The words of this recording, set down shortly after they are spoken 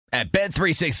At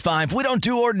Bet365, we don't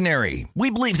do ordinary. We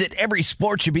believe that every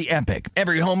sport should be epic.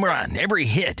 Every home run, every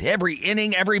hit, every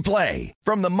inning, every play.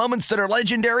 From the moments that are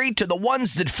legendary to the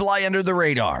ones that fly under the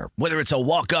radar. Whether it's a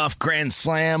walk-off grand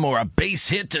slam or a base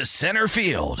hit to center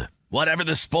field. Whatever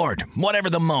the sport, whatever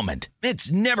the moment.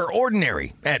 It's never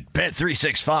ordinary at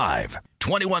Bet365.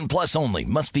 21 plus only.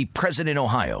 Must be present in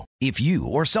Ohio. If you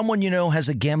or someone you know has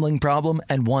a gambling problem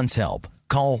and wants help,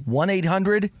 call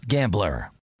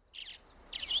 1-800-GAMBLER.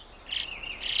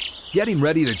 Getting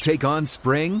ready to take on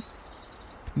spring?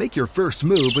 Make your first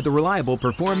move with the reliable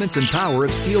performance and power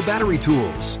of Steel battery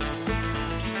tools.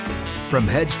 From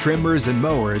hedge trimmers and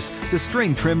mowers to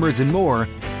string trimmers and more,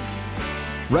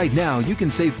 right now you can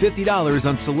save $50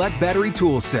 on select battery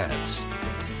tool sets.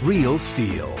 Real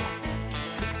Steel.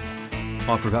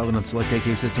 Offer valid on select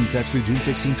AK system sets through June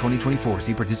 16, 2024.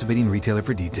 See participating retailer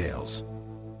for details.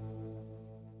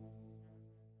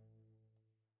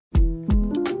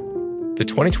 The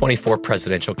 2024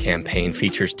 presidential campaign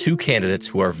features two candidates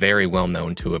who are very well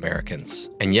known to Americans.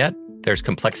 And yet, there's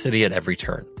complexity at every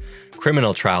turn.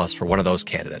 Criminal trials for one of those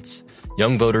candidates.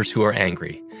 Young voters who are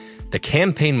angry. The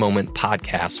Campaign Moment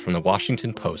podcast from the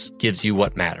Washington Post gives you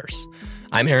what matters.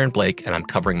 I'm Aaron Blake, and I'm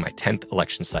covering my 10th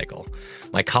election cycle.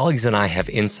 My colleagues and I have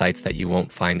insights that you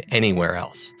won't find anywhere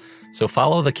else. So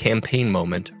follow The Campaign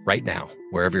Moment right now,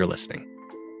 wherever you're listening.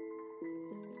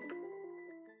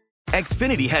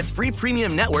 Xfinity has free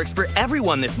premium networks for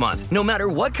everyone this month, no matter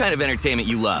what kind of entertainment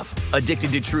you love.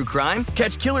 Addicted to true crime?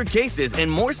 Catch killer cases and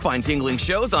more spine-tingling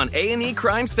shows on A&E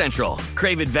Crime Central.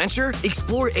 Crave adventure?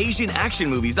 Explore Asian action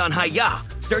movies on Hi-YAH.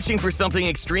 Searching for something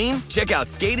extreme? Check out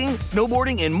skating,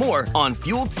 snowboarding, and more on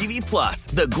Fuel TV Plus,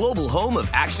 the global home of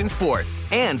action sports.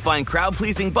 And find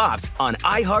crowd-pleasing bops on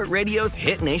iHeartRadio's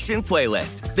Hit Nation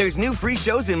playlist. There's new free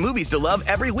shows and movies to love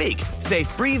every week. Say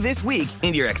free this week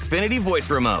in your Xfinity voice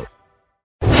remote.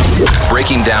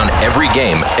 Breaking down every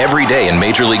game, every day in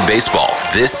Major League Baseball.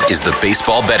 This is the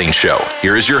Baseball Betting Show.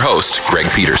 Here is your host, Greg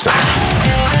Peterson.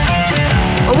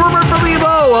 A warmer from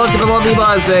Lebo. Welcome to lovely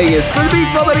Las Vegas for the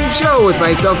Baseball Betting Show with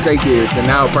myself, Greg Peterson,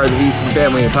 now part of the VSiN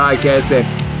family of podcasts. And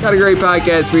got a great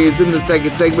podcast for you. In the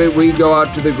second segment, we go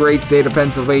out to the great state of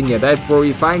Pennsylvania. That's where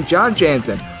we find John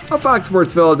Jansen of Fox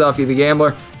Sports Philadelphia, the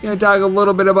Gambler. Going to talk a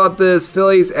little bit about this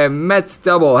Phillies and Mets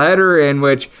doubleheader in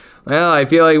which, well, I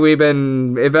feel like we've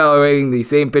been evaluating the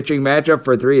same pitching matchup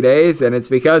for 3 days, and it's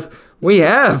because we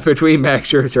have between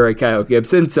Max Scherzer and Kyle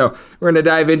Gibson. So we're going to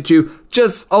dive into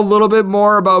just a little bit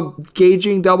more about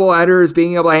gauging doubleheaders,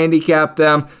 being able to handicap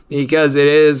them, because it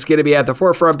is going to be at the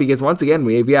forefront, because once again,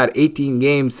 we've got 18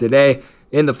 games today.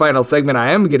 In the final segment,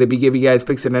 I am going to be giving you guys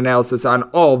picks and analysis on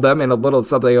all of them and a little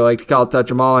something I like to call touch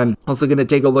them all. And also going to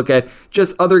take a look at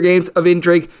just other games of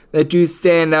intrigue that do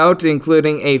stand out,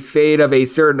 including a fade of a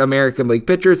certain American League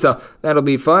pitcher. So that'll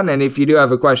be fun. And if you do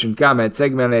have a question, comment,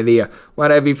 segment idea,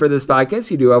 what have you for this podcast,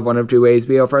 you do have one of two ways to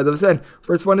be able to fire those in.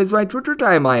 First one is my Twitter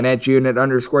timeline at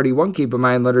Junit_D1. Keep in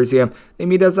mind, letters EM.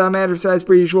 Name does not matter, so as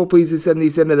per usual, please do send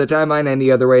these into the timeline. And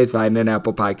the other way is find an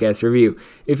Apple Podcast review.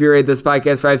 If you rate this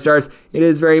podcast 5 stars, it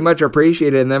is very much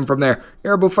appreciated. And then from there,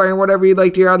 you're able to fire whatever you'd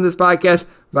like to hear on this podcast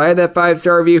via that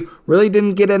 5-star review. Really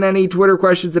didn't get in any Twitter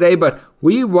questions today, but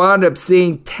we wound up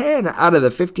seeing 10 out of the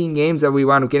 15 games that we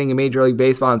wound up getting in Major League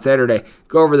Baseball on Saturday.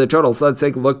 Go over the total, so let's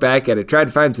take a look back at it, try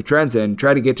to find some trends, and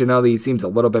try to get to know these teams a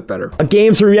little bit better.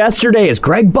 Games from yesterday is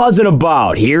Greg buzzing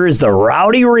about. Here is the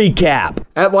rowdy recap.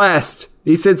 At last,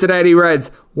 the Cincinnati Reds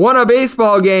won a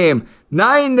baseball game.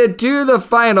 9-2 the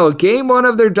final. Game 1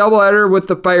 of their doubleheader with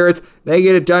the Pirates. They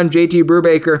get it done. JT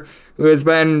Brubaker, who has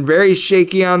been very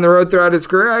shaky on the road throughout his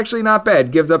career, actually not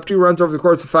bad. Gives up 2 runs over the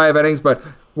course of 5 innings, but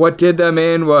what did them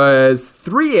in was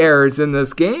 3 errors in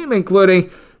this game,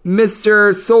 including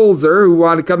Mr. Sulzer, who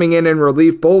wound up coming in and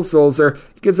relief Bull Sulzer.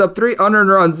 Gives up 3 unearned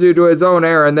runs due to his own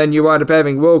error, and then you wound up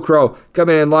having Will Crow come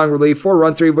in long relief, 4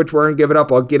 runs, 3 of which weren't given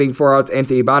up while getting 4 outs.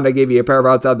 Anthony Banda gave you a pair of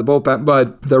outs out of the bullpen,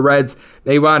 but the Reds,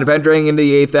 they wound up entering into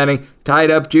the 8th inning,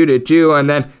 tied up 2-2, and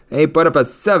then they put up a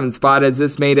 7 spot as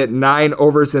this made it 9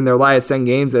 overs in their last 10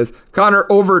 games as Connor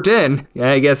Overton,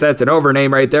 I guess that's an over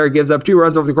name right there, gives up 2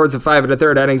 runs over the course of 5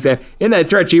 1/3 innings, and in that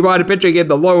stretch, he wound up pitching in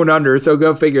the lone under, so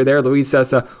go figure there. Luis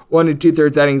Cessa, 1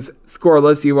 2/3 innings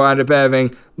scoreless. You wound up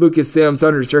having Lucas Sims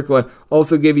under circling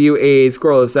also give you a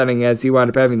scoreless inning as you wound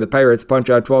up having the Pirates punch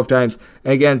out 12 times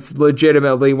against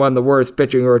legitimately one of the worst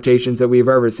pitching rotations that we've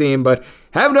ever seen. But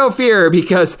have no fear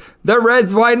because the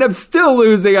Reds wind up still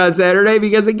losing on Saturday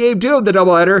because in Game 2 of the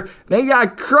doubleheader, they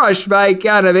got crushed by a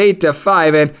count of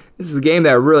 8-5, and this is a game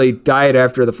that really died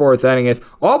after the fourth inning, as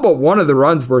all but one of the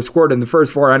runs were scored in the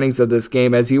first 4 innings of this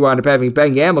game, as you wound up having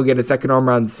Ben Gamble get a second home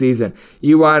run of the season.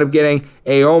 You wound up getting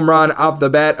a home run off the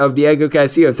bat of Diego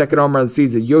Castillo, second home run of the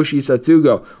season. Yoshi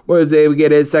Satsugo was able to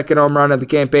get his second home run of the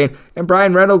campaign, and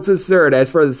Brian Reynolds his third.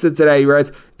 As for the Cincinnati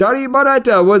Reds, Donnie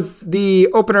Moreta was the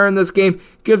opener in this game,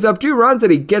 gives up 2 runs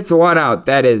and he gets 1 out.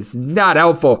 That is not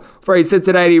helpful for a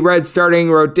Cincinnati Reds starting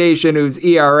rotation whose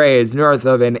ERA is north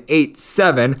of an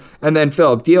 8.7. And then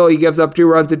Philip Deal, he gives up 2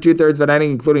 runs in 2/3 of an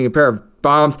inning, including a pair of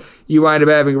bombs. You wind up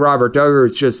having Robert Duggar,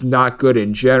 who's just not good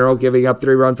in general, giving up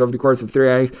 3 runs over the course of 3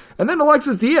 innings. And then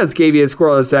Alexis Diaz gave you a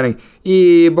scoreless inning.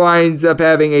 He winds up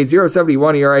having a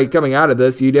 0.71 ERA coming out of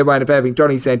this. You did wind up having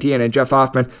Tony Santillan and Jeff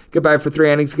Hoffman goodbye for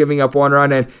 3 innings, giving up 1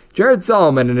 run. And Jared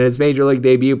Solomon, in his major league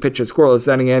debut, pitched a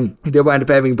scoreless inning. And he did wind up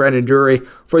having Brendan Drury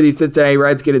for the Cincinnati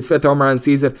Reds get his 5th home run of the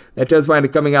season. That does wind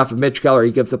up coming off of Mitch Keller.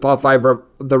 He gives up all 5 of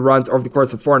the runs over the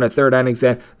course of 4 1/3 innings.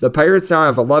 And the Pirates now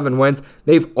have 11 wins.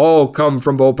 They've all come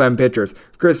from bullpen pitchers.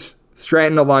 Chris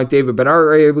Stratton along David Bernard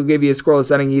are able to give you a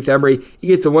scoreless inning. Heath Embry, he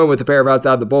gets a win with a pair of outs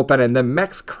out of the bullpen, and then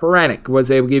Max Kranick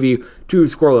was able to give you 2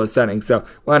 scoreless innings. So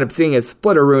wound up seeing a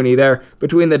split-a-rooney there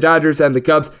between the Dodgers and the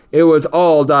Cubs. It was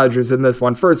all Dodgers in this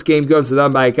one. First game goes to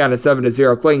them by a count of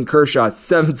 7-0. Clayton Kershaw,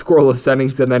 7 scoreless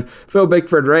innings, and then Phil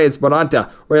Bickford, Reyes Bonanta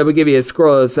were able to give you a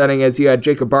scoreless inning as you had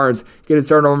Jacob Barnes get his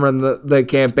third home run in the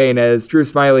campaign as Drew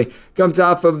Smyly comes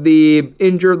off of the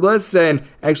injured list and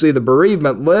actually the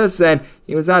bereavement list, and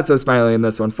he was not so smiley in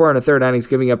this one. 4 1/3 innings,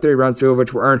 giving up 3 runs, 2 of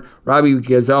which were earned. Robbie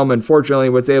Gazelman, fortunately,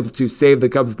 was able to save the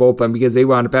Cubs bullpen because they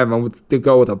wound up having to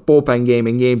go with a bullpen game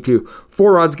in Game 2.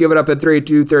 4 runs given up in 3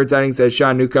 2/3 innings as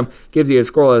Sean Newcomb gives you a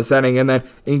scoreless inning. And then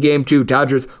in Game 2,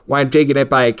 Dodgers wind up taking it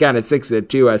by a count of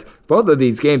 6-2 as both of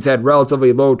these games had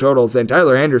relatively low totals, and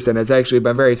Tyler Anderson has actually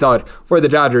been very solid for the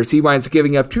Dodgers. He winds up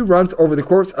giving up 2 runs over the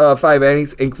course of 5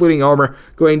 innings, including a homer,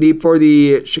 going deep for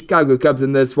the Chicago Cubs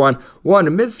in this one.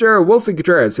 Mr. Wilson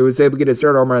Contreras, who was able to get his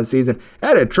 3rd home run of the season,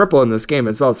 had a triple in this game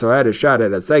as well, so had a shot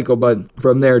at a cycle. But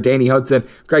from there, Danny Hudson,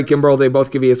 Craig Kimbrell, they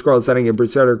both give you a scoreless inning, and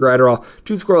Brusdar Graterol,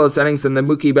 2 scoreless innings, and then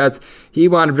Mookie Betts, he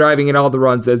wound up driving in all the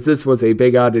runs as this was a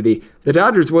big oddity. The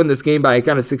Dodgers win this game by a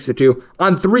count of 6-2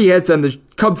 on 3 hits, and the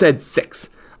Cubs had 6.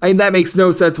 I mean, that makes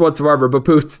no sense whatsoever, but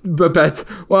Betts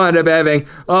wound up having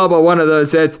all but one of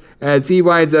those hits as he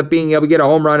winds up being able to get a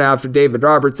home run after David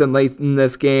Robertson late in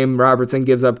this game. Robertson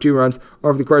gives up 2 runs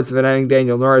over the course of an inning.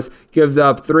 Daniel Norris gives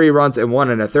up 3 runs in 1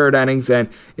 1/3 innings, and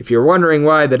if you're wondering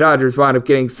why the Dodgers wound up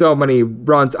getting so many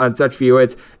runs on such few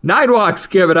hits, 9 walks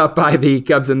given up by the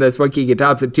Cubs in this one. Keegan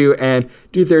Thompson, 2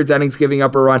 2/3 innings, giving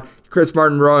up a run. Chris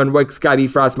Martin, Rowan Wick, Scotty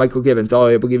Frost, Michael Givens, all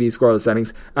able to give you scoreless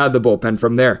innings out of the bullpen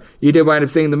from there. You did wind up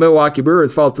seeing the Milwaukee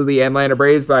Brewers fall to the Atlanta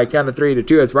Braves by a count of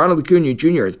 3-2 as Ronald Acuna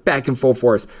Jr. is back in full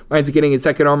force. Winds up getting his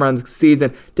 2nd home run of the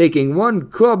season, taking 1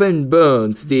 Corbin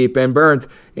Burnes deep, and Burnes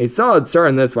a solid start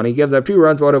in this one. He gives up 2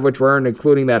 runs, 1 of which were earned,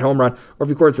 including that home run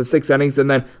over the course of 6 innings.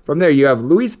 And then from there, you have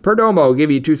Luis Perdomo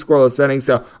give you 2 scoreless innings.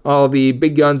 So all the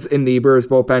big guns in the Brewers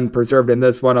bullpen preserved in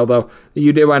this one, although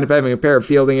you did wind up having a pair of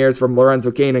fielding errors from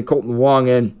Lorenzo Cain and Colton Wong,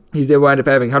 and he did wind up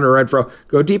having Hunter Renfroe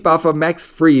go deep off of Max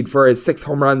Fried for his 6th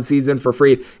home run season for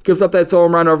Fried. Gives up that solo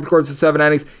home run over the course of 7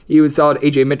 innings. He was solid.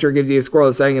 AJ Minter gives you a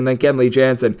scoreless inning, and then Kenley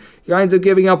Jansen, he winds up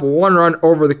giving up 1 run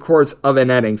over the course of an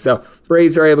inning. So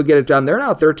Braves are able to get it done. They're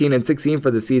now 13-16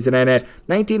 for the season, and at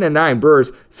 19-9,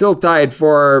 Brewers still tied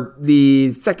for the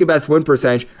 2nd best win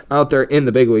percentage out there in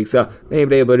the big league. So they've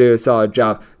been able to do a solid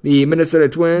job. The Minnesota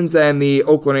Twins and the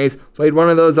Oakland A's played one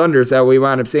of those unders that we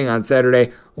wound up seeing on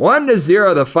Saturday.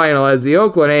 1-0 the final as the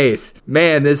Oakland A's.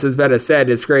 Man, this has been a sad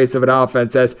disgrace of an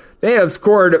offense as they have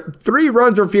scored 3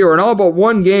 runs or fewer in all but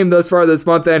 1 game thus far this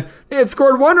month, and they have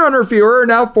scored 1 run or fewer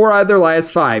now 4 out of their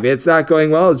last 5. It's not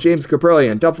going well as James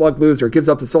Caprillion, tough luck loser, gives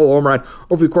up the solo home run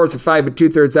over the course of 5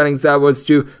 2/3 innings. That was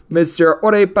to Mr.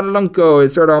 Ore Palanco,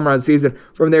 his 3rd home run season.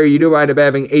 From there, you do wind up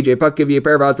having AJ Puck give you a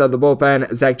pair of outs out of the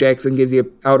bullpen. Zach Jackson gives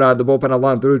you out of the bullpen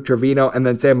along through Trevino, and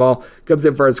then Sam Ball comes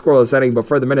in for a scoreless inning. But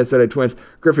for the Minnesota Twins,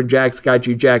 Griffin Jacks got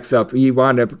you jacks up. He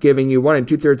wound up giving you 1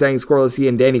 2/3 innings scoreless. He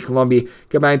and Danny Colombi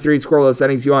combined 3 scoreless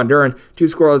innings. Yohan Duran, 2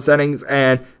 scoreless innings,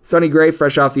 and Sonny Gray,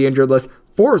 fresh off the injured list,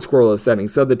 4 scoreless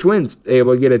innings. So the Twins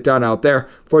able to get it done out there.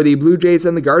 For the Blue Jays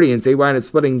and the Guardians, they wind up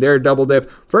splitting their double dip.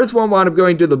 First one wound up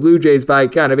going to the Blue Jays by a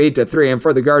count of 8-3, and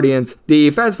for the Guardians,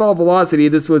 the fastball velocity,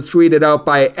 this was tweeted out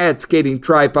by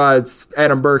 @SkatingTripods,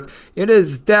 Adam Burke. It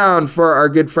is down for our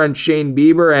good friend Shane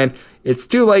Bieber, and it's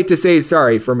too late to say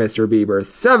sorry for Mr. Bieber.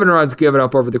 7 runs given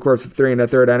up over the course of 3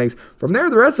 1/3 innings. From there,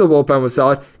 the rest of the bullpen was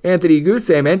solid. Anthony Guse,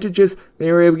 Sam Entiches,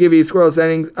 they were able to give you scoreless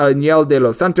innings. Niel de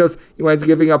los Santos, he winds up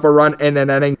giving up a run in an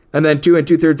inning. And then 2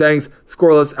 2/3 innings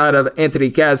scoreless out of Anthony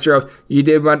Castro. You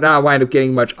did not wind up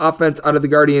getting much offense out of the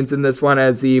Guardians in this one,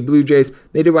 as the Blue Jays,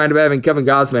 they did wind up having Kevin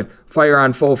Gausman fire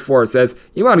on full force, as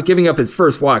he wound up giving up his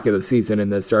first walk of the season in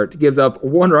this start. He gives up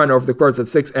 1 run over the course of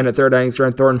 6 1/3 innings.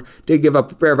 Trent Thornton did give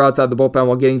up a pair of outs out of the bullpen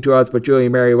while getting 2 outs, but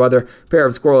Julian Merriweather, pair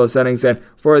of scoreless innings. And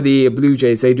for the Blue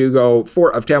Jays, they do go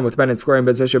 4 of 10 with men in scoring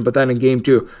position, but then in game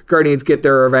 2, Guardians get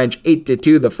their revenge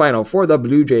 8-2, the final for the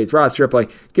Blue Jays. Ross Stripling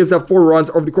gives up 4 runs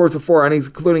over the course of 4 innings,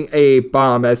 including a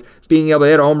bomb, as being able to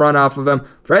hit a home run off of him.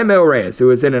 Franmil Reyes, who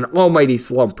was in an almighty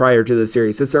slump prior to the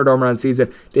series, his 3rd home run season.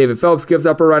 David Phillips gives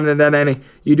up a run in an inning.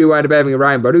 You do wind up having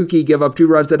Ryan Baruki give up 2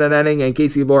 runs in an inning, and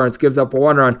Casey Lawrence gives up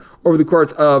 1 run over the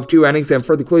course of 2 innings. And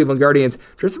for the Cleveland Guardians,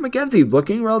 Tristan McKenzie,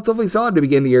 looking relatively solid to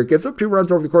begin the year, gives up 2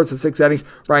 runs over the course of 6 innings.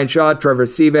 Brian Shaw, Trevor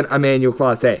Steven, Emmanuel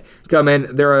Clase come in.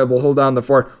 They're able to hold down the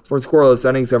fort for scoreless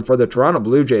innings. And for the Toronto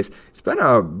Blue Jays, it's been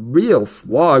a real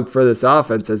slog for this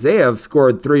offense, as they have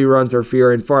scored 3 runs or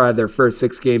fewer in 4 out of their first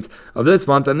 6 games of this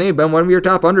month, and they've been one of your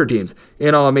top under teams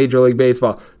in all of Major League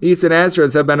Baseball. The Houston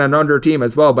Astros have been an under team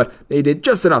as well, but they did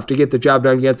just enough to get the job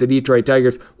done against the Detroit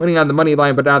Tigers, winning on the money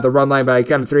line but not the run line by a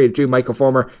count of 3-2. Michael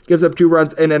Fulmer gives up 2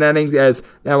 runs in an inning, as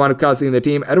that wound up costing the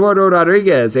team. Eduardo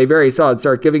Rodriguez, a very solid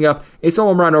start, giving up a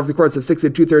solo home run over the course of 6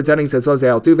 2/3 innings, as Jose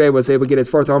Altuve was able to get his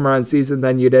 4th home run of the season.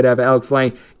 Then you did have Alex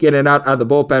Lang getting out of the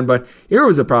bullpen, but here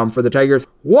was a problem for the Tigers.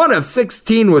 1 of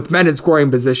 16 with men in scoring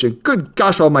position. Good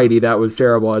gosh almighty, that was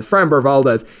terrible, as Framber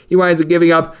Valdez, he winds up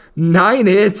giving up 9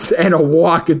 hits and a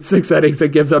walk in 6 innings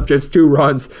and gives up just 2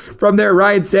 runs. From there,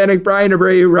 Ryan Stanek, Brian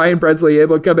Abreu, Ryan Presley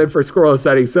able to come in for scoreless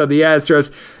innings. So the Astros,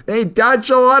 they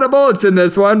dodged a lot of bullets in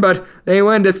this one, but they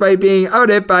win despite being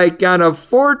outhit by a count of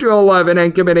 4-11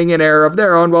 and committing an error of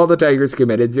their own, while the Tigers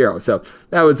committed 0. So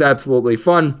that was absolutely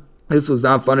fun. This was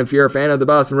not fun if you're a fan of the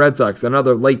Boston Red Sox.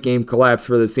 Another late game collapse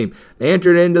for this team. They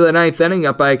entered into the 9th inning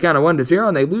up by a count of 1-0,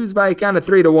 and they lose by a count of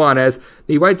 3-1, as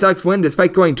the White Sox win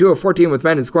despite going 2 of 14 with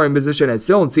men in scoring position, as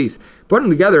Dylan Cease putting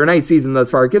together a nice season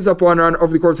thus far. Gives up 1 run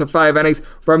over the course of 5 innings.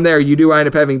 From there, you do wind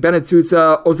up having Bennett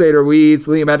Sousa, Jose Ruiz,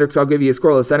 Liam Hendricks, I'll give you a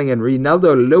scoreless inning, and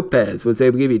Reynaldo Lopez was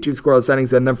able to give you 2 scoreless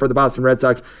innings. And then for the Boston Red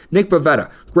Sox, Nick Pivetta,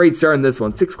 great start in this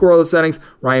one. 6 scoreless innings.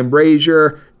 Ryan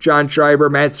Brazier, John Schreiber,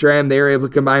 Matt Stram, they were able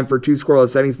to combine for 2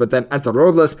 scoreless innings, but then Edsel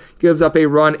Robles gives up a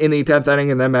run in the 10th inning,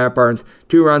 and then Matt Barnes,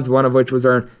 2 runs, 1 of which was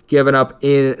earned, given up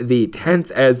in the 10th,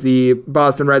 as the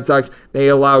Boston Red Sox, they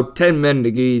allowed 10 men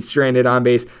to be stranded on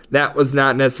base. That was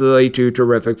not necessarily too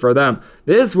terrific for them.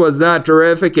 This was not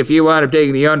terrific if you wound up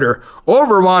taking the under.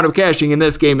 Over wound up cashing in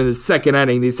this game in the 2nd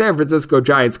inning. The San Francisco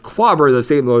Giants clobber the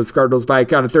St. Louis Cardinals by a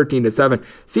count of 13-7.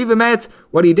 Steven Matz,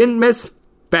 what he didn't miss?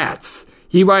 Bats.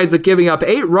 He winds up giving up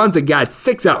 8 runs and got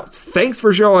 6 outs. Thanks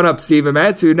for showing up, Steven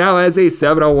Matz, who now has a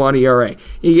 7.01 ERA.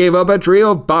 He gave up a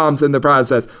trio of bombs in the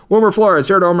process. Wilmer Flores,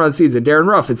 3rd home run of the season. Darren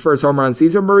Ruff, his 1st home run of the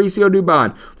season. Mauricio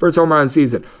Dubon, 1st home run of the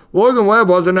season. Logan Webb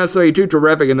wasn't necessarily too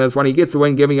terrific in this one. He gets the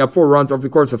win, giving up 4 runs over the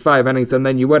course of 5 innings, and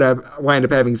then you would wind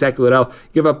up having Zach Liddell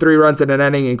give up 3 runs in an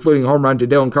inning, including a home run to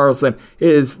Dylan Carlson,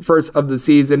 his 1st of the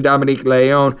season. Dominique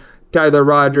Leone, Tyler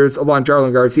Rogers, along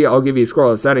Jarlin Garcia, I'll give you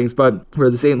scoreless innings, but for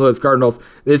the St. Louis Cardinals,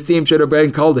 this team should have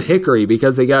been called Hickory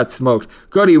because they got smoked.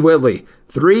 Cody Whitley,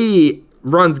 3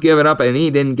 runs given up, and he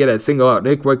didn't get a single out.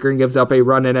 Nick Wickern gives up a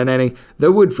run in an inning.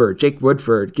 Jake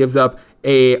Woodford, gives up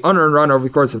a unearned run over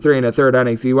the course of 3 1/3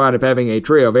 innings. You wound up having a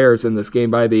trio of errors in this game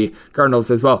by the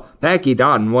Cardinals as well. Packy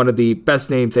Don, one of the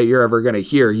best names that you're ever going to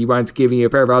hear. He winds up giving you a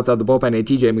pair of outs out of the bullpen, and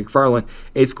TJ McFarland,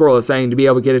 a scoreless inning to be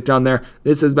able to get it done there.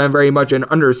 This has been very much an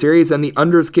under series, and the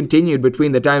unders continued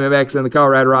between the Diamondbacks and the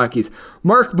Colorado Rockies.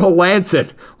 Mark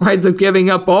Melancon winds up giving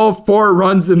up all 4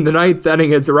 runs in the 9th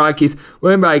inning as the Rockies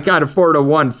win by a count of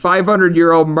 4-1.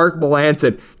 500-year-old Mark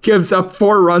Melancon gives up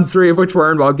 4 runs, 3 of which were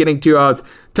earned while getting 2 outs.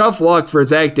 Tough luck for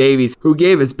Zach Davies, who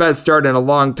gave his best start in a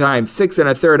long time. 6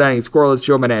 1/3 inning scoreless.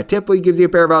 Joe Manette Tipley gives you a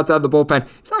pair of outs out of the bullpen.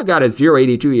 He's not got a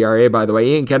 0.82 ERA, by the way.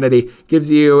 Ian Kennedy gives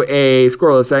you a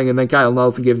scoreless inning, and then Kyle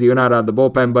Nelson gives you an out of the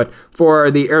bullpen. But for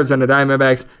the Arizona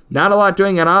Diamondbacks, not a lot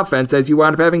doing on offense, as you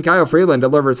wound up having Kyle Freeland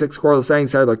deliver 6 scoreless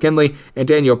innings. Tyler Kinley and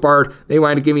Daniel Bard, they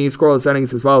wind up giving you scoreless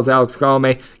innings, as well as Alex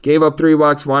Colomé. Gave up 3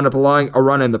 walks, wound up allowing a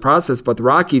run in the process. But the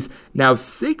Rockies now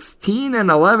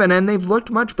 16-11, and they've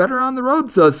looked much better on the road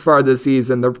thus far this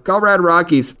season. The Colorado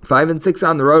Rockies 5-6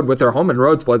 on the road with their home and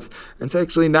road splits. It's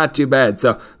actually not too bad,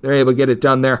 so they're able to get it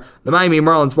done there. The Miami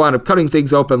Marlins wound up cutting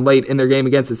things open late in their game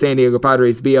against the San Diego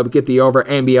Padres to be able to get the over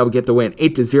and be able to get the win.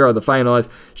 8-0 the final, as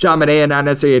Sean Manaea, not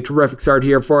necessarily a a terrific start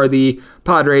here for the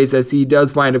Padres, as he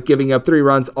does wind up giving up 3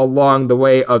 runs along the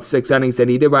way of 6 innings, and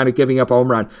he did wind up giving up a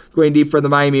home run. Going deep for the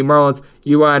Miami Marlins,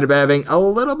 you wind up having a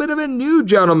little bit of a new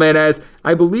gentleman, as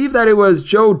I believe that it was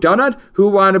Joe Dunant who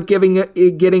wound up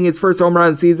getting his first home run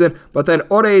of the season, but then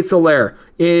Ode Soler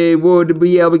would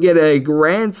be able to get a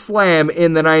grand slam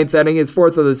in the 9th inning, his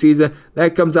 4th of the season.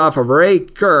 That comes off of Ray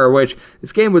Kerr, which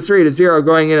this game was 3-0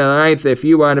 going into the 9th. If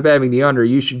you wind up having the under,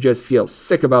 you should just feel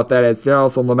sick about that, as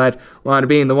Nelson Lamet wound up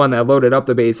being the one that loaded up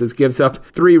the bases, gives up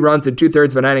 3 runs in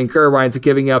 2/3 of an inning. Kerr winds up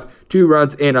giving up 2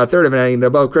 runs in 1/3 of an inning.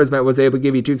 Nabel Crismet was able to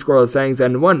give you 2 scoreless innings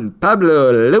and 1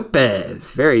 Pablo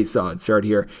Lopez. Very solid start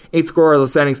here. 8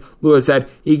 scoreless innings. Lewis said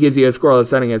he gives you a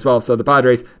scoreless inning as well. So the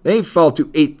Padres, they fall to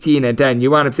 18-10.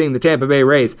 You wind up seeing the Tampa Bay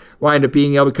Rays wind up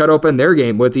being able to cut open their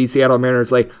game with the Seattle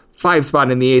Mariners late 5 spot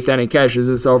in the 8th inning, cashes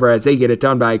this over as they get it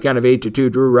done by a count of 8-2.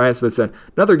 Drew Rasmussen,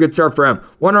 another good start for him.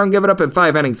 1 run given up in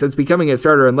 5 innings since becoming a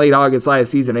starter in late August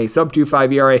last season. A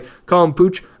sub-2.5 ERA. Colin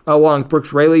Pooch along with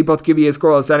Brooks Raley both give you a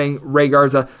scoreless inning. Ray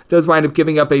Garza does wind up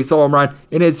giving up a solo home run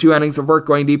in his 2 innings of work.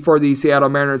 Going deep for the Seattle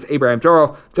Mariners, Abraham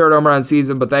Toro, 3rd home run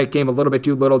season, but that came a little bit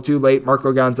too little too late.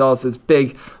 Marco Gonzalez's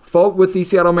big fault with the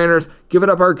Seattle Mariners, giving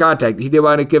up hard contact. He did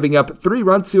wind up giving up 3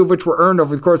 runs, 2 of which were earned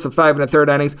over the course of 5 1/3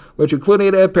 innings, which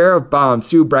included a pair of bombs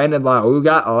to Brandon Lau, who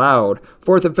got allowed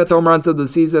 4th and 5th home runs of the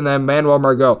season. Then Manuel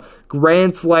Margot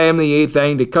grand slam the 8th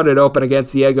inning to cut it open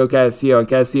against Diego Castillo. And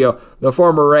Castillo, the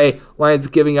former Ray, winds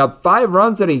up giving up 5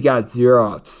 runs and he got 0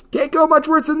 outs. Can't go much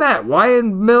worse than that.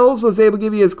 Ryan Mills was able to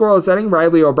give you a scoreless inning.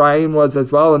 Riley O'Brien was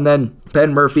as well. And then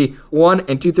Ben Murphy, 1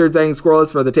 2/3 innings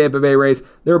scoreless for the Tampa Bay Rays.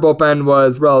 Their bullpen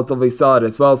was relatively solid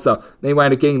as well, so they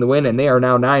wind up getting the win, and they are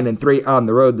now 9-3 on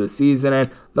the road this season. And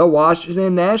the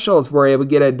Washington Nationals were able to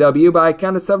get a W by a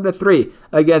count of 7-3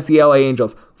 against the LA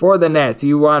Angels. For the Nats,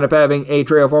 you wind up having a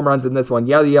trio of home runs in this one.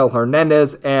 Yadiel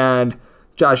Hernandez and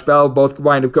Josh Bell both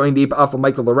wind up going deep off of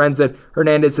Michael Lorenzen.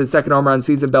 Hernandez, his 2nd home run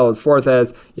season. Bell is 4th,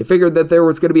 as you figured that there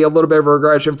was going to be a little bit of a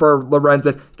regression for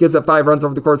Lorenzen. Gives up 5 runs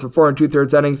over the course of 4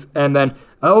 2/3 innings. And then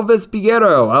Elvis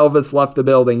Figueroa. Elvis left the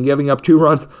building, giving up 2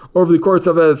 runs over the course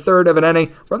of 1/3 of an inning.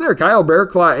 From there, Kyle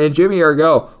Bearclaw and Jimmy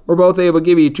Argo were both able to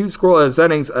give you 2 scoreless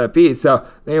innings apiece. So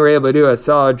they were able to do a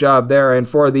solid job there. And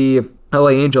for the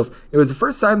LA Angels, it was the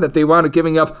first time that they wound up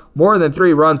giving up more than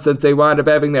 3 runs since they wound up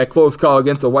having that close call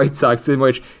against the White Sox, in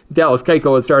which Dallas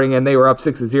Keuchel was starting and they were up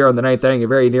 6-0 in the 9th inning and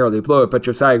very nearly blew it. But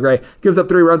Josiah Gray gives up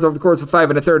 3 runs over the course of 5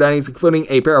 1/3 innings, including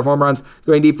a pair of home runs.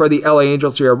 Going deep for the LA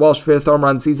Angels here, Walsh 5th home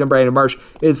run season, Brandon Marsh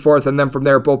is 4th, and then from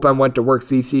there bullpen went to work.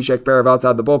 Steve Cishek, pair of outs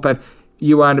outside the bullpen.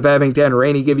 You wound up having Tanner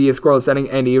Rainey give you a scoreless inning,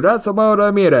 and Yurasamoto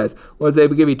Ramirez was able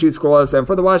to give you 2 scoreless. And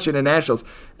for the Washington Nationals,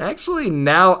 actually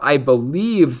now I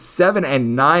believe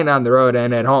 7-9 on the road,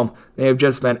 and at home they have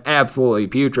just been absolutely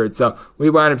putrid. So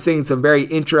we wound up seeing some very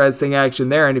interesting action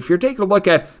there. And if you're taking a look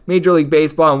at Major League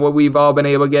Baseball and what we've all been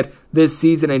able to get this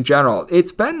season in general,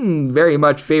 it's been very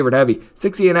much favorite heavy.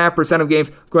 60.5% of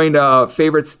games going to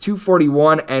favorites,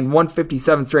 241 and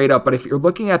 157 straight up. But if you're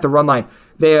looking at the run line,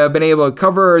 they have been able to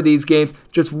cover these games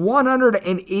just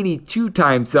 182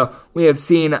 times. So we have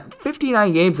seen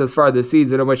 59 games thus far this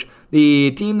season, in which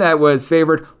the team that was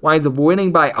favored winds up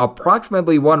winning by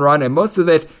approximately 1 run, and most of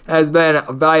it has been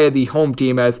via the home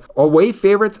team, as away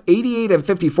favorites 88 and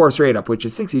 54 straight up, which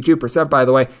is 62% by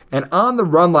the way. And on the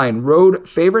run line, road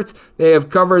favorites, they have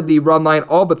covered the run line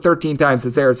all but 13 times,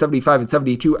 as they are 75 and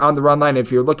 72 on the run line.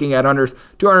 If you're looking at unders,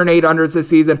 208 unders this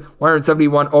season,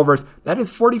 171 overs. That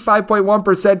is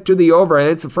 45.1% to the over, and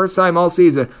it's the first time all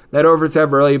season that overs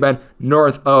have really been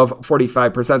north of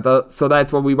 45%. So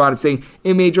that's what we wound up seeing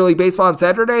in Major League Baseball on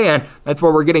Saturday, and that's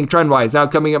what we're getting trend-wise. Now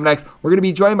coming up next, we're going to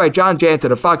be joined by John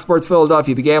Jansen of Fox Sports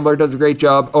Philadelphia. The Gambler does a great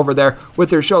job over there with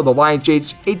their show, The Line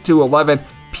Change, 8 to 11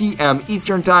 p.m.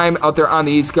 Eastern Time, out there on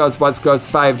the East Coast, West Coast,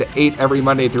 5 to 8 every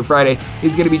Monday through Friday.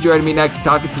 He's going to be joining me next,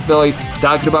 talking to the Phillies,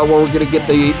 talking about where we're going to get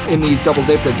in these double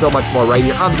dips and so much more right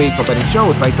here on the Baseball Betting Show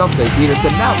with myself, Greg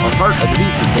Peterson, now a part of the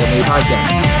VSiN Family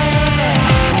Podcast.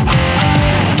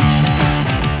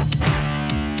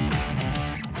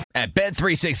 At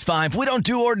Bet365, we don't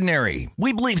do ordinary.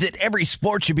 We believe that every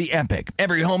sport should be epic.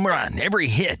 Every home run, every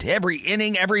hit, every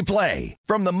inning, every play.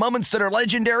 From the moments that are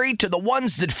legendary to the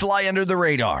ones that fly under the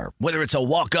radar. Whether it's a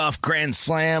walk-off grand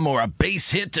slam or a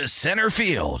base hit to center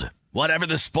field. Whatever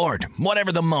the sport,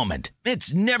 whatever the moment.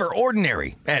 It's never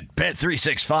ordinary at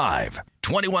Bet365.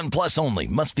 21 plus only.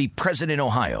 Must be present in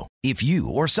Ohio. If you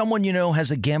or someone you know has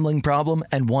a gambling problem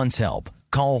and wants help,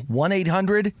 call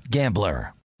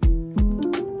 1-800-GAMBLER.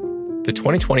 The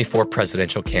 2024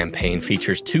 presidential campaign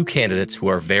features 2 candidates who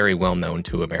are very well known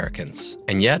to Americans.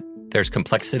 And yet, there's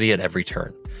complexity at every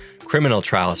turn. Criminal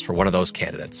trials for one of those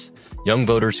candidates. Young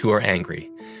voters who are angry.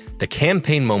 The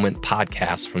Campaign Moment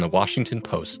podcast from the Washington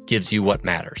Post gives you what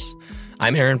matters.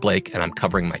 I'm Aaron Blake, and I'm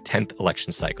covering my 10th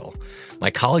election cycle.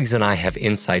 My colleagues and I have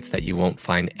insights that you won't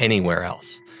find anywhere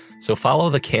else. So follow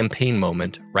the Campaign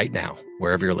Moment right now,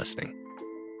 wherever you're listening.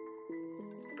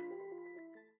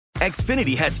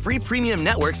 Xfinity has free premium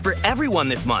networks for everyone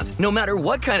this month, no matter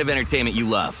what kind of entertainment you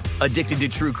love. Addicted to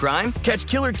true crime? Catch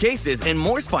killer cases and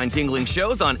more spine-tingling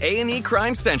shows on A&E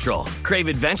Crime Central. Crave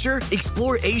adventure?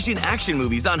 Explore Asian action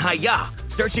movies on Hi-YAH.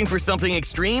 Searching for something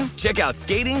extreme? Check out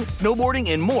skating, snowboarding,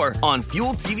 and more on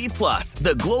Fuel TV Plus,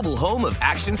 the global home of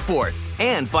action sports.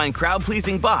 And find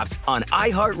crowd-pleasing bops on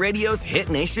iHeartRadio's Hit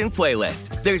Nation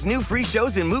playlist. There's new free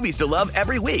shows and movies to love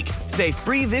every week. Say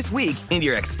free this week in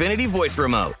your Xfinity voice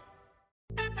remote.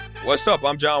 What's up?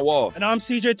 I'm John Wall. And I'm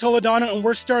CJ Toledano, and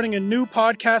we're starting a new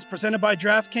podcast presented by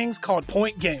DraftKings called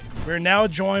Point Game. We're now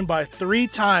joined by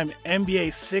three-time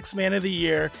NBA Sixth Man of the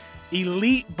Year,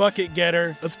 elite bucket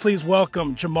getter. Let's please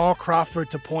welcome Jamal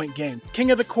Crawford to Point Game. King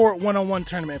of the Court one-on-one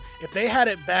tournament. If they had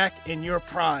it back in your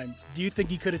prime, do you think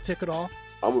you could have took it all?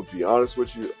 I'm going to be honest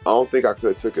with you. I don't think I could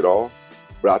have took it all,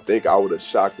 but I think I would have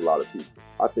shocked a lot of people.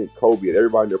 I think Kobe and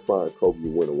everybody in their prime, Kobe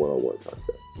would win a one-on-one contest.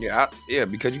 Yeah,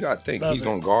 because you got to think. He's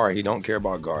going to guard. He don't care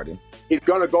about guarding. He's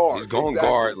going to guard. He's going to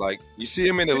guard. Like, you see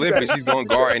him in the Olympics, he's going to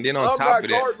guard. And then on top of that. I'm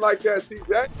not guarding like that,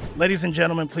 CJ. Ladies and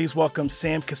gentlemen, please welcome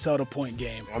Sam Cassell to Point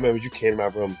Game. I remember you came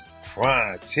out from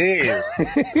prime 10.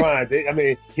 I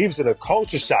mean, he was in a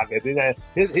culture shock. And then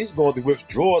he's going through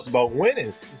withdrawals about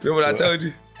winning. Remember what I told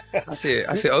you? I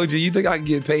said, OG, you think I can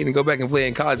get paid and go back and play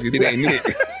in college because it ain't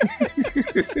it?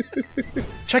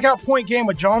 Check out Point Game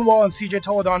with John Wall and CJ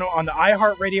Toledano on the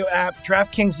iHeartRadio app,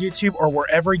 DraftKings YouTube, or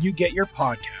wherever you get your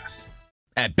podcasts.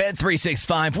 At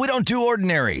Bet365, we don't do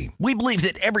ordinary. We believe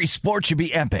that every sport should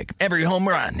be epic. Every home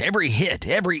run, every hit,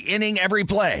 every inning, every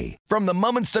play. From the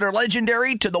moments that are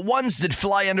legendary to the ones that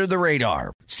fly under the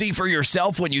radar. See for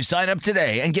yourself when you sign up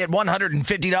today and get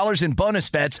 $150 in bonus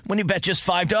bets when you bet just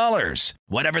 $5.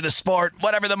 Whatever the sport,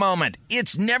 whatever the moment,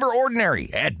 it's never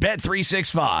ordinary at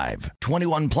Bet365.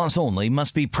 21 plus only.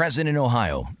 Must be present in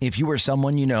Ohio. If you or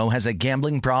someone you know has a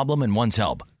gambling problem and wants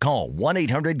help, call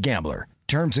 1-800-GAMBLER.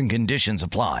 Terms and conditions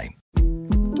apply.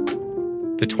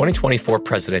 The 2024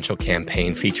 presidential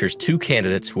campaign features two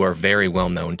candidates who are very well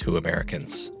known to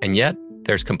Americans. And yet,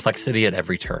 there's complexity at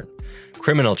every turn.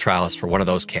 Criminal trials for one of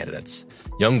those candidates.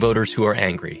 Young voters who are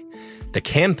angry. The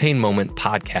Campaign Moment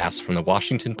podcast from the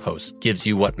Washington Post gives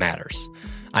you what matters.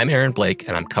 I'm Aaron Blake,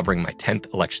 and I'm covering my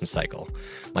 10th election cycle.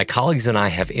 My colleagues and I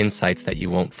have insights that you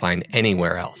won't find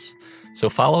anywhere else. So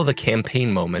follow the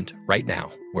Campaign Moment right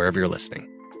now, wherever you're listening.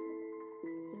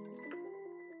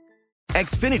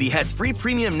 Xfinity has free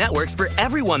premium networks for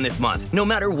everyone this month, no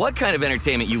matter what kind of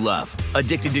entertainment you love.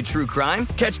 Addicted to true crime?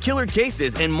 Catch killer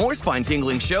cases and more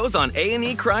spine-tingling shows on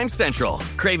A&E Crime Central.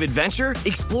 Crave adventure?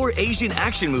 Explore Asian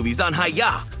action movies on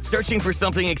Hi-YAH. Searching for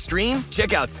something extreme?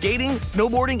 Check out skating,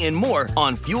 snowboarding, and more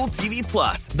on Fuel TV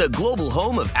Plus, the global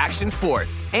home of action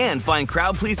sports. And find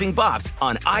crowd-pleasing bops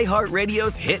on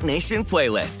iHeartRadio's Hit Nation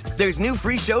playlist. There's new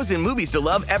free shows and movies to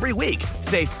love every week.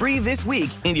 Say free this week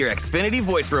in your Xfinity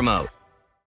voice remote.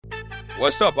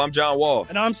 What's up? I'm John Wall.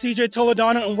 And I'm CJ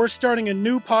Toledano, and we're starting a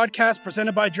new podcast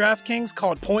presented by DraftKings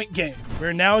called Point Game.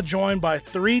 We're now joined by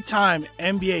three-time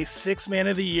NBA Sixth Man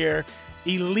of the Year,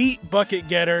 elite bucket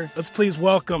getter. Let's please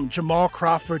welcome Jamal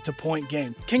Crawford to Point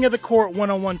Game. King of the Court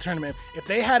one-on-one tournament. If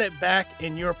they had it back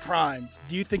in your prime,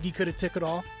 do you think you could have took it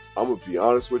all? I'm going to be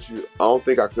honest with you. I don't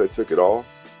think I could have took it all,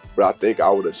 but I think I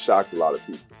would have shocked a lot of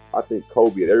people. I think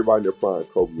Kobe and everybody in their prime,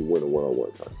 Kobe would win a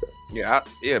one-on-one contest. Yeah,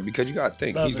 because you got to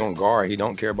think. He's going to guard. He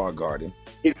don't care about guarding.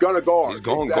 He's going to guard. He's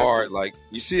going to guard. Like,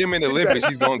 you see him in the Olympics,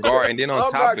 he's going to guard. And then on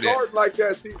top of that. I'm not guarding like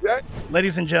that, CJ.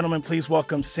 Ladies and gentlemen, please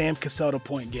welcome Sam Cassell to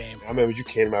Point Game. I remember you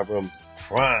came out from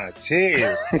prime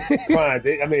 10.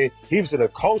 I mean, he was in a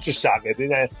culture shock. And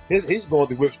then he's going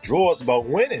through withdrawals about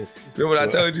winning. Remember what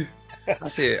I told you? I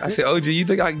said, OG, you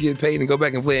think I can get paid and go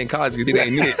back and play in college because it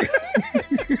ain't it?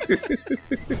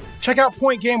 Check out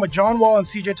Point Game with John Wall and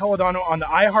CJ Toledano on the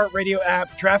iHeartRadio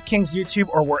app, DraftKings YouTube,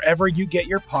 or wherever you get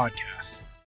your podcasts.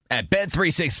 At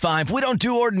Bet365, we don't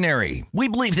do ordinary. We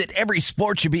believe that every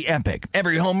sport should be epic.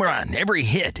 Every home run, every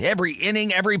hit, every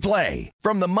inning, every play.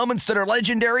 From the moments that are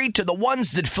legendary to the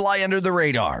ones that fly under the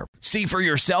radar. See for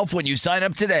yourself when you sign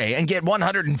up today and get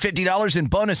 $150 in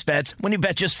bonus bets when you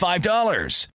bet just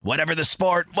 $5. Whatever the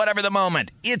sport, whatever the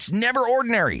moment, it's never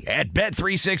ordinary at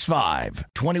Bet365.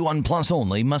 21 plus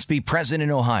only. Must be present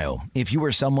in Ohio. If you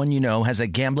or someone you know has a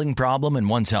gambling problem and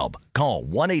wants help, call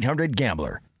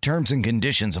 1-800-GAMBLER. Terms and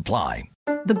conditions apply.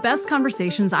 The best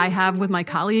conversations I have with my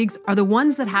colleagues are the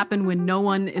ones that happen when no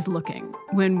one is looking,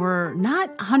 when we're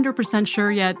not 100%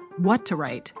 sure yet what to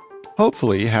write.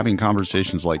 Hopefully, having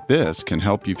conversations like this can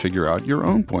help you figure out your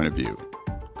own point of view.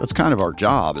 That's kind of our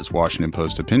job as Washington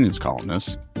Post opinions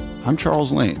columnists. I'm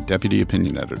Charles Lane, Deputy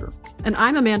Opinion Editor. And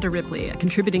I'm Amanda Ripley, a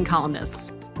contributing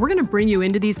columnist. We're going to bring you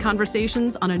into these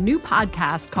conversations on a new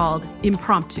podcast called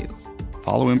Impromptu.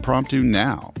 Follow Impromptu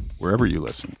now, wherever you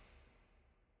listen.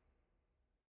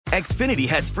 Xfinity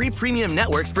has free premium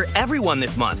networks for everyone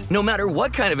this month, no matter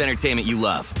what kind of entertainment you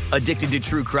love. Addicted to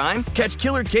true crime? Catch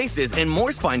killer cases and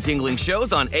more spine-tingling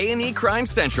shows on A&E Crime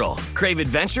Central. Crave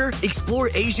adventure? Explore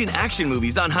Asian action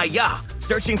movies on Hi-YAH.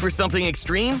 Searching for something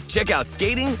extreme? Check out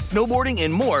skating, snowboarding,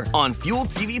 and more on Fuel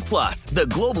TV Plus, the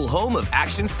global home of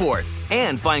action sports.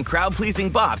 And find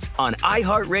crowd-pleasing bops on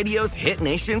iHeartRadio's Hit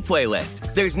Nation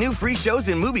playlist. There's new free shows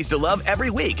and movies to love every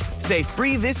week. Say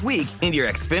free this week in your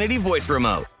Xfinity voice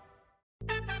remote.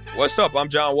 What's up? I'm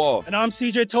John Wall. And I'm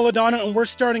CJ Toledano, and we're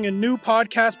starting a new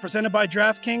podcast presented by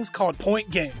DraftKings called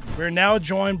Point Game. We're now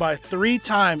joined by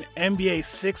three-time NBA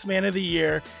Sixth Man of the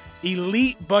Year,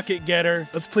 elite bucket getter.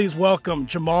 Let's please welcome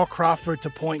Jamal Crawford to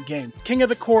Point Game. King of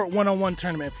the Court one-on-one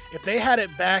tournament. If they had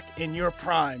it back in your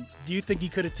prime, do you think he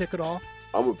could have took it all?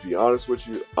 I'm going to be honest with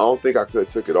you. I don't think I could have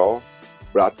took it all,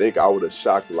 but I think I would have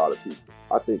shocked a lot of people.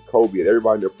 I think Kobe and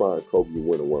everybody in their prime, Kobe would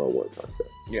win a one-on-one contest.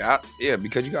 Yeah,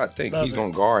 because you got to think, he's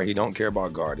going to guard. He don't care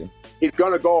about guarding. He's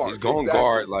going to guard. He's going to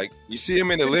guard. Like, you see him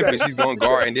in the Olympics, he's going to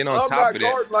guard. And then on top of that. I'm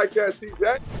not guarding like that,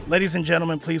 CJ. Ladies and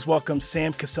gentlemen, please welcome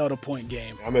Sam Cassell to Point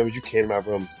Game. I remember you came to my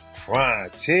room crying,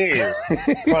 tears.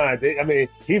 Crying. I mean,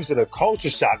 he was in a culture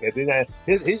shock. And then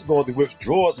he's going through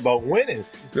withdrawals about winning.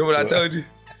 Remember what I told you?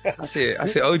 I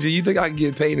said, OG, you think I can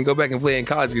get paid and go back and play in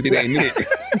college? You think they ain't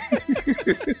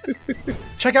it?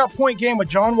 Check out Point Game with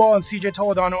John Wall and CJ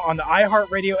Toledano on the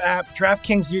iHeartRadio app,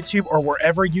 DraftKings YouTube, or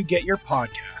wherever you get your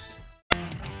podcasts.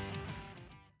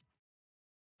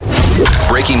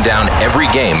 Breaking down every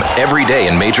game, every day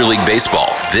in Major League Baseball.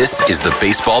 This is the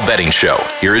Baseball Betting Show.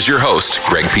 Here is your host,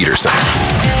 Greg Peterson.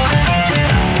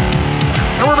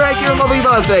 And we're back here in lovely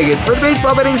Las Vegas for the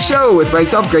Baseball Betting Show with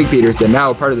myself, Greg Peterson,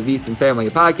 now part of the VSiN Family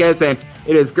Podcast, and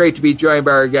it is great to be joined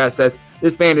by our guest as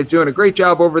this man is doing a great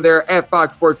job over there at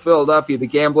Fox Sports Philadelphia, The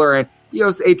Gambler, and he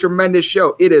hosts a tremendous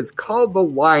show. It is called The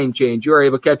Line Change. You are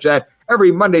able to catch that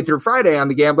every Monday through Friday on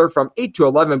The Gambler from 8 to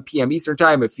 11 p.m. Eastern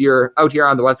Time. If you're out here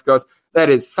on the West Coast, that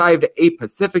is 5 to 8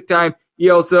 Pacific Time.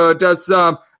 He also does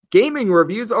some gaming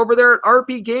reviews over there at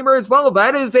RP Gamer as well.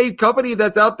 That is a company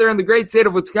that's out there in the great state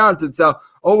of Wisconsin, so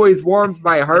always warms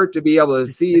my heart to be able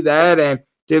to see that and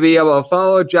to be able to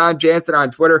follow John Jansen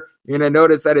on Twitter. You're going to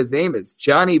notice that his name is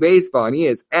Johnny Baseball, and he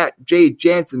is at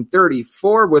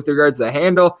JJansen34 with regards to the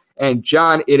handle. And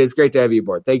John, it is great to have you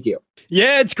aboard. Thank you.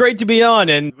 Yeah, it's great to be on,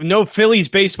 and no Phillies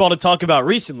baseball to talk about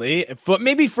recently, but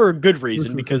maybe for a good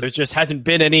reason, because there just hasn't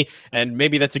been any, and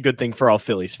maybe that's a good thing for all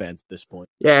Phillies fans at this point.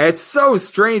 Yeah, it's so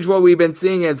strange what we've been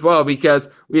seeing as well, because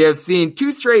we have seen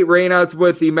 2 straight rainouts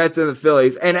with the Mets and the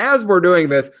Phillies, and as we're doing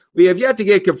this, we have yet to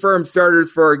get confirmed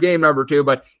starters for game number 2,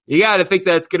 but you got to think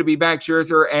that's going to be Max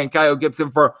Scherzer and Kyle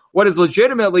Gibson for what is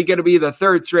legitimately going to be the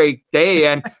 3rd straight day.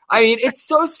 And I mean, it's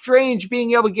so strange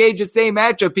being able to gauge the same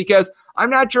matchup, because I'm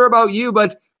not sure about you,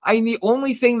 but I mean, the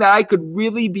only thing that I could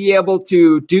really be able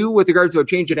to do with regards to a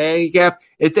change in handicap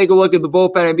is take a look at the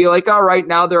bullpen and be like, all right,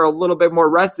 now they're a little bit more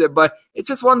rested. But it's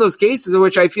just one of those cases in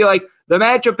which I feel like the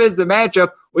matchup is the matchup.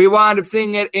 We wound up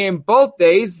seeing it in both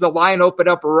days. The line opened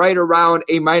up right around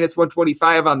a minus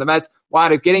 125 on the Mets,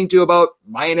 wound up getting to about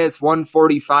minus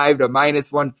 145 to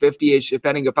minus 150-ish,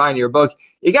 depending upon your book.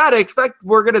 You got to expect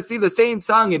we're going to see the same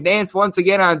song and dance once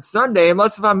again on Sunday,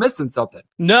 unless if I'm missing something.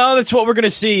 No, that's what we're going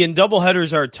to see, and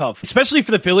doubleheaders are tough, especially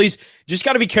for the Phillies. Just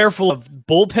got to be careful of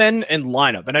bullpen and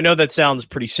lineup. And I know that sounds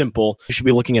pretty simple. You should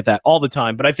be looking at that all the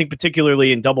time, but I think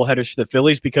particularly in doubleheaders for the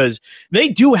Phillies, because they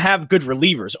do have good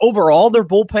relievers. Overall, their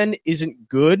bullpen isn't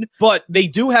good, but they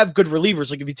do have good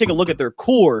relievers. Like if you take a look at their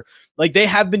core, like they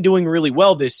have been doing really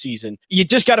well this season. You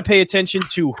just got to pay attention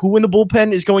to who in the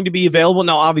bullpen is going to be available.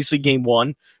 Now, obviously, game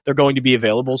 1, they're going to be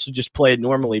available, so just play it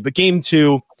normally. But game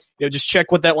 2, just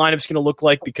check what that lineup's going to look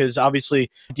like, because obviously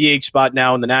DH spot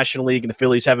now in the National League, and the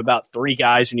Phillies have about 3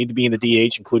 guys who need to be in the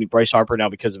DH, including Bryce Harper now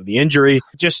because of the injury.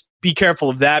 Just be careful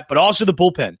of that, but also the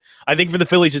bullpen. I think for the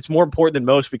Phillies, it's more important than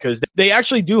most, because they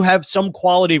actually do have some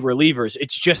quality relievers.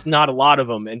 It's just not a lot of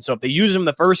them, and so if they use them in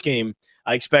the first game,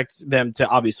 I expect them to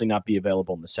obviously not be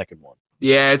available in the second one.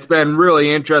 Yeah, it's been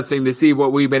really interesting to see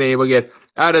what we've been able to get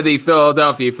out of the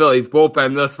Philadelphia Phillies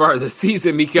bullpen thus far this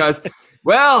season, because,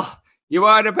 well, you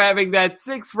wind up having that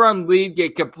 6-run lead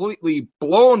get completely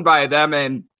blown by them,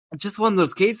 and just one of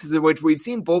those cases in which we've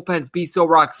seen bullpens be so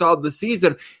rock solid this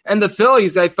season. And the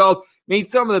Phillies, I felt, made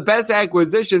some of the best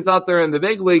acquisitions out there in the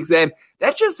big leagues. And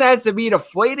that just has to be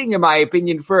deflating, in my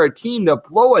opinion, for a team to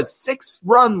blow a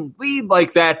 6-run lead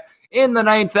like that in the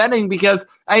 9th inning, because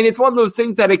it's one of those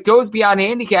things that it goes beyond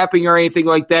handicapping or anything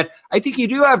like that. I think you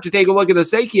do have to take a look at the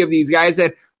psyche of these guys,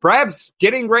 and perhaps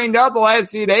getting rained out the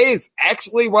last few days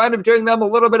actually wound up doing them a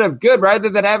little bit of good rather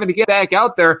than having to get back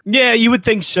out there. Yeah, you would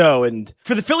think so. And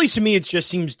for the Phillies, to me, it just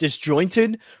seems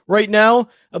disjointed right now.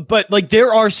 But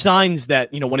there are signs that,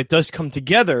 when it does come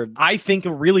together, I think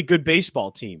a really good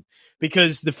baseball team.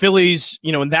 Because the Phillies,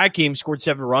 in that game scored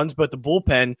 7 runs, but the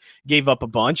bullpen gave up a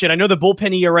bunch. And I know the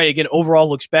bullpen ERA, again, overall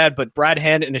looks bad, but Brad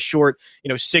Hand in a short,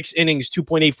 6 innings,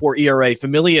 2.84 ERA,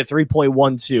 Familia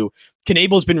 3.12.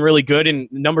 Knebel's been really good, and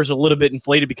the numbers are a little bit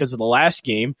inflated because of the last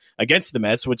game against the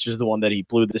Mets, which is the one that he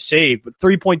blew the save. But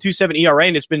 3.27 ERA,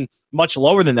 and it's been much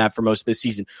lower than that for most of this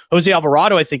season. Jose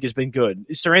Alvarado, I think, has been good.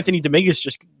 Sir Anthony Dominguez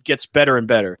just gets better and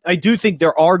better. I do think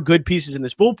there are good pieces in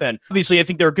this bullpen. Obviously, I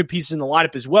think there are good pieces in the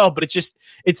lineup as well, but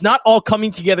it's not all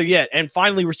coming together yet. And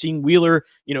finally, we're seeing Wheeler,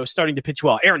 starting to pitch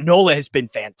well. Aaron Nola has been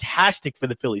fantastic for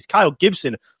the Phillies. Kyle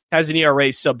Gibson has an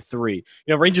ERA sub-3.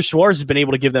 Ranger Suarez has been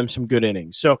able to give them some good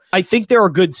innings. So I think there are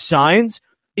good signs.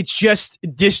 It's just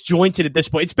disjointed at this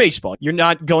point. It's baseball. You're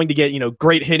not going to get,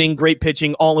 great hitting, great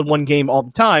pitching all in one game all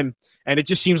the time. And it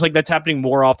just seems like that's happening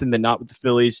more often than not with the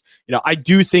Phillies. I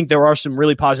do think there are some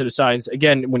really positive signs.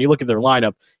 Again, when you look at their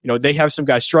lineup, they have some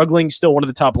guys struggling, still one of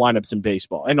the top lineups in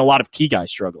baseball, and a lot of key guys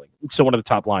struggling. It's still one of the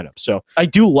top lineups. So I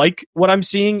do like what I'm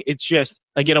seeing. It's just,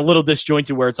 again, a little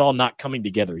disjointed where it's all not coming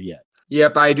together yet.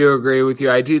 Yep, I do agree with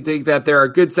you. I do think that there are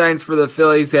good signs for the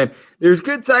Phillies, and there's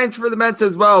good signs for the Mets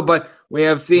as well, but we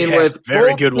have seen with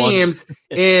both teams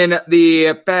in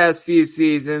the past few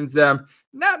seasons,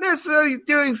 not necessarily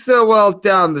doing so well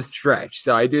down the stretch.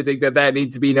 So I do think that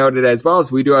needs to be noted as well, as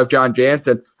we do have John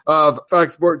Jansen of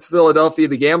Fox Sports Philadelphia,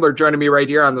 the Gambler, joining me right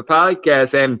here on the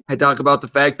podcast, and I talk about the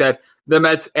fact that the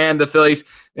Mets and the Phillies,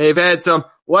 they've had some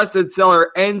less than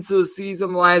stellar ends to the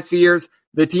season the last few years.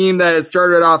 The team that has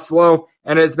started off slow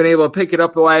and has been able to pick it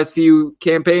up the last few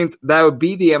campaigns, that would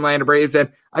be the Atlanta Braves.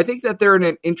 And I think that they're in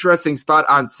an interesting spot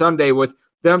on Sunday with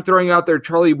them throwing out their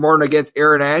Charlie Morton against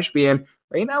Aaron Ashby. And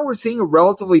right now we're seeing a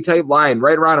relatively tight line,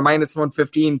 right around a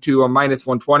 -115 to a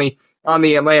 -120 on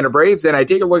the Atlanta Braves. And I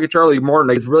take a look at Charlie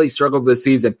Morton. He's really struggled this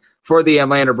season for the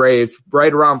Atlanta Braves,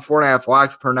 right around 4.5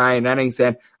 walks per 9 innings.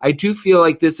 And I do feel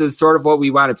like this is sort of what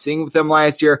we wound up seeing with him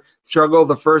last year. Struggled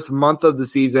the first month of the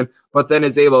season, but then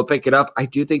is able to pick it up. I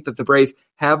do think that the Braves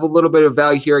have a little bit of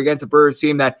value here against a Brewers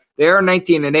team that they are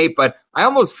 19-8, but I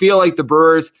almost feel like the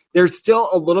Brewers, there's still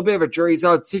a little bit of a jury's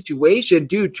out situation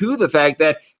due to the fact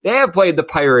that they have played the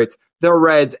Pirates, the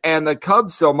Reds, and the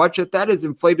Cubs so much that has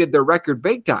inflated their record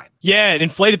big time. Yeah, it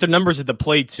inflated their numbers at the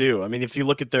plate, too. I mean, if you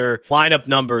look at their lineup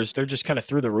numbers, they're just kind of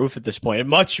through the roof at this point. And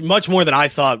much more than I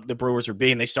thought the Brewers were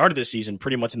being. They started this season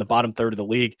pretty much in the bottom third of the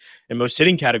league in most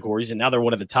hitting categories, and now they're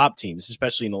one of the top teams,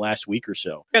 especially in the last week or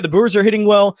so. Yeah, the Brewers are hitting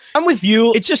well. I'm with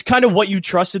you. It's just kind of what you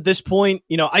trust at this point.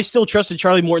 I still trust that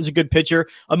Charlie Morton's a good pitcher.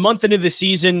 A month into the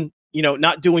season,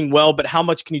 not doing well, but how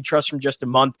much can you trust from just a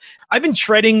month? I've been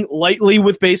treading lightly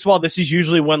with baseball. This is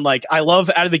usually when, I love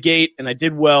out of the gate and I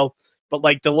did well.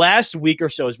 But the last week or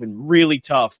so has been really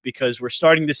tough because we're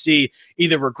starting to see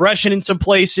either regression in some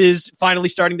places finally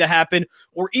starting to happen,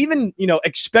 or even,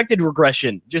 expected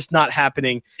regression just not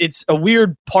happening. It's a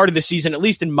weird part of the season, at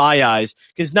least in my eyes,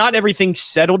 because not everything's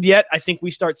settled yet. I think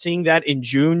we start seeing that in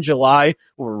June, July,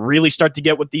 where we really start to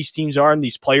get what these teams are and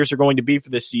these players are going to be for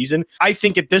this season. I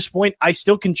think at this point, I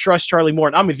still can trust Charlie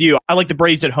Morton. I'm with you. I like the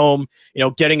Braves at home,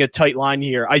 getting a tight line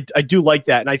here. I do like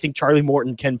that. And I think Charlie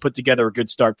Morton can put together a good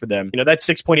start for them. That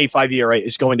 6.85 ERA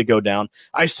is going to go down.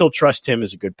 I still trust him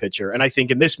as a good pitcher. And I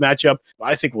think in this matchup,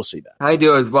 I think we'll see that. I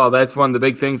do as well. That's one of the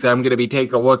big things I'm going to be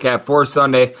taking a look at for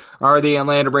Sunday. Are the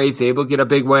Atlanta Braves able to get a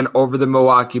big win over the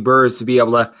Milwaukee Brewers to be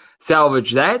able to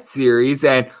salvage that series?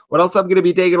 And what else I'm going to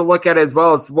be taking a look at as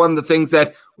well is one of the things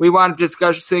that we want to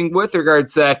discussing with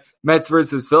regards to that Mets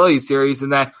versus Phillies series,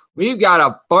 and that we've got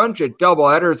a bunch of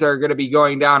doubleheaders that are going to be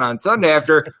going down on Sunday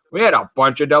after we had a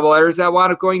bunch of doubleheaders that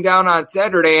wound up going down on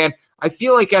Saturday. And I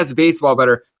feel like as a baseball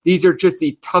bettor, these are just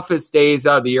the toughest days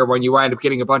of the year when you wind up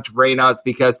getting a bunch of rainouts,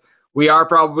 because we are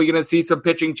probably going to see some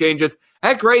pitching changes.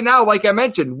 Heck, right now, like I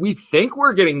mentioned, we think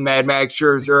we're getting Mad Max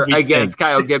Scherzer against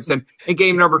Kyle Gibson in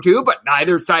game number 2, but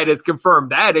neither side has confirmed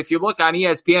that. If you look on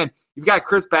ESPN, you've got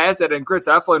Chris Bassett and Chris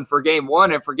Eflin for game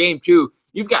 1, and for game 2,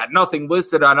 you've got nothing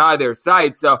listed on either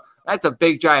side. So that's a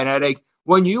big, giant headache.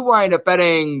 When you wind up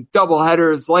betting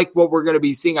doubleheaders like what we're going to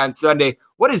be seeing on Sunday,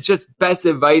 what is just best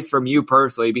advice from you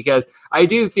personally? Because I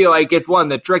do feel like it's one of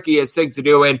the trickiest things to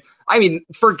do. And I mean,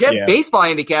 forget baseball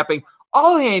handicapping,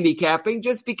 all handicapping,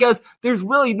 just because there's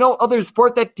really no other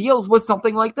sport that deals with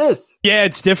something like this. Yeah,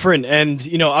 it's different. And,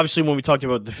 obviously when we talked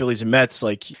about the Phillies and Mets,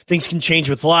 like things can change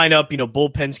with lineup,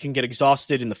 bullpens can get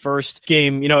exhausted in the first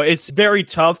game. It's very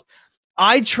tough.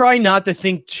 I try not to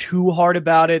think too hard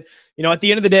about it. At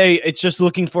the end of the day, it's just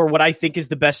looking for what I think is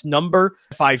the best number.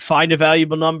 If I find a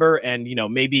valuable number and,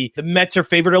 maybe the Mets are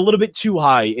favored a little bit too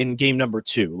high in game number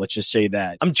 2, let's just say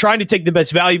that. I'm trying to take the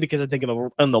best value because I think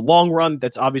in the long run,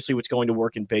 that's obviously what's going to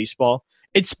work in baseball.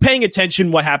 It's paying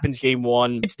attention what happens game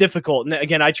 1. It's difficult. And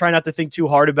again, I try not to think too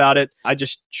hard about it. I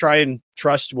just try and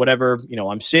trust whatever,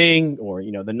 I'm seeing or,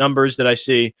 the numbers that I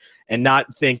see and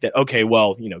not think that, okay,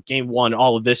 well, game 1,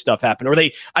 all of this stuff happened. Or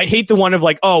I hate the one of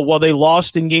like, oh, well, they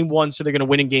lost in game 1, so they're going to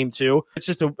win in game 2. It's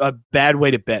just a bad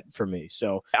way to bet for me.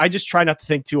 So I just try not to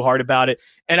think too hard about it.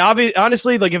 And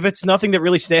honestly, like if it's nothing that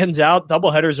really stands out,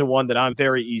 doubleheaders are one that I'm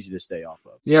very easy to stay off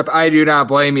of. Yep, I do not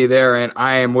blame you there, and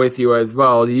I am with you as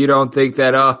well. You don't think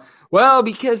that, well,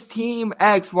 because Team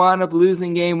X wound up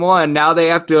losing game 1, now they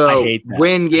have to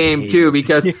win game 2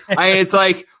 because it's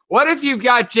like, what if you've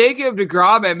got Jacob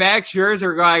deGrom and Max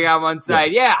Scherzer going on one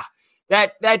side? Yeah.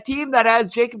 That team that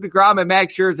has Jacob deGrom and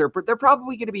Max Scherzer, they're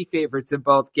probably going to be favorites in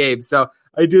both games. So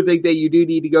I do think that you do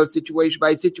need to go situation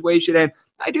by situation. And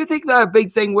I do think the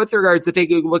big thing with regards to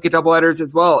taking a look at doubleheaders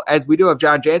as well, as we do have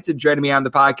John Jansen joining me on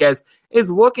the podcast, is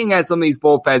looking at some of these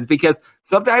bullpens, because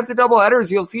sometimes in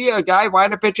doubleheaders, you'll see a guy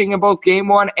wind up pitching in both game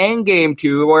 1 and game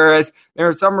 2, whereas there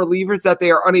are some relievers that they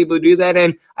are unable to do that.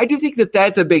 And I do think that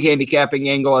that's a big handicapping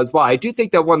angle as well. I do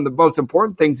think that one of the most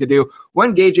important things to do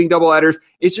when gauging doubleheaders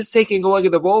is just taking a look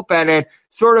at the bullpen and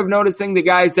sort of noticing the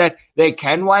guys that they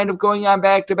can wind up going on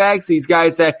back-to-backs, these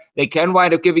guys that they can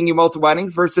wind up giving you multiple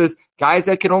innings versus guys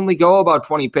that can only go about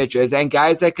 20 pitches and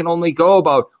guys that can only go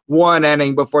about 1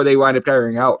 inning before they wind up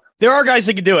tiring out. There are guys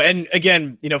that can do it. And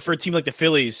again, for a team like the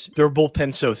Phillies, their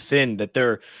bullpen's so thin that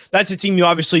that's a team you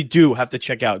obviously do have to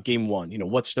check out game 1.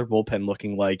 What's their bullpen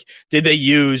looking like? Did they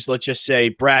use, let's just say,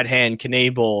 Brad Hand,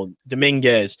 Knebel,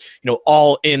 Dominguez,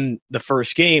 all in the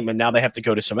first game, and now they have to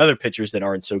go to some other pitchers that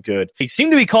aren't so good. They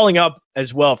seem to be calling up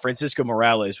as well Francisco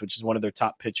Morales, which is one of their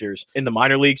top pitchers in the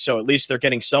minor league. So at least they're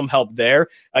getting some help there.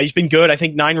 He's been good. I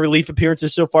think 9 relief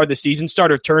appearances so far this season.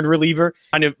 Starter turned reliever.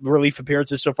 9 relief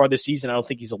appearances so far this season. I don't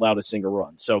think he's allowed a single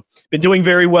run. So been doing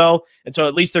very well. And so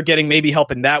at least they're getting maybe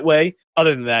help in that way.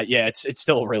 Other than that, yeah, it's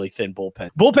still a really thin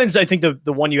bullpen. Bullpen's, I think,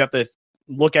 the one you have to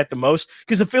look at the most,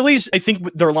 because the Phillies, I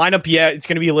think their lineup, it's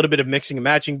going to be a little bit of mixing and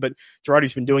matching, but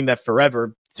Girardi's been doing that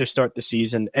forever to start the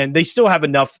season, and they still have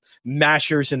enough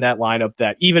mashers in that lineup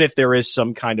that even if there is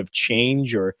some kind of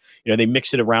change or they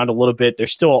mix it around a little bit,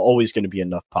 there's still always going to be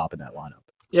enough pop in that lineup.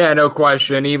 Yeah, no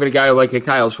question. Even a guy like a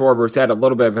Kyle Schwarber's had a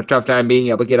little bit of a tough time being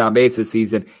able to get on base this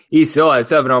season. He still has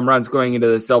 7 home runs going into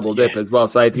this double dip as well.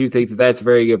 So I do think that that's a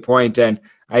very good point. And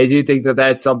I do think that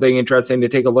that's something interesting to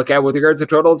take a look at with regards to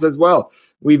totals as well.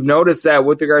 We've noticed that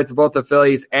with regards to both the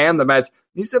Phillies and the Mets,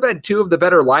 these have been 2 of the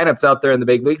better lineups out there in the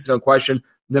big leagues. No question.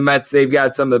 The Mets, they've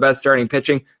got some of the best starting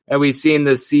pitching that we've seen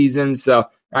this season. So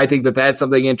I think that that's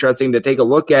something interesting to take a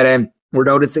look at. And we're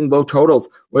noticing low totals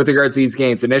with regards to these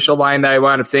games. Initial line that I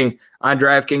wound up seeing on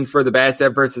DraftKings for the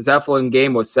Bassett versus Eflin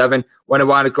game was 7. When it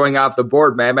wound up going off the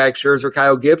board, Max Scherzer,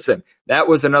 Kyle Gibson, that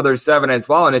was another 7 as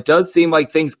well. And it does seem like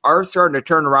things are starting to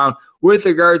turn around with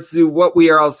regards to what we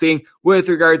are all seeing with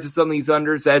regards to some of these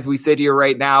unders as we sit here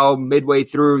right now, midway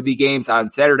through the games on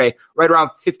Saturday. Right around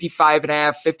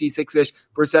 55.5%,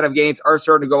 56-ish% of games are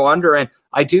starting to go under. And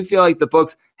I do feel like the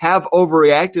books have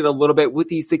overreacted a little bit with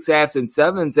these 6.5s and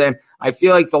 7s. And I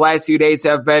feel like the last few days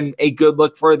have been a good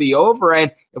look for the over.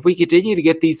 And if we continue to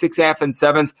get these 6.5 and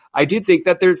 7s, I do think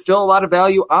that there's still a lot of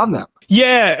value on them.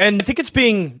 Yeah, and I think it's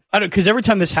being, I don't know, because every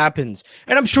time this happens,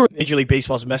 and I'm sure Major League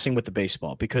Baseball is messing with the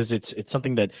baseball because it's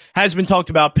something that has been talked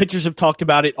about. Pitchers have talked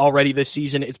about it already this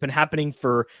season. It's been happening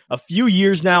for a few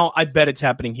years now. I bet it's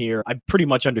happening here. I pretty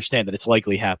much understand that it's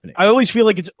likely happening. I always feel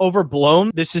like it's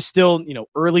overblown. This is still,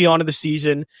 early on in the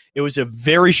season. It was a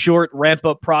very short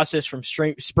ramp-up process from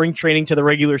spring training to the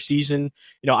regular season.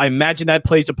 I imagine that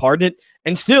plays a part in it.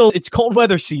 And still, it's cold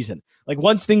weather season. Like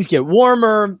once things get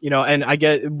warmer, and I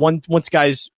get once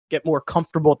guys get more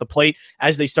comfortable at the plate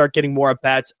as they start getting more at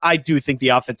bats, I do think the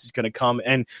offense is going to come.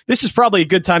 And this is probably a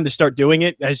good time to start doing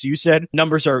it. As you said,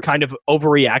 numbers are kind of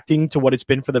overreacting to what it's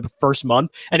been for the first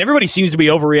month, and everybody seems to be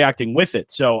overreacting with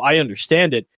it. So I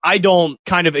understand it. I don't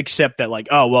kind of accept that like,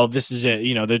 oh, well, this is it.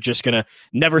 They're just going to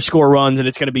never score runs and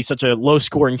it's going to be such a low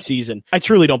scoring season. I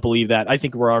truly don't believe that. I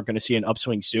think we are going to see an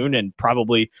upswing soon, and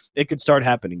probably it could start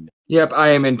happening. Yep, I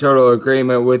am in total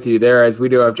agreement with you there, as we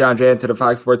do have John Jansen of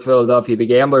Fox Sports Philadelphia, the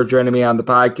Gambler, joining me on the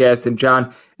podcast. And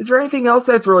John, is there anything else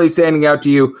that's really standing out to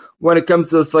you when it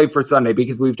comes to the slate for Sunday?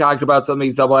 Because we've talked about some of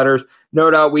these doubleheaders.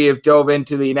 No doubt we have dove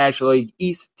into the National League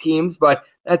East teams, but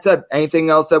that said, anything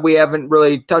else that we haven't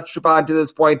really touched upon to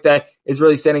this point that is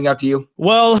really standing out to you?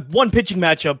 Well, one pitching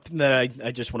matchup that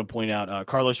I just want to point out,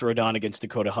 Carlos Rodon against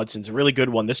Dakota Hudson's a really good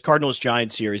one. This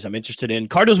Cardinals-Giants series I'm interested in.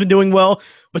 Cardinals been doing well,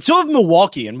 but so have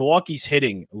Milwaukee, and Milwaukee's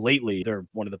hitting lately. They're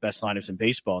one of the best lineups in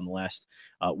baseball in the last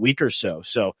week or so.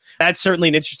 So that's certainly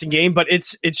an interesting game, but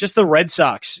it's just the Red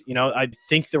Sox. You know, I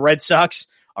think the Red Sox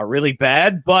are really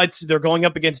bad, but they're going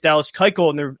up against Dallas Keuchel,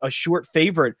 and they're a short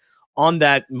favorite on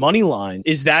that money line.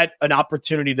 Is that an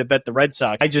opportunity to bet the Red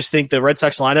Sox? I just think the Red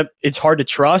Sox lineup, it's hard to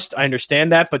trust. I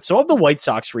understand that, but so have the White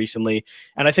Sox recently,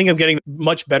 and I think I'm getting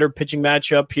much better pitching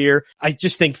matchup here. I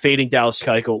just think fading Dallas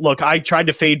Keuchel. Look, I tried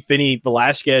to fade Vinny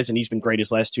Velasquez, and he's been great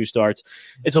his last 2 starts.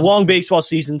 It's a long baseball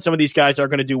season. Some of these guys are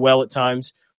going to do well at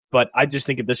times, but I just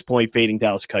think at this point, fading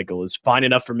Dallas Keuchel is fine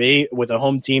enough for me with a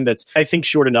home team that's, I think,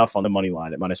 short enough on the money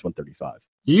line at -135.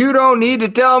 You don't need to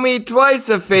tell me twice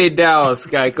to fade Dallas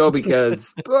Keuchel,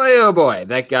 because boy, oh boy,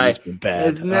 that guy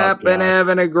has not been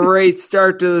having a great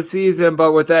start to the season.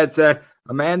 But with that said,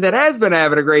 a man that has been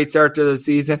having a great start to the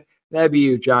season, that'd be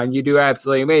you, John. You do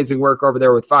absolutely amazing work over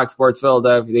there with Fox Sports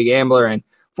Philadelphia, the Gambler. And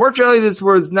fortunately, this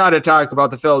was not a talk about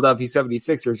the Philadelphia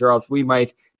 76ers, or else we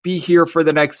might be here for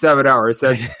the next 7 hours.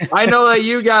 As I know that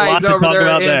you guys over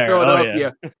there in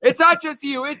Philadelphia, It's not just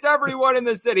you, it's everyone in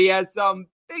the city has some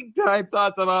big time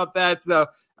thoughts about that. So,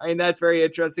 I mean, that's very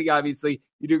interesting. Obviously,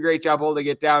 you do a great job holding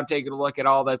it down, taking a look at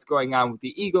all that's going on with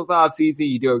the Eagles offseason.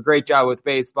 You do a great job with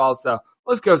baseball. So,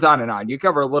 list goes on and on. You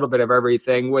cover a little bit of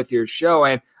everything with your show,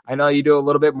 and I know you do a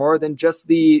little bit more than just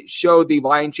the show, the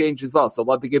line change as well. So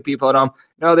love to get people at home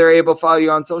know they're able to follow you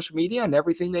on social media and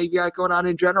everything that you got going on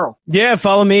in general. Yeah,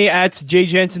 follow me at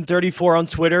JJansen34 on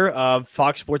Twitter.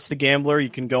 Fox Sports The Gambler.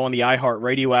 You can go on the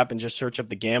iHeartRadio app and just search up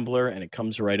The Gambler, and it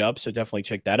comes right up. So definitely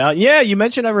check that out. Yeah, you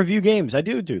mentioned I review games. I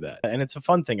do that, and it's a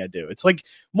fun thing I do. It's like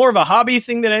more of a hobby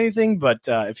thing than anything, but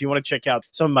if you want to check out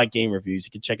some of my game reviews,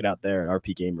 you can check it out there at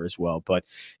RP Gamer as well. But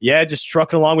yeah, just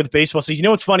trucking along with baseball season. You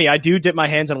know what's funny? I do dip my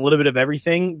hands on a little bit of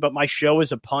everything, but my show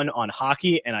is a pun on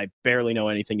hockey, and I barely know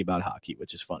anything about hockey,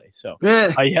 which is funny. So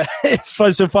yeah,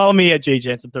 so follow me at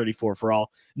JJansen34 for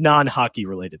all non-hockey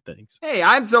related things. Hey,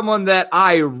 I'm someone that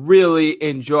I really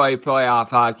enjoy playoff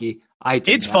hockey.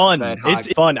 It's fun. It's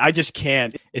fun. I just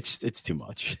can't. It's too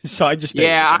much. So I just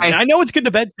I know it's good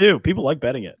to bet too. People like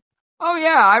betting it. Oh,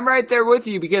 yeah, I'm right there with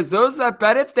you, because those that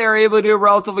bet it, they're able to do a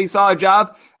relatively solid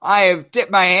job. I have dipped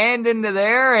my hand into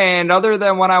there, and other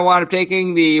than when I wound up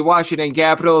taking the Washington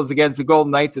Capitals against the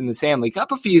Golden Knights in the Stanley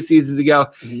Cup a few seasons ago,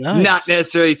 not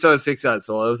necessarily so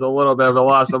successful. It was a little bit of a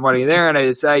loss of money there, and I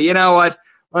just say, you know what,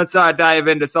 let's dive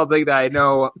into something that I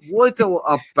know little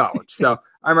about. So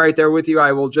I'm right there with you.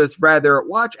 I will just rather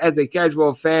watch as a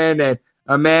casual fan and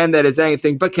a man that is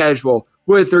anything but casual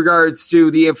with regards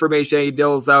to the information he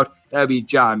deals out. That'd be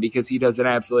John, because he does an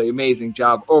absolutely amazing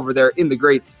job over there in the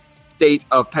great state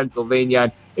of Pennsylvania.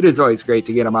 And it is always great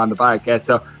to get him on the podcast.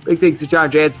 So big thanks to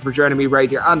John Jansen for joining me right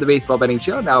here on the Baseball Betting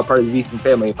Show, now part of the VSiN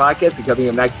Family Podcast. And coming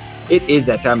up next, it is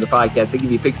that time of the podcast to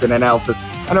give you picks and analysis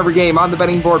on every game on the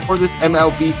betting board for this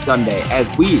MLB Sunday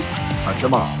as we punch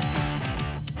them all.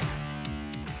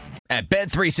 At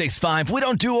Bet365, we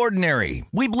don't do ordinary.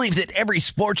 We believe that every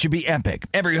sport should be epic.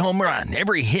 Every home run,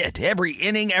 every hit, every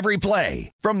inning, every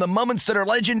play. From the moments that are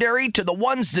legendary to the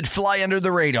ones that fly under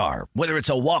the radar. Whether it's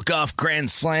a walk-off grand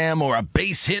slam or a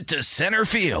base hit to center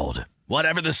field.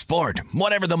 Whatever the sport,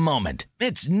 whatever the moment.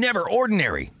 It's never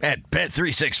ordinary at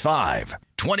Bet365.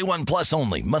 21 plus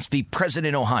only. Must be present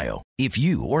in Ohio. If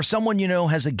you or someone you know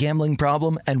has a gambling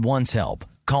problem and wants help,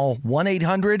 call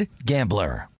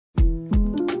 1-800-GAMBLER.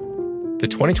 The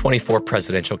 2024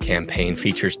 presidential campaign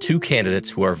features 2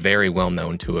 candidates who are very well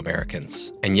known to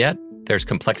Americans. And yet, there's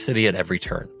complexity at every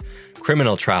turn.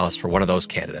 Criminal trials for one of those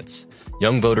candidates.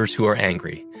 Young voters who are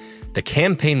angry. The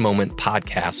Campaign Moment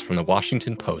podcast from the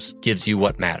Washington Post gives you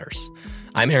what matters.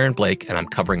 I'm Aaron Blake, and I'm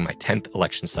covering my 10th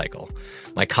election cycle.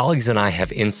 My colleagues and I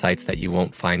have insights that you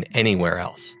won't find anywhere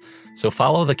else. So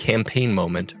follow the Campaign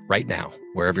Moment right now,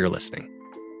 wherever you're listening.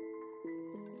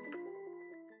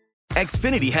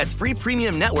 Xfinity has free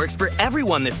premium networks for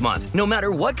everyone this month, no matter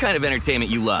what kind of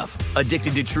entertainment you love.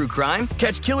 Addicted to true crime?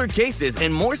 Catch killer cases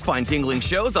and more spine-tingling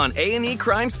shows on A&E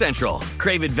Crime Central.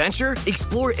 Crave adventure?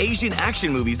 Explore Asian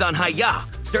action movies on Hi-YAH.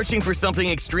 Searching for something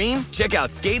extreme? Check out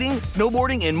skating,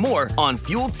 snowboarding, and more on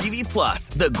Fuel TV Plus,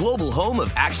 the global home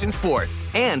of action sports.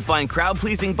 And find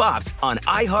crowd-pleasing bops on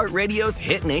iHeartRadio's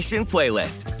Hit Nation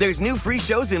playlist. There's new free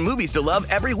shows and movies to love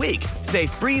every week. Say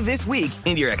free this week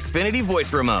in your Xfinity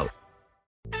voice remote.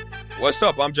 What's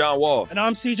up? I'm John Wall. And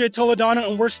I'm CJ Toledano,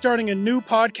 and we're starting a new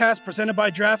podcast presented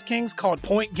by DraftKings called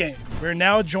Point Game. We're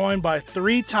now joined by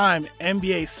three-time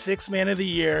NBA Sixth Man of the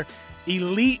Year,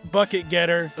 elite bucket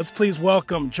getter. Let's please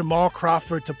welcome Jamal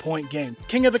Crawford to Point Game.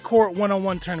 King of the Court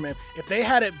one-on-one tournament. If they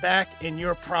had it back in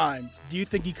your prime, do you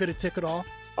think you could have took it all?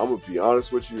 I'm going to be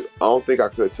honest with you. I don't think I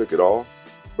could have took it all,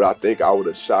 but I think I would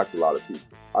have shocked a lot of people.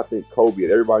 I think Kobe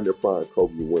and everybody in their prime,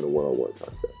 Kobe would win a one-on-one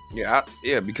contest.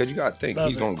 Yeah, because you got to think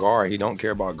he's going to guard. He don't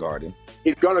care about guarding.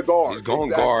 He's going to guard. He's going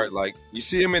to guard. Like, you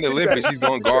see him in the Olympics, he's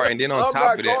going to guard. And then on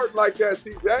top of that. Like that,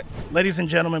 see that? Ladies and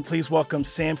gentlemen, please welcome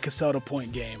Sam Cassell to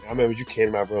Point Game. I remember you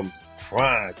came out from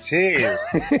crying, tears.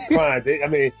 Crying. I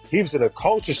mean, he was in a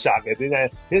culture shock. And then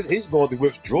he's going through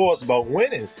withdrawals about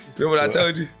winning. Remember what I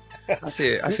told you? I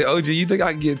said, OG, you think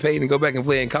I can get paid and go back and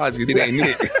play in college because it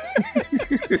ain't it?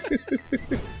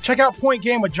 Check out Point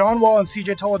Game with John Wall and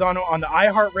CJ Toledano on the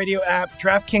iHeartRadio app,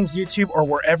 DraftKings YouTube, or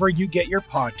wherever you get your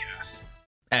podcasts.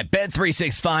 At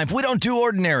Bet365, we don't do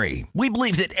ordinary. We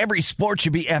believe that every sport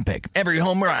should be epic. Every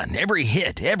home run, every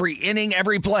hit, every inning,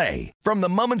 every play. From the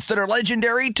moments that are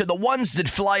legendary to the ones that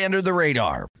fly under the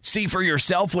radar. See for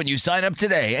yourself when you sign up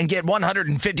today and get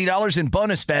 $150 in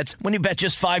bonus bets when you bet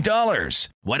just $5.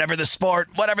 Whatever the sport,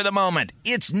 whatever the moment,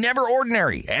 it's never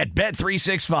ordinary at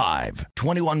Bet365.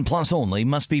 21 plus only.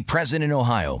 Must be present in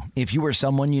Ohio. If you or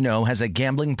someone you know has a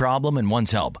gambling problem and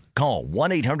wants help, call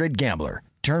 1-800-GAMBLER.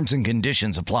 Terms and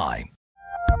conditions apply.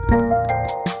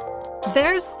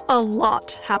 There's a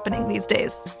lot happening these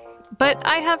days, but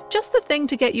I have just the thing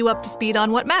to get you up to speed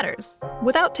on what matters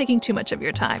without taking too much of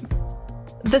your time.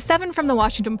 The 7 from the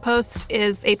Washington Post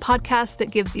is a podcast that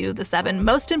gives you the 7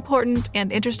 most important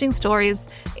and interesting stories,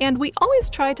 and we always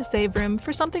try to save room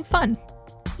for something fun.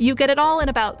 You get it all in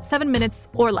about 7 minutes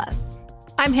or less.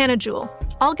 I'm Hannah Jewell.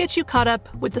 I'll get you caught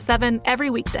up with the 7 every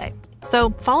weekday.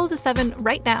 So follow the 7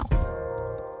 right now.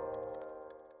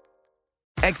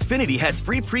 Xfinity has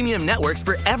free premium networks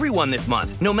for everyone this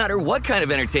month, no matter what kind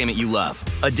of entertainment you love.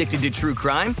 Addicted to true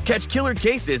crime? Catch killer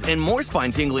cases and more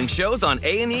spine-tingling shows on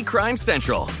A&E Crime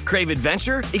Central. Crave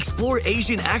adventure? Explore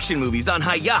Asian action movies on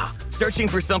Hi-YAH. Searching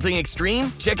for something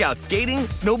extreme? Check out skating,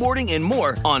 snowboarding, and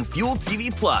more on Fuel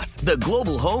TV Plus, the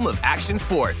global home of action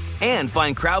sports. And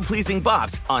find crowd-pleasing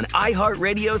bops on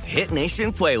iHeartRadio's Hit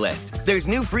Nation playlist. There's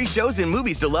new free shows and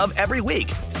movies to love every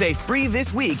week. Say free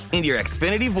this week in your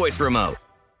Xfinity voice remote.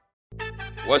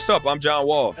 What's up? I'm John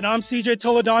Wall. And I'm CJ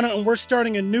Toledano, and we're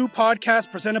starting a new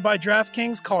podcast presented by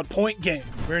DraftKings called Point Game.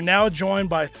 We're now joined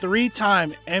by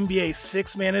three-time NBA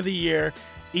Sixth Man of the Year,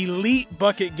 elite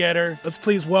bucket getter. Let's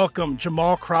please welcome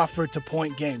Jamal Crawford to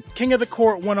Point Game. King of the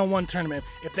Court one-on-one tournament.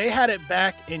 If they had it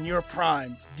back in your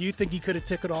prime, do you think you could have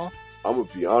took it all? I'm going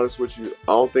to be honest with you.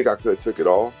 I don't think I could have took it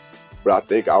all, but I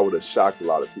think I would have shocked a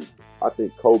lot of people. I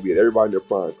think Kobe and everybody in their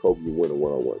prime, Kobe would win a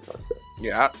one-on-one contest.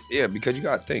 Yeah, because you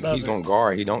got to think he's going to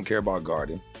guard. He don't care about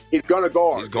guarding. He's going to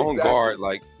guard. He's going to guard.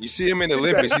 Like, you see him in the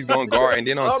Olympics, he's going to guard. And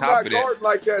then on top of that.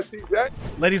 Like that, see that?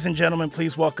 Ladies and gentlemen,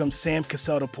 please welcome Sam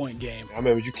Cassell to Point Game. I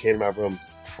remember you came out from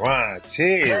crying,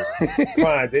 tears.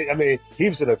 Crying. I mean, he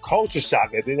was in a culture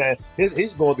shock. And then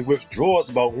he's going through withdrawals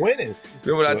about winning.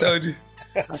 Remember what I told you?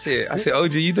 I said,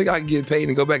 OG, you think I can get paid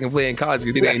and go back and play in college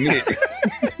because it ain't it?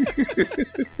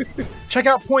 Check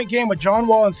out Point Game with John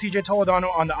Wall and CJ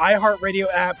Toledano on the iHeartRadio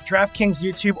app, DraftKings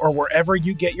YouTube, or wherever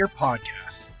you get your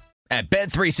podcasts. At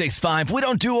Bet365, we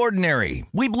don't do ordinary.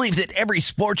 We believe that every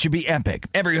sport should be epic.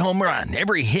 Every home run,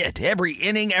 every hit, every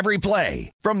inning, every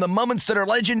play. From the moments that are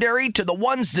legendary to the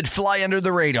ones that fly under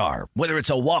the radar. Whether it's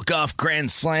a walk-off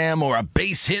grand slam or a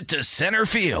base hit to center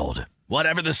field.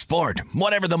 Whatever the sport,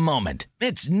 whatever the moment,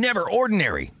 it's never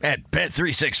ordinary at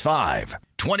Bet365.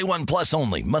 21 plus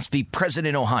only. Must be present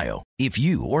in Ohio. If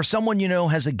you or someone you know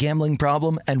has a gambling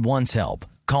problem and wants help,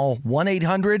 call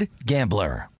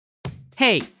 1-800-GAMBLER.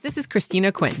 Hey, this is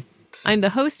Christina Quinn. I'm the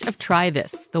host of Try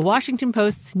This, the Washington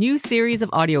Post's new series of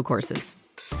audio courses.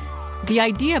 The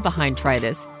idea behind Try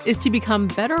This is to become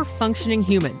better functioning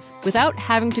humans without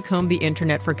having to comb the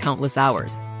internet for countless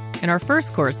hours. In our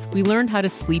first course, we learned how to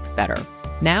sleep better.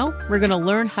 Now, we're going to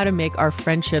learn how to make our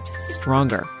friendships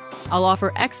stronger. I'll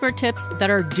offer expert tips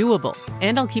that are doable,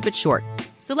 and I'll keep it short.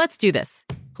 So let's do this.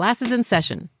 Class is in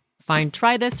session. Find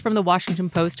Try This from the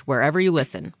Washington Post wherever you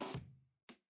listen.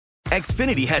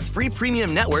 Xfinity has free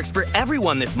premium networks for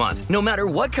everyone this month, no matter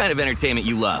what kind of entertainment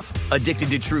you love.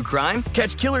 Addicted to true crime?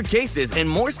 Catch killer cases and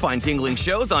more spine-tingling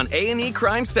shows on A&E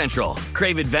Crime Central.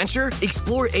 Crave adventure?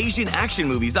 Explore Asian action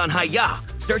movies on Hi-YAH.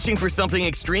 Searching for something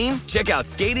extreme? Check out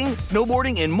skating,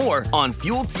 snowboarding, and more on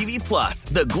Fuel TV Plus,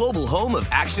 the global home of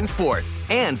action sports.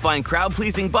 And find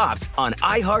crowd-pleasing bops on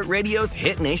iHeartRadio's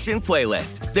Hit Nation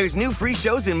playlist. There's new free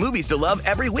shows and movies to love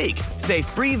every week. Say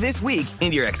free this week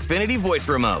in your Xfinity voice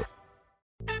remote.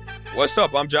 What's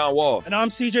up? I'm John Wall. And I'm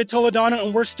CJ Toledano,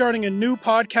 and we're starting a new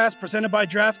podcast presented by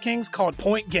DraftKings called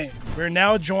Point Game. We're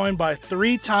now joined by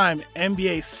three-time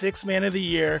NBA Sixth Man of the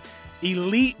Year,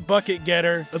 elite bucket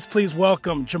getter. Let's please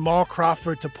welcome Jamal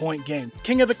Crawford to Point Game.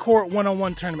 King of the Court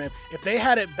one-on-one tournament. If they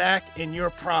had it back in your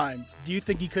prime, do you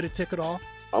think you could have took it all?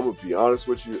 I'm going to be honest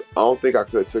with you. I don't think I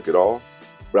could have took it all,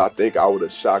 but I think I would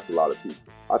have shocked a lot of people.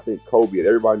 I think Kobe and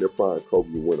everybody in their prime, Kobe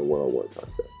would win a one-on-one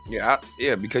contest.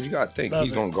 Yeah, because you got to think.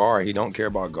 He's going to guard. He don't care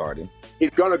about guarding. He's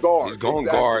going to guard. He's going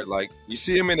to guard. Like, you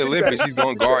see him in the Olympics, he's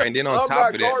going to guard. And then on top of that.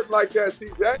 I'm not guarding like that,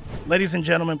 CJ. Ladies and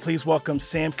gentlemen, please welcome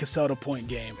Sam Cassell to Point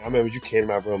Game. I remember you came to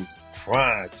my room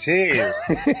crying, tears.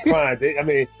 Crying. I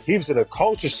mean, he was in a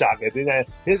culture shock. And then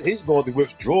he's going through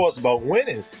withdrawals about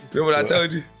winning. Remember what I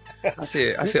told you? I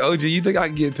said, OG, you think I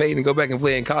can get paid and go back and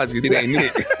play in college? You think I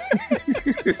ain't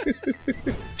it?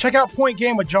 Check out Point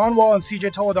Game with John Wall and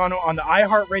CJ Toledano on the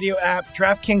iHeartRadio app,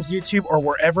 DraftKings YouTube, or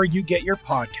wherever you get your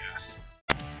podcasts.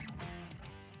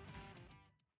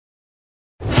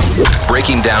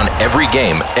 Breaking down every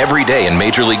game, every day in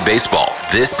Major League Baseball.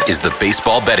 This is the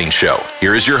Baseball Betting Show.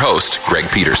 Here is your host, Greg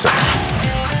Peterson.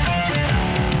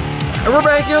 And we're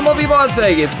back here in lovely Las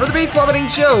Vegas for the Baseball Betting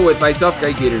Show with myself,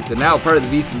 Greg Peterson, now part of the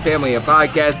VSiN family of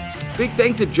podcasts. Big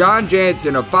thanks to John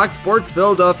Jansen of Fox Sports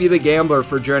Philadelphia The Gambler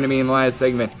for joining me in the last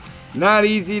segment. Not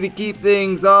easy to keep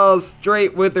things all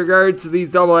straight with regards to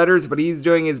these doubleheaders, but he's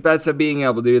doing his best of being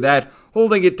able to do that.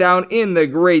 Holding it down in the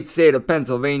great state of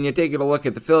Pennsylvania, taking a look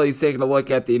at the Phillies, taking a look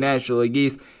at the National League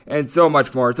East, and so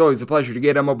much more. It's always a pleasure to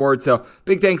get him aboard, so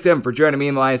big thanks to him for joining me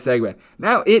in the last segment.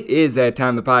 Now it is that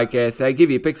time of the podcast. I give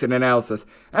you picks and analysis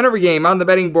on every game on the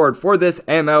betting board for this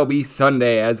MLB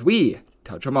Sunday as we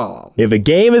touch them all. If a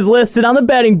game is listed on the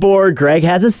betting board, Greg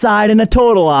has a side and a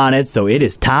total on it, so it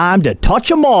is time to touch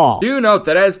them all. Do note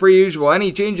that as per usual,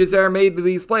 any changes that are made to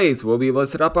these plays will be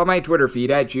listed up on my Twitter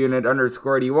feed at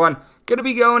unit_81. Going to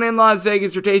be going in Las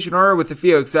Vegas rotation order with a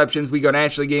few exceptions. We go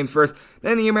National League games first,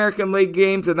 then the American League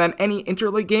games, and then any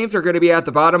interleague games are going to be at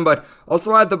the bottom. But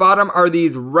also at the bottom are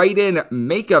these write-in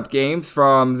makeup games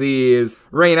from these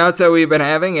rainouts that we've been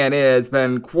having, and it has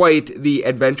been quite the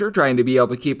adventure trying to be able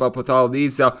to keep up with all of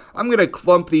these. So I'm going to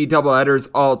clump the doubleheaders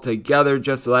all together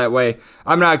just so that way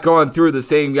I'm not going through the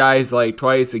same guys like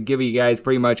twice and give you guys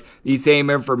pretty much the same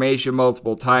information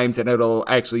multiple times, and it'll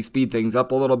actually speed things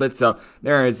up a little bit. So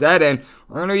there is that. And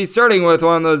we're going to be starting with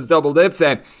one of those double dips.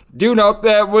 And do note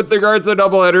that with regards to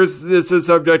doubleheaders, this is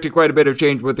subject to quite a bit of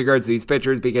change with regards to these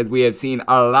pitchers because we have seen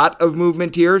a lot of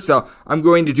movement here. So I'm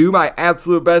going to do my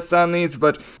absolute best on these.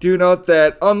 But do note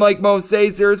that unlike most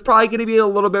days, there's probably going to be a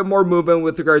little bit more movement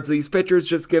with regards to these pitchers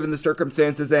just given the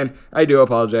circumstances. And I do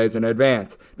apologize in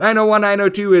advance. 901,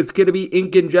 902 is going to be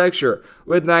in conjecture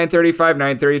with 935,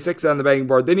 936 on the betting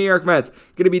board. The New York Mets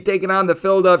going to be taking on the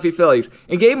Philadelphia Phillies.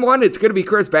 In game one, it's going to be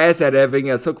Chris Bassett having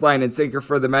a hook, line, and sinker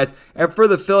for the Mets. And for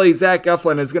the Phillies, Zach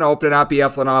Eflin is going to open it up.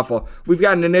 Eflin awful. We've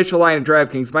got an initial line in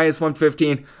DraftKings, minus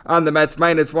 115 on the Mets,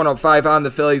 minus 105 on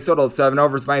the Phillies. Total of 7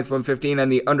 overs, minus 115,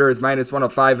 and the under is minus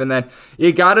 105. And then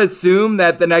you got to assume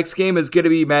that the next game is going to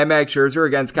be Mad Max Scherzer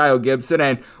against Kyle Gibson.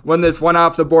 And when this went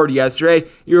off the board yesterday,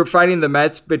 you were finding the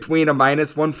Mets between a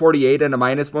minus 148 and a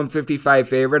minus 155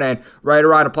 favorite, and right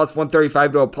around a plus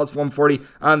 135 to a plus 140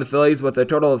 on the Phillies with a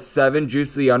total of 7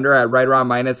 juice the under at right around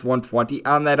minus 120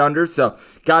 on that under. So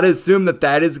gotta assume that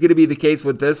that is going to be the case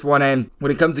with this one. And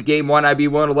when it comes to game one, I'd be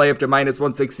willing to lay up to minus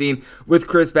 116 with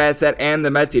Chris Bassett and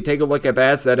the Mets. You take a look at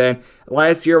Bassett, and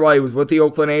last year while he was with the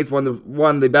Oakland A's, one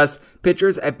of the best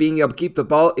pitchers at being able to keep the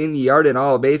ball in the yard in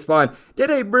all of baseball, and did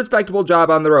a respectable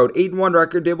job on the road. 8-1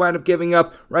 record, did wind up giving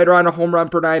up right around a home run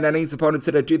per 9 innings. Opponents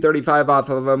hit a 235 off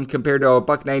of him compared to a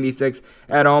 $196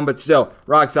 at home, but still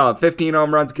rock solid. 15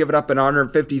 home runs, give it up in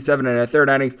 157 and a third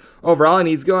innings overall, and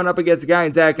he's going up against a guy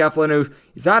in Zach Eflin who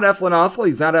He's not Eflin awful,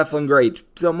 he's not Eflin great.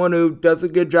 Someone who does a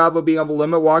good job of being able to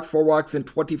limit walks, 4 walks in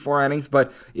 24 innings,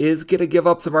 but is going to give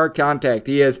up some hard contact.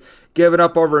 He has given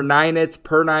up over 9 hits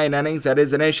per 9 innings. That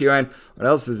is an issue. And what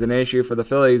else is an issue for the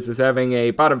Phillies is having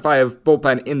a bottom 5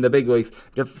 bullpen in the big leagues.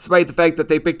 Despite the fact that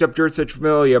they picked up Jeurys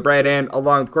Familia, Brad Hand,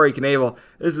 along with Corey Knebel,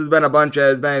 this has been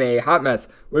a hot mess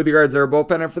with regards to their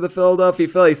bullpen. And for the Philadelphia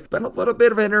Phillies, it's been a little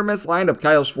bit of a hit or miss lineup.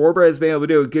 Kyle Schwarber has been able to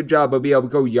do a good job of being able to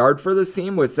go yard for this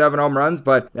team with 7 home runs,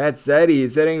 but that said,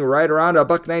 he's hitting right around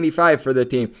 $1.95 for the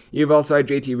team. You've also had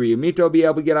JT Realmuto be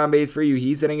able to get on base for you.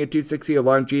 He's hitting at $2.60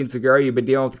 along Gene Segura. You've been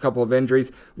dealing with a couple of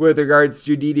injuries with regards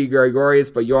to Didi Gregorius,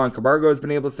 but Yohan Camargo has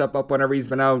been able to step up whenever he's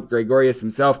been out. Gregorius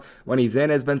himself, when he's in,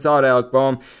 has been solid. Alec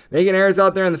Boehm making errors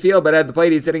out there in the field, but at the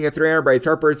plate, he's hitting at 300. Bryce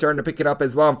Harper is starting to pick it up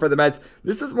as well. And for the Mets,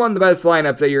 this is one of the best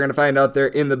lineups that you're going to find out there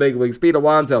in the big leagues. Pete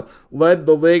Alonso led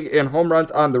the league in home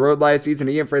runs on the road last season.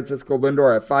 He and Francisco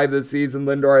Lindor at 5 this season.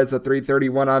 Lindor has a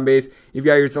 331 on base. You've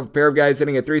got yourself a pair of guys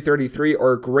hitting at 333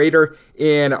 or greater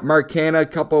in Mark Canha,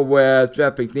 coupled with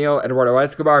Jeff McNeil. Eduardo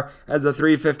Escobar has a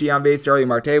 350 on base. Charlie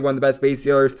Marte, one of the best base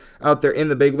stealers out there in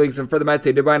the big leagues. And for the Mets,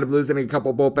 they did wind up losing a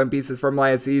couple bullpen pieces from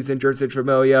last season. Jeurys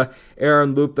Familia,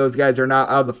 Aaron Loup, those guys are not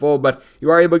out of the fold, but you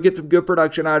are able to get some good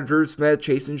production out of Drew Smith,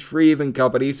 Chasen Shreve, and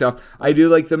company. So I do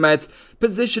like the Mets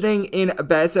positioning in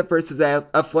Bassett versus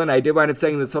Eflin. I did wind up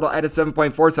saying this total at a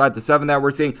 7.4, so at the 7 that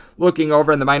we're seeing looking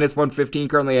over in the minus 115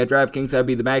 currently at DraftKings, that'd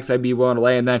be the max I'd be willing to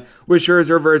lay. And then with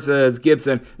Scherzer versus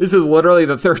Gibson, this is literally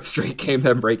the 3rd straight game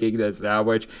them breaking this now,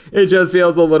 which it just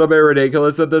feels a little bit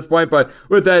ridiculous at this point. But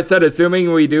with that said,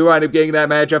 assuming we do wind up getting that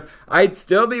matchup, I'd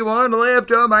still be willing to lay up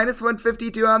to a minus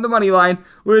 152 on the money line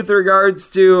with regards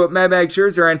to Mad Max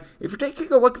Scherzer. And if you're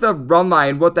taking a look at the run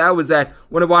line, what that was at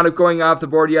when it wound up going off the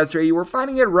board yesterday, you were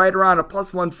finding it right around a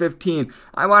plus 115.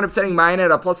 I wound up setting mine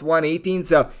at a plus 118,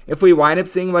 so if we wind up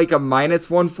seeing like a minus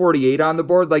 148 on the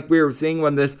board like we were seeing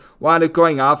when this wound up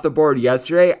going off the board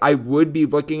yesterday, I would be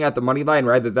looking at the money line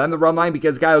rather than the run line,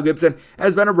 because Kyle Gibson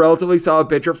has been a relatively solid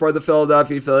pitcher for the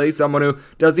Philadelphia Phillies, someone who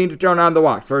does need to turn on the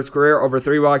walks. First career over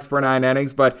 3 walks per 9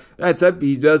 innings, but that said,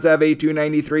 he does have a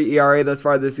 2.93 ERA thus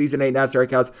far this season, 8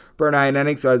 strikeouts per 9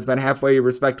 innings, so has been halfway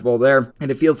respectable there,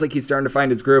 and it feels like he's starting to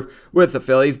find his groove with the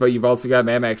Phillies. But you've also got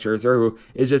Mad Max Scherzer, who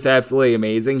is just absolutely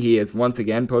amazing. He is once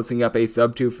again posting up a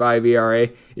sub 2.5 ERA.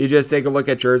 You just take a look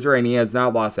at Scherzer, and he has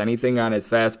not lost anything on his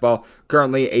fastball.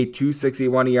 Currently a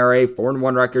 2.61 ERA,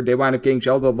 4-1 record. They wind up getting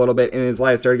shelled a little bit in his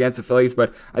last start against the Phillies,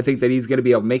 but I think that he's going to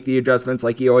be able to make the adjustments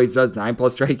like he always does. 9+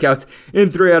 strikeouts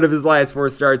in 3 out of his last 4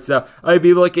 starts. So I'd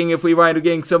be looking, if we wind up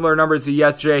getting similar numbers to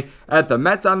yesterday, at the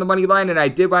Mets on the money line, and I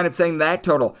did wind up saying that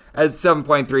total as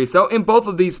 7.3. So in both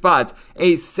of these spots,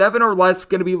 a 7 or less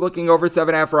going to be looking over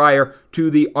 7.5 or higher to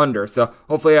the under. So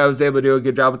hopefully I was able to do a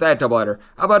good job with that doubleheader.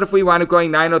 How about if we wind up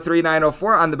going 903,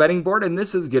 904 on the betting board, and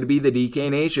this is going to be the DK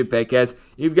Nation pick, as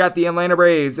you've got the Atlanta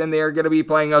Braves, and they are going to be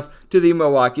playing us to the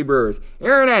Milwaukee Brewers.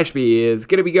 Aaron Ashby is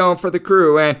going to be going for the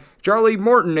Crew, and Charlie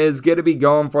Morton is going to be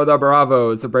going for the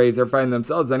Bravos. The Braves are finding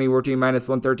themselves anywhere between minus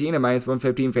 113 and minus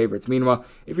 115 favorites. Meanwhile,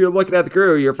 if you're looking at the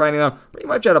Crew, you're finding them pretty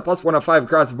much at a plus 105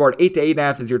 across the board. 8 to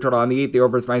 8.5 is your total on the 8. The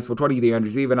over is minus 120. The under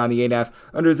is even on the 8.5.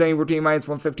 Under is anywhere between minus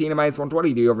 115 and minus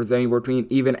 120. The over is anywhere between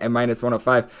even and minus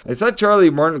 105. I set Charlie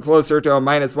Morton closer to a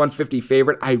minus 150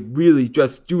 favorite. I really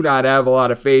just do not have a lot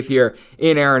of faith here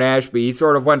in Aaron Ashby. He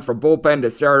sort of went from bullpen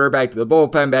to starter, back to the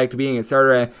bullpen, back to being a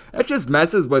starter, and that just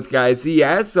messes with guys. He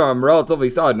has some relatively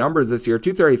solid numbers this year,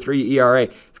 2.33 ERA.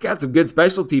 He's got some good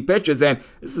specialty pitches, and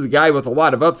this is a guy with a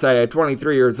lot of upside at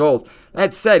 23 years old.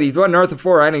 That said, he's won north of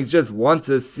 4 innings just once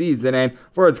this season, and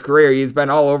for his career, he's been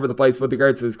all over the place with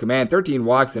regards to his command. 13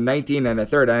 walks in 19 and a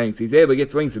third innings. He's able to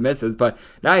get swings and misses, but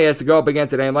now he has to go up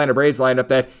against an Atlanta Braves lineup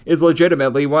that is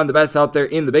legitimately one of the best out there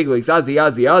in the big leagues.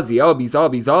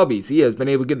 Albies. He has been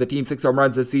able to give the team 6 home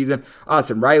runs this season.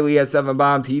 Austin Riley has 7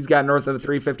 bombs. He's got north of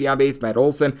 350 on base. Matt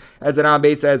Olson has an on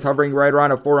base that is hovering right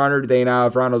around a 400. They now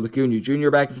have Ronald Acuna Jr.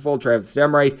 back at the fold. Travis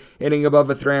Demray hitting above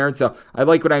a 300. So I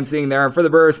like what I'm seeing there. And for the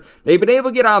Brewers, they've been able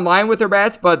to get online with their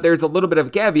bats, but there's a little bit of a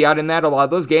caveat in that a lot of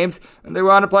those games, and they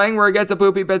wound up playing were against the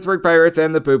poopy Pittsburgh Pirates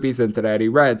and the poopy Cincinnati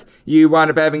Reds. You wound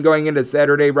up having going into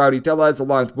Saturday Rowdy Tellez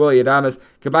along with Willie Adames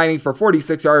combining for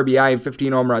 46 RBI and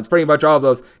 15 home runs. Pretty much all of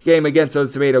those came against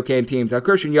those tomato can teams. Now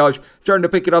Christian Yelich starting to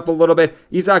pick it up a little bit.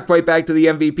 He's not quite back to the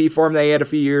MVP form that he had a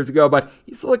few years ago, but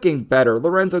he's looking better.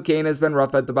 Lorenzo Lorenzo Cain has been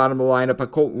rough at the bottom of the lineup,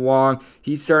 but Colton Wong,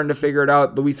 he's starting to figure it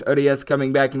out. Luis Urias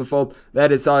coming back in the fold.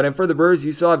 That is solid. And for the Brewers,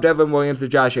 you still have Devin Williams and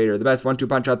Josh Hader, the best 1-2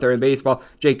 punch out there in baseball.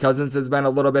 Jake Cousins has been a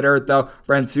little bit hurt, though.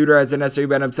 Brent Suter hasn't necessarily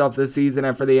been himself this season.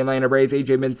 And for the Atlanta Braves,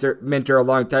 AJ Minter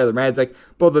along Tyler Matzek,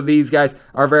 both of these guys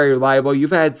are very reliable.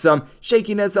 You've had some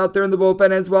shakiness out there in the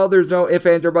bullpen as well. There's no ifs,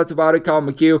 ands, or buts about it. Colin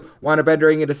McHugh wound up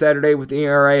entering into Saturday with the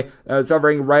ERA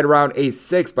hovering right around a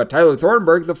 6. But Tyler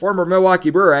Thornburg, the former Milwaukee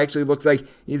Brewer, actually looks like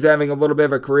he's having a little bit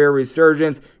of a career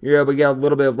resurgence. You're able to get a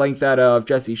little bit of length out of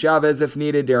Jesse Chavez if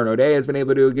needed. Darren O'Day has been able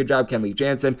to do a good job. Kenley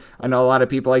Jansen, I know a lot of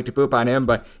people like to poop on him,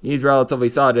 but he's relatively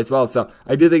solid as well. So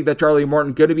I do think that Charlie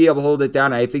Morton going to be able to hold it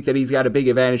down. I think that he's got a big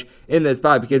advantage in this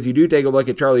spot because you do take a look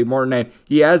at Charlie Morton and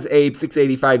he has a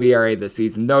 6.85 ERA this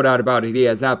season. No doubt about it. He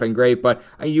has not been great, but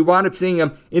you wound up seeing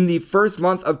him in the first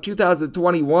month of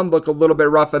 2021 look a little bit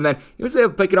rough, and then he was able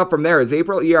to pick it up from there. His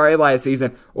April ERA last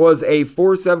season was a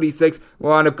 4.76.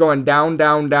 Wound up going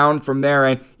down from there,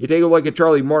 and you take a look at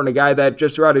Charlie Morton, a guy that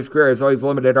just throughout his career has always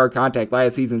limited hard contact.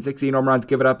 Last season, 16 home runs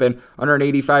given up in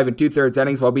 185 and 2/3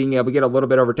 innings while being able to get a little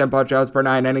bit over 10 punch outs per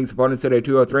 9 innings. Opponents hit a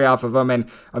 203 off of him, and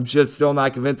I'm just still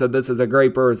not convinced that this is a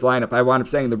great Brewers lineup. I wound up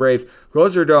saying the Braves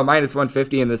closer to a minus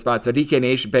 150 in this spot, so DK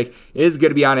Nation pick is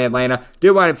going to be on Atlanta.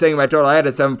 Did wind up saying my total I had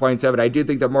at 7.7. I do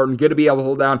think that Morton going to be able to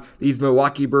hold down these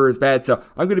Milwaukee Brewers bats, so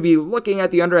I'm going to be looking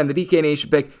at the under, and the DK Nation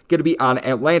pick going to be on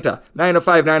Atlanta.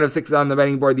 905, 906 on the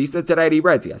betting board. The Cincinnati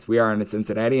Reds, yes, we are in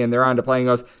Cincinnati, and they're on to playing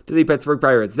us to the Pittsburgh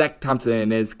Pirates. Zach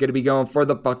Thompson is going to be going for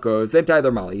the Buccos, and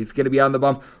Tyler Mahle is going to be on the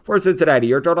bump for Cincinnati.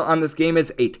 Your total on this game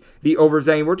is 8. The overs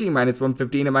anywhere between minus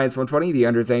 115 and minus 120. The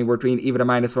unders anywhere between even to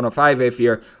minus 105. If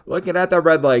you're looking at the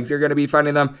red legs, you're going to be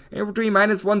finding them in between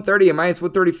minus 130 and minus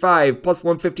 135. Plus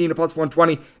 115 to plus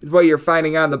 120 is what you're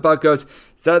finding on the Buccos.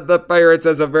 Set the Pirates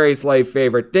as a very slight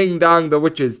favorite. Ding dong, the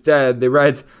witch is dead. The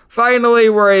Reds finally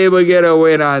were able to get a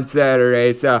win on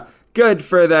Saturday, so good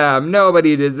for them.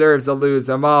 Nobody deserves to lose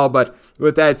them all, but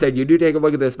with that said, you do take a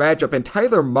look at this matchup, and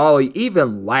Tyler Mahle,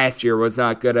 even last year, was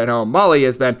not good at home. Mahle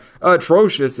has been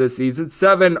atrocious this season.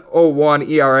 7.01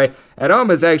 ERA. At home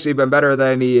has actually been better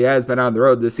than he has been on the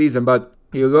road this season, but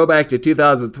you go back to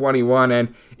 2021,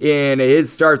 and in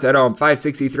his starts at home,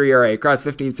 5.63 ERA across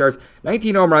 15 starts,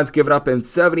 19 home runs given up in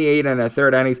 78 and a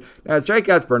third innings. Now, his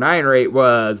strikeouts per 9 rate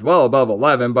was well above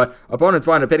 11, but opponents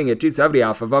wound up hitting at 270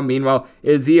 off of him. Meanwhile,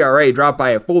 his ERA dropped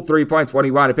by a full 3 points when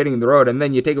he wound up hitting the road. And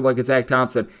then you take a look at Zach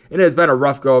Thompson. It has been a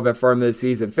rough go of it for him this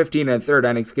season. 15 and a third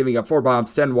innings, giving up 4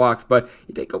 bombs, 10 walks. But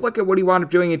you take a look at what he wound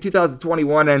up doing in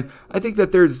 2021, and I think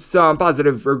that there's some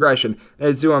positive regression that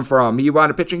is doing for him. He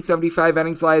wound up pitching 75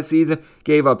 innings last season,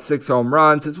 gave up 6 home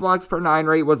runs. His walks per 9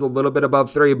 rate was a little bit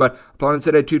above 3, but opponents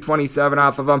hit at 227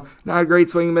 off of him. Not a great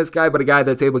swing and miss guy, but a guy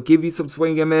that's able to give you some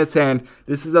swing and miss, and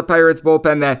this is a Pirates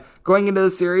bullpen that going into the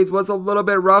series was a little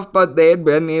bit rough, but they had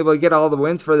been able to get all the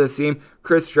wins for this team.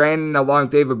 Chris Stratton along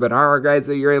with David Bednar are guys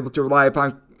that you're able to rely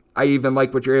upon. I even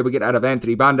like what you're able to get out of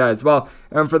Anthony Banda as well.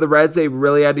 And for the Reds, they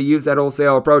really had to use that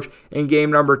wholesale approach in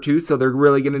game number 2, so they're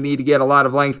really going to need to get a lot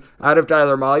of length out of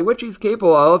Tyler Mahle, which he's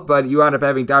capable of, but you end up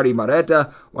having Dowdy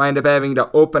Moreta, wind up having to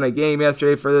open a game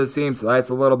yesterday for this team, so that's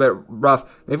a little bit rough.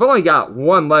 They've only got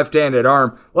one left-handed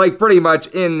arm, like pretty much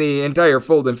in the entire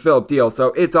Fold & Phillip deal, so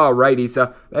it's all righty,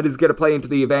 so that is going to play into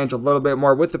the advantage a little bit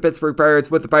more with the Pittsburgh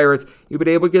Pirates. With the Pirates, you've been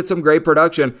able to get some great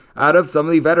production out of some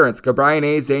of the veterans. Brian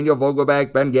Hayes, Daniel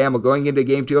Vogelbach, Ben Gamble going into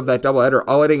game 2 of that doubleheader,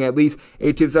 all hitting at least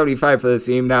a 275 for this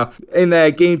team. Now, in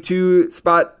that game 2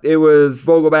 spot, it was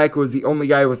Vogelbach was the only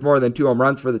guy with more than 2 home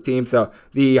runs for the team, so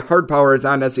the hard power is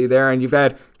not necessarily there, and you've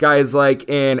had guys like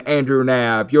in Andrew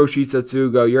Knapp, Yoshi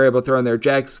Satsugo, you're able to throw in there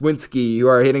Jack Swinski, who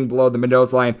are hitting below the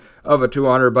Mendoza line of a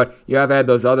 200, but you have had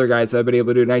those other guys that have been able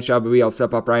to do a nice job of being able to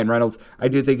step up. Ryan Reynolds, I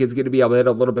do think is going to be able to hit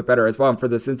a little bit better as well. And for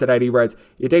the Cincinnati Reds,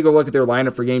 you take a look at their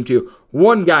lineup for game 2.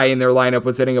 One guy in their lineup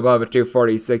was hitting above a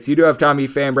 246. You do have Tommy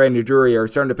Pham, Brandon Drury are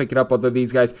starting to pick it up. Both of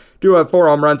these guys do have 4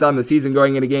 home runs on the season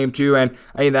going into game 2, and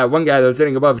I mean that one guy that was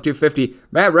hitting above 250,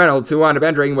 Matt Reynolds, who wound up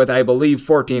entering with, I believe,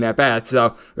 14 at bats.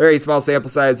 So very small sample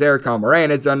size there. Kyle Moran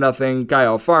has done nothing.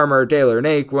 Kyle Farmer, Taylor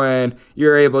Naquin,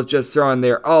 you're able to just throw in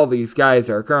there. All these guys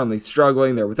are currently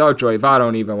struggling. They're without Joey Votto,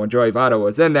 and even when Joey Votto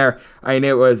was in there, I mean,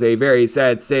 it was a very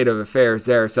sad state of affairs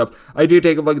there. So I do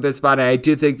take a look at this spot, and I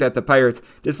do think that the Pirates,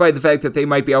 despite the fact that they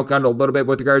might be outgunned a little bit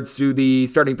with regards to the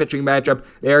starting pitching matchup,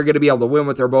 they are going to be able to win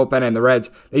with their bullpen. And the Reds,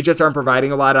 they just aren't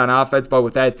providing a lot on offense. But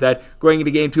with that said, going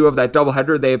into game 2 of that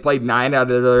doubleheader, they have played 9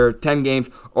 out of their 10 games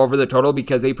over the total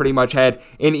because they pretty much had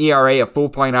an ERA a full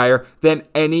point higher than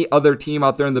any other team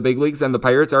out there in the big leagues, and the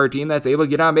Pirates are a team that's able to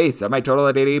get on base. My total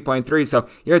at 88.3. So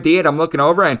here at the 8, I'm looking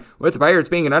over, and with the Pirates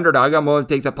being an underdog, I'm willing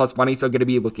to take that plus money, so going to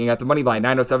be looking at the money line.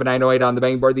 907, 908 on the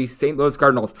betting board. The St. Louis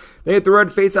Cardinals, they hit the road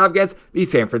to face off against the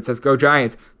San Francisco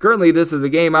Giants. Currently, this is a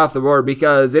game off the board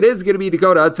because it is going to be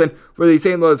Dakota Hudson for the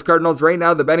St. Louis Cardinals. Right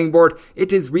now, the betting board,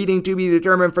 it is reading to be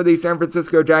determined for the San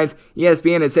Francisco Giants.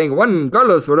 ESPN is saying Juan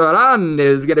Carlos Rodon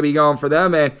is going to be going for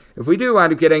them, and if we do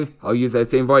wind up getting, I'll use that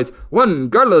same voice, Juan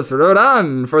Carlos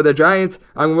Rodon for the Giants,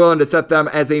 I'm willing to set them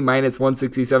as a minus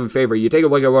 167 favorite. You take a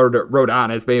look at what Rodon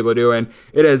has been able to do, and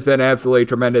it has been absolutely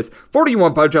tremendous.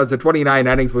 41 punch-outs in 29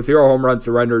 innings with 0 home runs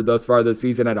surrendered thus far this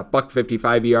season at a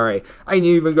 .155 ERA. I can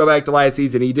even go back to last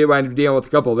season. He did wind up dealing with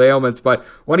a couple of ailments, but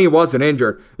when he wasn't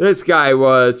injured, this guy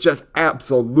was just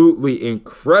absolutely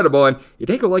incredible. And you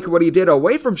take a look at what he did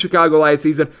away from Chicago last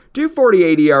season,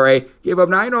 2.48 ERA, gave up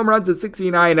 9 home runs in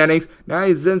 69 innings. Now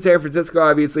he's in San Francisco,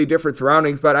 obviously different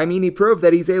surroundings, but I mean, he proved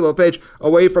that he's able to pitch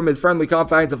away from his friendly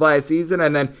confines of last season.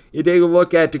 And then you take a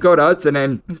look at Dakota Hudson,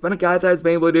 and he's been a guy that's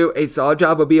been able to do a solid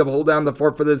job of being able to hold down the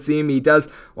fort for this team. He does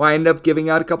wind up giving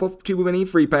out a couple too many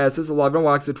free passes, 11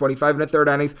 walks to 25 in the third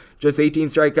innings, just 18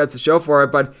 strikeouts to show for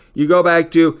it. But you go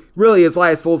back to really his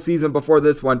last full season before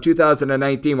this one,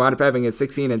 2019, wound up having a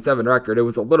 16-7 record. It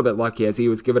was a little bit lucky as he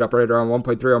was giving up right around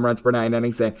 1.3 home runs per 9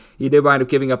 innings, and he did wind up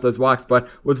giving up those walks, but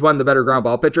was one of the better ground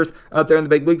ball pitchers out there in the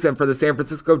big leagues. And for the San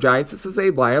Francisco Giants, this is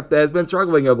a lineup that has been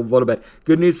struggling a little bit.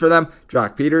 Good news for them,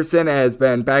 Jock Peterson has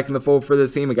been back in the fold for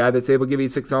this team, a guy that's able to give you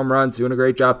 6 home runs, doing a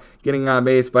great job getting on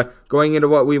base. But going into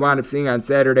what we wound up seeing on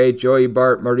Saturday, Joey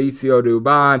Bart, Mauricio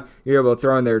Dubon, you're able to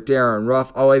throw in there Darren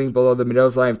Ruff, all hitting below the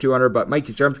Mendoza line of 200, but Mike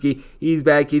Yastrzemski, he's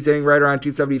back, he's hitting right around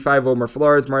 275, Wilmer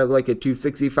Flores, more like at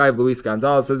 265, Luis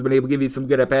Gonzalez has been able to give you some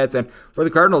good at-bats, and for the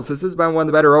Cardinals, this has been one of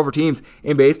the better over teams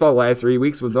in baseball the last 3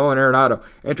 weeks with Nolan Arenado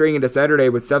entering into Saturday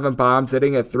with 7 bombs,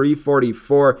 hitting at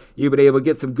 344. You've been able to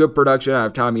get some good production out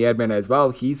of Tommy Edman as well.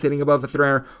 He's hitting above a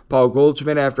 300. Paul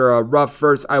Goldschmidt, after a rough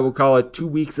first, I will call it, 2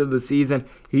 weeks of the season,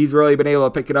 he's really been able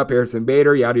to pick it up. Harrison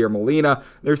Bader, Yadier Molina,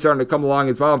 they're starting to come along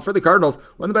as well. And for the Cardinals,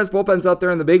 one of the best bullpens out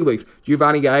there in the big leagues.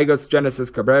 Giovanni Gallegos, Genesis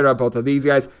Cabrera, both of these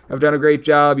guys have done a great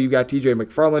job. You've got TJ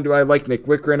McFarland, who I like. Nick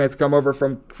Wickren has come over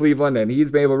from Cleveland, and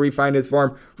he's been able to refine his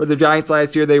form. For the Giants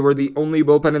last year, they were the only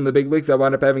bullpen in the big leagues that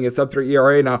wound up having a sub-3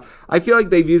 ERA. Now, I feel like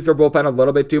they've used their bullpen a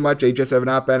little bit too much. They just have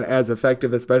not been as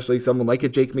effective, especially someone like a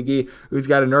Jake McGee, who's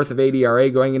got a north of 8 ERA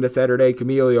going into Saturday.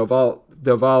 Camilo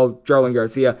Doval, Jarlin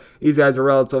Garcia, these guys are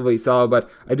relatively solid, but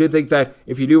I do think that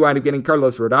if you do wind up getting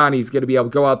Carlos Rodon, he's going to be able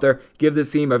to go out there, give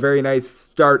this team a very nice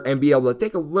start, and be able to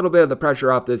take a little bit of the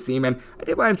pressure off this team. And I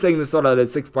did wind up saying this total at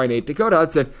 6.8. Dakota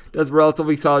Hudson does a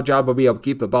relatively solid job of being able to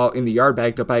keep the ball in the yard,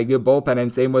 backed up by a good bullpen,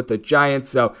 and same with the Giants.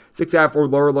 So 6.5 or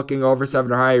lower, looking over,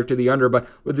 7 or higher to the under, but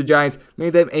with the Giants,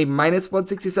 made them a minus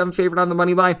 167 favorite on the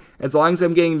money line. As long as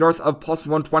I'm getting north of plus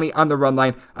 120 on the run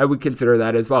line, I would consider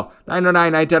that as well.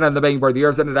 909, 910 on the betting board. The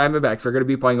Arizona Diamondbacks are going to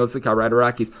be playing against the Colorado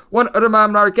Rockies. One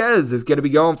Udman Marquez is going to be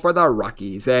going for the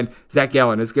Rockies, and Zach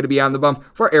Gallen is going to be on the bump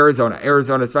for Arizona.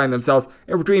 Arizona's finding themselves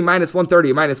in between minus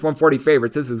 130 and minus 140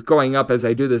 favorites. This is going up as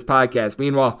I do this podcast.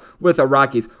 Meanwhile, with the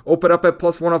Rockies, open up at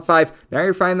plus 105. Now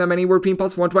you're finding them anywhere between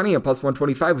plus 120 and plus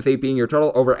 125, with 8 being your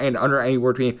total, over and under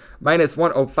anywhere between minus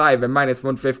 105 and minus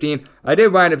 115. I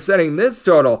did wind up setting this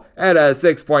total at a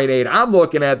 6.8. I'm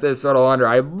looking at this total under.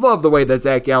 I love the way that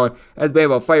Zach Gallen has been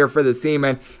able to fire for the team,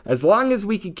 and as long as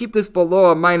we can keep this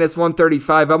below a minus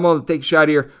 135, I'm going to take a shot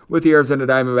here with the Arizona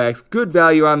Diamondbacks. Good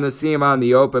value on the team on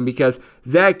the open because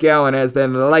Zach Gallen has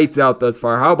been lights out thus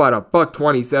far. How about a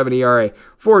 .27 ERA?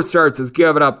 4 starts, has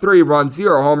given up 3 runs,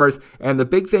 0 homers, and the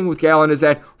big thing with Gallen is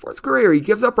that for his career, he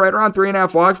gives up right around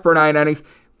 3.5 walks per 9 innings.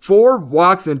 4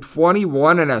 walks in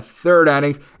 21 and a third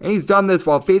innings, and he's done this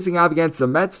while facing off against the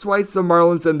Mets twice, the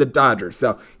Marlins, and the Dodgers.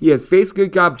 So he has faced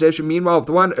good competition. Meanwhile, with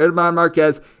one, Udman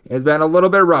Marquez has been a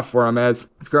little bit rough for him, as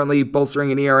he's currently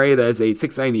bolstering an ERA that is a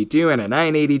 6.92 and a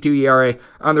 9.82 ERA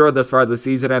on the road thus far this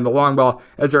season, and the long ball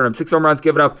has earned him 6 home runs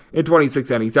given up in 26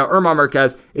 innings. Now, Udman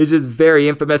Marquez is just very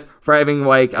infamous for having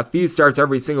like a few starts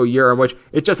every single year in which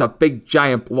it's just a big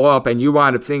giant blow up, and you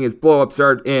wind up seeing his blow up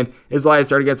start in his last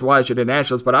start against the Washington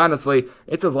Nationals. But honestly,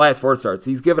 it's his last 4 starts.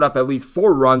 He's given up at least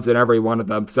 4 runs in every one of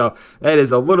them, so that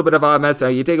is a little bit of a mess. Now,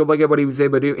 you take a look at what he was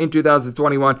able to do in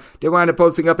 2021. They wind up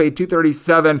posting up a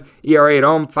 2.37 ERA at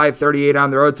home, 5.38 on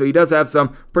the road, so he does have some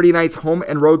pretty nice home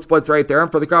and road splits right there.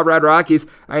 And for the Colorado Rockies,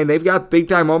 I mean, they've got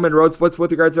big-time home and road splits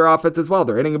with regards to their offense as well.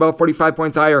 They're hitting about 45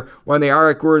 points higher when they are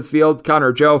at Coors Field.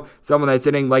 Connor Joe, someone that's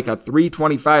hitting like a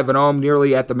 325 at home,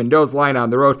 nearly at the Mendoza line on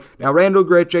the road. Now, Randall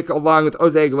Grichuk, along with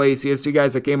Jose Iglesias, 2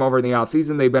 guys that came over in the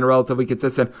offseason, They've been relatively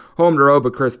consistent home to road,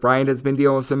 but Chris Bryant has been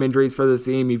dealing with some injuries for this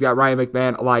team. You've got Ryan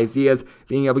McMahon, Elias Diaz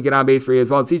being able to get on base for you as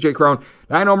well. And CJ Cron,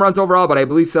 9 home runs overall, but I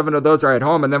believe 7 of those are at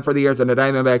home. And then for the Arizona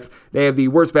Diamondbacks, they have the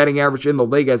worst batting average in the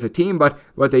league as a team, but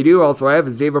what they do also have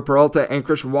is David Peralta and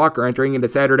Christian Walker entering into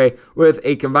Saturday with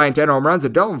a combined 10 home runs.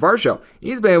 And Dalton Varsho,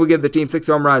 he's been able to give the team 6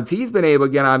 home runs. He's been able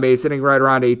to get on base, sitting right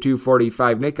around a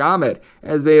 245. Nick Ahmed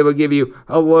has been able to give you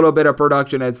a little bit of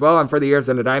production as well. And for the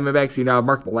Arizona Diamondbacks, you now have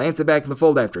Mark Melancon back in the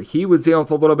fold after he was dealing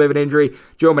with a little bit of an injury.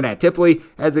 Joe Manat-Tipley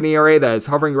has an ERA that is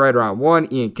hovering right around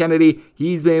 1. Ian Kennedy,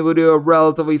 he's been able to do a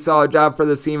relatively solid job for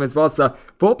this team as well. So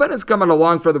bullpen is coming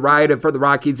along for the ride, and for the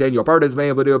Rockies, Daniel Bard has been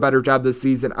able to do a better job this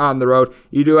season on the road.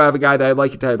 You do have a guy that I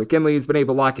like, Tyler Kinley, who's been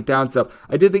able to lock it down. So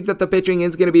I do think that the pitching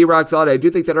is going to be rock solid. I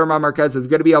do think that German Marquez is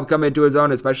going to be able to come into his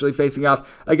own, especially facing off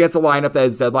against a lineup that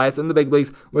is dead last in the big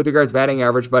leagues with regards to batting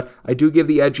average. But I do give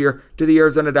the edge here to the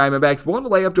Arizona Diamondbacks. Willing to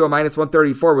lay up to a minus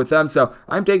 134 with them. So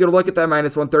I'm taking a look at that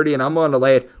minus 130, and I'm willing to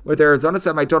lay it with Arizona.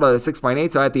 Set my total at 6.8.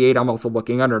 So at the 8, I'm also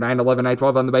looking under 9, 11, 9,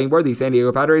 12 on the betting board. The San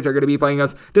Diego Padres are going to be playing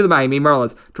us to the Miami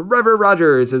Marlins. Trevor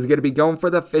Rogers is going to be going for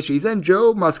the Fishies, and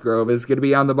Joe Musgrove is going to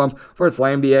be on the bump for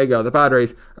Slam Diego. The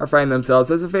Padres are finding themselves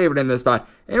as a favorite in this spot,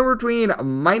 and we're between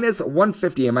minus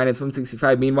 150 and minus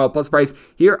 165. Meanwhile, plus price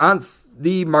here on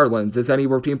the Marlins is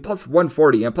anywhere between plus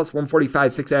 140 and plus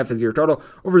 145. 6.5 is your total.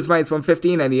 Over is minus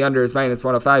 115, and the under is minus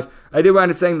 105. I do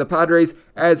wind up saying the Padres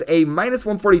as a minus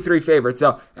 143 favorite.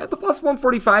 So at the plus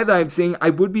 145 that I'm seeing, I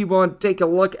would be willing to take a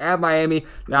look at Miami.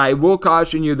 Now, I will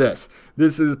caution you this.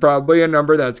 This is probably a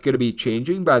number that's going to be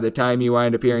changing by the time you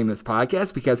wind up hearing this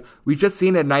podcast, because we've just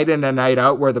seen it night in and night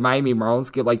out where the Miami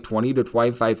Marlins get like 20 to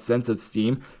 25 cents of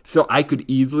steam. So I could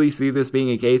easily see this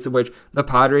being a case in which the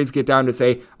Padres get down to,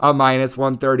 say, a minus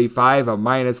 135, a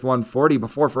minus 140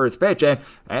 before first pitch, and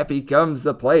that becomes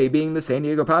the play being the San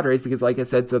Diego Padres, because like I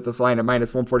said, set this line at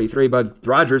minus 143, but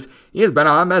Rogers, he has been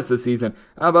a hot mess this season.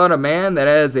 How about a man that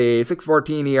has a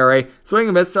 6.14 ERA? Swing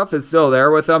and miss stuff is still there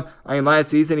with him. I mean, last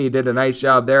season he did a nice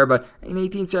job there, but in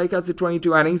 18 strikeouts at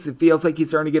 22 innings, it feels like he's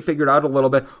starting to get figured out a little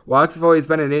bit. Walks have always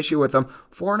been an issue with him.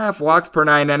 4.5 walks per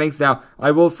 9 innings. Now,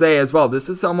 I will say as well, this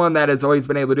is someone that has always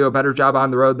been able to do a better job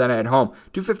on the road than at home.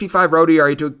 2.55 road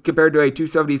ERA compared to a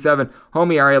 2.77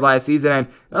 home ERA last season, and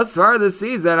thus far this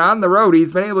season on the road,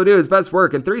 he's been able to do his best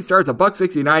work. In 3 starts, a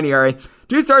 .169 ERA.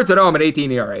 2 starts at home at 18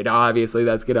 ERA. Now, obviously,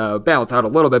 that's going to balance out a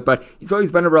little bit, but he's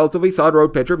always been a relatively solid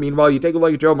road pitcher. Meanwhile, you take a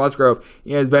look at Joe Musgrove.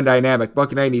 He has been dynamic.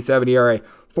 .97 ERA.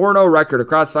 4-0 record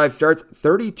across 5 starts,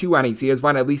 32 innings. He has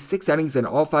won at least 6 innings in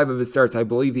all 5 of his starts. I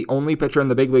believe the only pitcher in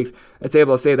the big leagues that's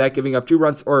able to say that, giving up 2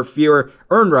 runs or fewer,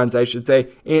 earned runs, I should say,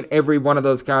 in every one of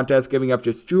those contests, giving up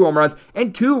just 2 home runs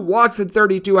and 2 walks in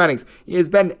 32 innings. He has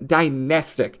been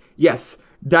dynastic. Yes,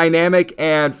 dynamic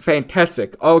and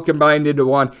fantastic, all combined into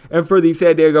one. And for the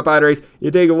San Diego Padres, you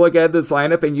take a look at this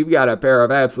lineup, and you've got a pair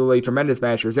of absolutely tremendous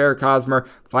mashers. Eric Hosmer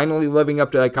finally living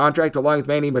up to that contract, along with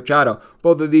Manny Machado.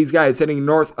 Both of these guys hitting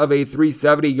north of a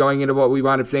 370 going into what we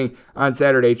wound up seeing on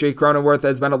Saturday. Jake Cronenworth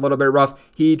has been a little bit rough.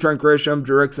 He, Trent Grisham,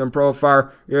 Jurickson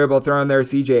Profar, you're able to throw in there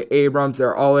CJ Abrams.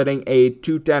 They're all hitting a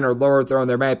 210 or lower, throwing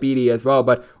their Matt Beatty as well.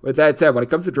 But with that said, when it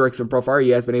comes to Jurickson Profar,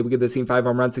 he has been able to give the team 5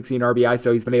 home runs, 16 RBI,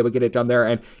 so he's been able to get it done there.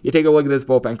 And you take a look at this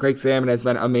bullpen. Craig Salmon has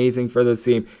been amazing for this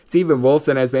team. Steven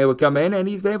Wilson has been able to come in, and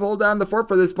he's been able to hold down the fort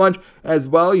for this bunch as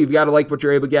well. You've got to like what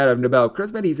you're able to get out of Nabel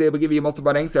Christmas. He's able to give you multiple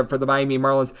innings. For the Miami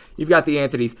Marlins, you've got the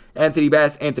Anthonys, Anthony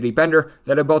Bass, Anthony Bender,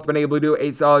 that have both been able to do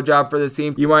a solid job for this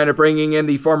team. You wind up bringing in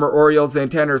the former Orioles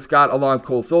and Tanner Scott along with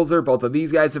Cole Sulzer. Both of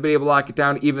these guys have been able to lock it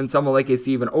down. Even someone like a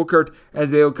Steven Okert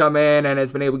has been able to come in and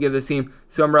has been able to give this team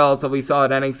some relatively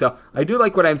solid innings. So I do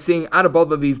like what I'm seeing out of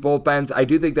both of these bullpens. I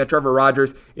do think that Trevor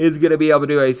Rogers is going to be able to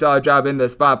do a solid job in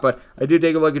this spot, but I do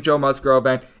take a look at Joe Musgrove,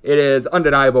 and it is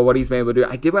undeniable what he's been able to do.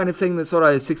 I did wind up saying this total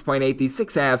is 6.8. These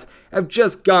 6.5s have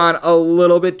just gone a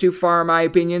little bit too far in my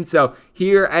opinion, so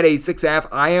here at a 6.5,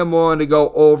 I am willing to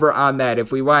go over on that.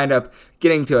 If we wind up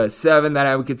getting to a 7, then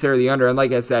I would consider the under. And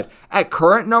like I said, at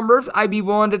current numbers, I'd be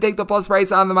willing to take the plus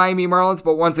price on the Miami Marlins.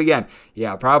 But once again,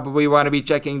 yeah, probably want to be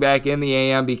checking back in the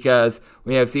AM, because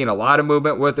we have seen a lot of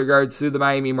movement with regards to the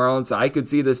Miami Marlins. So I could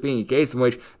see this being a case in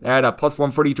which they're at a plus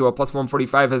 140 to a plus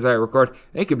 145 as I record.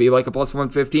 It could be like a plus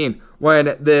 115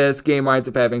 when this game winds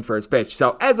up having first pitch.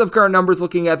 So as of current numbers,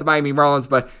 looking at the Miami Marlins,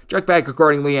 but check back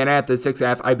accordingly, and at the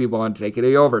 6.5, I'd be willing to take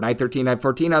it over. 9-13,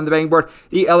 9-14 on the betting board.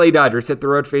 The LA Dodgers hit the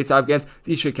road face-off against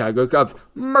the Chicago Cubs.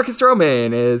 Marcus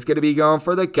Stroman is going to be going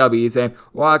for the Cubbies, and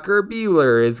Walker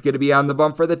Buehler is going to be on the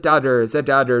bump for the Dodgers. The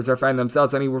Dodgers are finding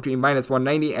themselves anywhere between minus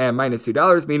 $190 and minus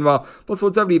 $2. Meanwhile, plus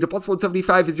 170 to plus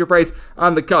 175 is your price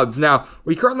on the Cubs. Now,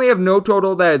 we currently have no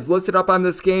total that is listed up on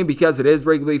this game because it is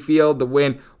Wrigley Field. The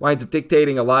wind winds up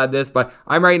dictating a lot of this, but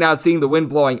I'm right now seeing the wind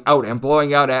blowing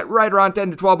out at right around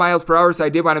 10 to 12 miles per hour, so I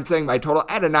did wind up setting my total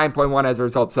at a 9.1 as a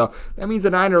result. So that means a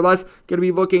 9 or less. Going to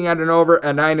be looking at an over,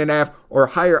 a 9.5 or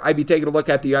higher. I'd be taking a look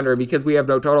at the under, because we have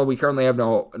no total. We currently have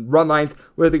no run lines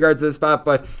with regards to this spot,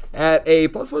 but at a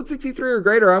plus 163 or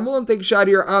greater, I'm willing to take a shot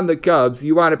here on the Cubs.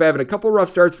 You wind up having a couple rough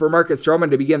starts for Marcus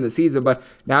Stroman to begin the season, but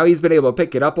now he's been able to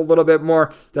pick it up a little bit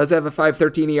more. Does have a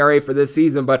 5.13 ERA for this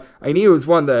season, but I knew he was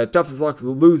one of the toughest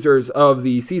losers of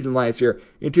the season last year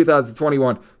in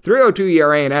 2021. 3.02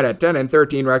 ERA and had a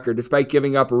 10-13 record despite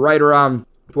giving up right around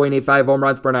 0.85 home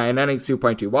runs per 9 innings,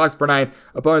 2.2 walks per 9.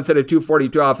 Opponents hit a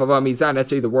 242 off of him. He's not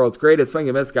necessarily the world's greatest swing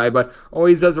and miss guy, but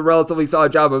always does a relatively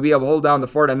solid job of being able to hold down the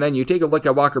fort. And then you take a look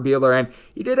at Walker Buehler, and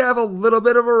he did have a little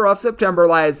bit of a rough September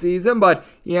last season, but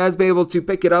he has been able to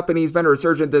pick it up, and he's been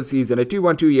resurgent this season. A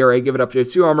 2.12 ERA, give it up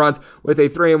just 2 home runs with a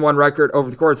 3-1 record over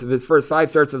the course of his first 5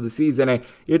 starts of the season. And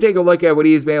you take a look at what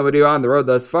he's been able to do on the road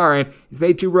thus far, and he's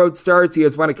made 2 road starts. He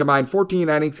has won a combined 14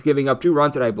 innings, giving up 2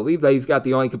 runs, and I believe that he's got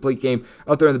the only complete game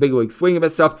out there in the big league swing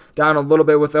and stuff, down a little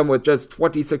bit with them with just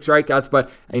 26 strikeouts, but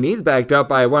he's backed up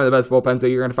by one of the best bullpens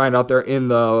that you're going to find out there in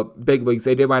the big leagues.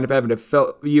 They did wind up having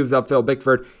to use up Phil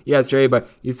Bickford yesterday, but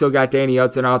you still got Danny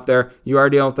Hudson out there. You are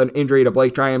dealing with an injury to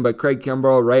Blake Tryon, but Craig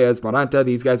Kimbrell, Reyes, Moranta,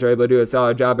 these guys are able to do a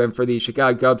solid job, and for the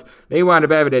Chicago Cubs, they wound up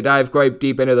having to dive quite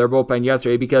deep into their bullpen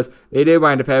yesterday because they did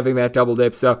wind up having that double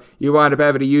dip, so you wound up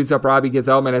having to use up Robbie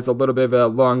Gsellman as a little bit of a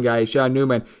long guy. Sean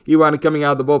Newman, you wound up coming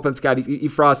out of the bullpen. Scotty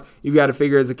Frost, you've got to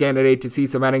figure as a candidate to see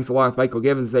some innings along with Michael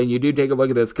Givens, and you do take a look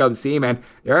at this Cubs team, and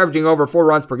they're averaging over 4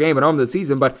 runs per game at home this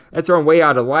season, but that's thrown way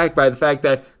out of whack by the fact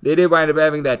that they did wind up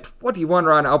having that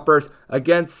 21-run outburst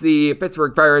against the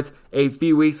Pittsburgh Pirates a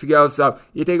few weeks ago. So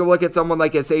you take a look at someone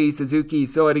like Seiya Suzuki,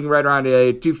 still hitting right around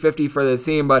a 250 for this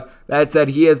team, but that said,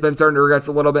 he has been starting to regress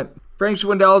a little bit. Frank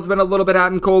Schwindel has been a little bit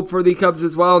hot and cold for the Cubs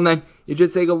as well, and then you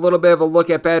just take a little bit of a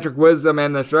look at Patrick Wisdom,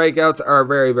 and the strikeouts are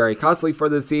very, very costly for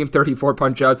this team. 34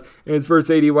 punch-outs in his first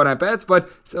 81 at-bats, but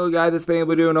still a guy that's been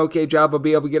able to do an okay job of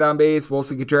being able to get on base.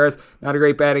 Wilson Contreras, not a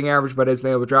great batting average, but has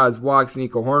been able to draw his walks.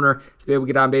 Nico Horner has been able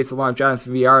to get on base along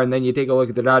Jonathan VR, and then you take a look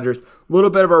at the Dodgers. A little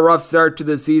bit of a rough start to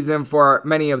the season for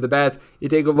many of the bats. You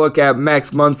take a look at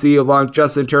Max Muncy along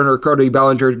Justin Turner, Cody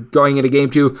Bellinger going into Game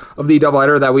 2 of the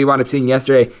doubleheader that we wound up seeing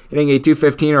yesterday, hitting a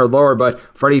 215 or lower, but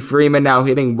Freddie Freeman now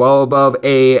hitting well above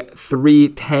a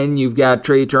 310. You've got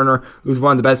Trey Turner, who's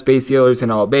one of the best base stealers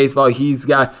in all of baseball. He's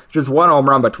got just 1 home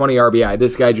run, but 20 RBI.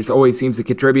 This guy just always seems to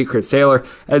contribute. Chris Taylor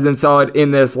has been solid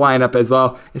in this lineup as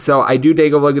well. So I do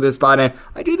take a look at this spot, and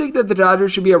I do think that the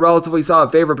Dodgers should be a relatively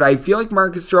solid favorite, but I feel like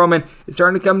Marcus Stroman is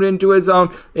starting to come into his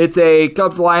own. It's a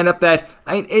Cubs lineup that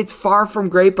it's far from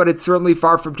great, but it's certainly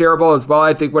far from terrible as well.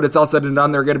 I think when it's all said and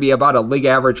done, they're going to be about a league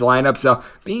average lineup. So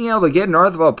being able to get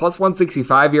north of a plus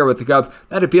 165 here with the Cubs,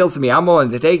 that appeals to me. I'm willing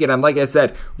to take it. And like I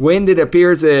said, wind, it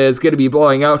appears, is going to be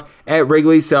blowing out at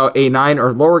Wrigley. So a 9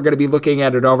 or lower, going to be looking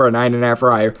at it over a 9.5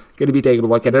 or higher. Going to be taking a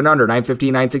look at it under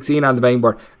 915, 916 on the betting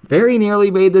board. Very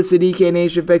nearly made this a DK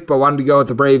Nation pick, but wanted to go with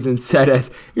the Braves instead, as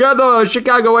you got the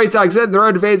Chicago White Sox hitting the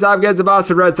road to face off against the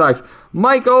Boston Red Sox.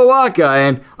 Michael Wacha,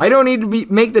 and I don't need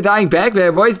to make the dying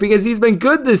Pac-Man voice because he's been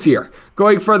good this year.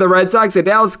 Going for the Red Sox, and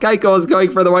Dallas Keuchel is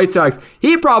going for the White Sox.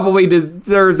 He probably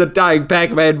deserves a dying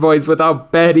Pac-Man voice with how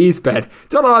bad he's been.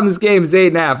 Total on this game is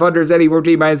 8.5. Unders anywhere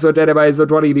between minus 110 and minus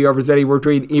 120. The overs anywhere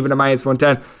between even to minus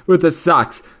 110 with the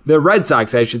Sox. The Red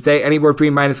Sox, I should say, anywhere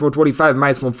between minus 125 and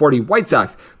minus 140. White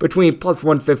Sox between plus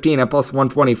 115 and plus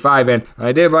 125. And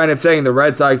I did wind up saying the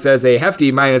Red Sox as a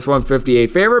hefty minus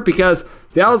 158 favorite because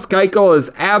Dallas Keuchel is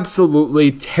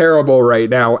absolutely terrible right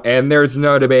now, and there's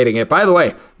no debating it. By the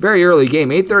way, very early game,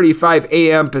 8:35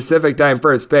 a.m. Pacific time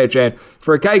first pitch, and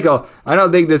for Keuchel, I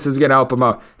don't think this is going to help him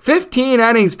out. 15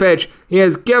 innings pitch, he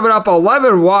has given up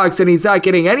 11 walks, and he's not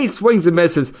getting any swings and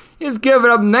misses. He has given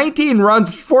up 19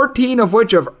 runs, 14 of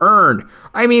which have earned.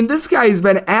 I mean, this guy's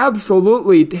been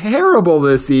absolutely terrible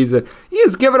this season. He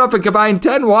has given up a combined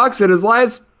 10 walks in his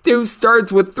last 2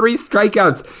 starts with 3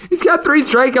 strikeouts. He's got 3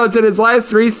 strikeouts in his last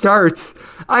 3 starts.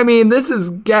 I mean, this is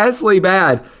ghastly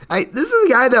bad. This is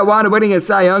a guy that wanted winning a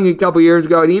Cy Young a couple years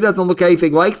ago, and he doesn't look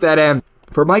anything like that. And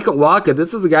for Michael Wacha,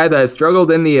 this is a guy that has struggled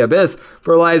in the abyss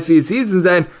for the last few seasons,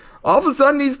 and all of a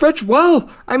sudden he's pitched well.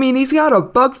 I mean, he's got a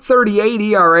 .138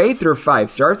 ERA through 5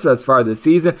 starts thus far this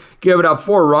season, given up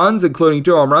 4 runs, including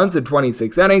 2 home runs in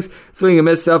 26 innings. Swing and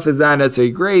miss stuff is not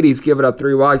necessarily great. He's given up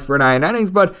 3 walks per 9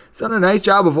 innings, but he's done a nice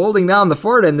job of holding down the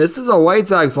fort, and this is a White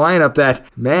Sox lineup that,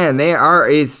 man, they are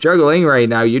struggling right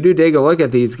now. You do take a look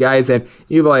at these guys, and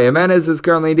Eloy Jimenez is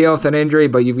currently dealing with an injury,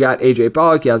 but you've got AJ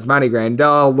Pollock, Yasmani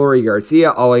Grandal, Leury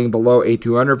Garcia, all hitting below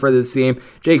 8,200 for this team.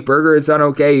 Jake Berger is done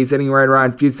okay. He's hitting right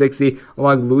around 260,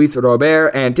 along with Luis Robert,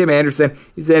 and Tim Anderson,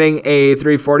 he's hitting a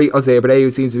 340. Jose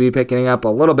Abreu seems to be picking up a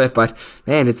little bit, but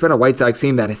man, it's been a White Sox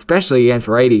team that, especially against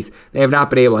righties, they have not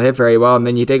been able to hit very well. And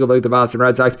then you take a look at the Boston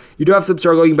Red Sox, you do have some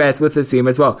struggling bats with this team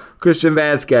as well. Christian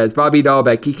Vasquez, Bobby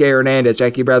Dahlbeck, Kike Hernandez,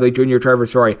 Jackie Bradley Jr., Trevor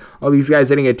Story, all these guys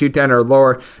hitting at 210 or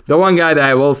lower. The one guy that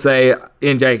I will say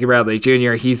in Jackie Bradley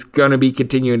Jr., he's going to be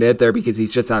continuing to hit there because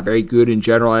he's just not very good in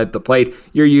general at the plate.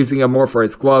 You're using him more for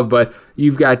his glove, but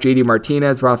you've got JD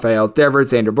Martinez, Rafael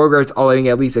Devers, Xander Bogaerts, all hitting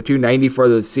at least a 290 for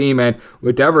this team. And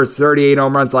with Devers, 38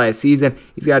 home runs last season,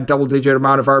 he's got a double-digit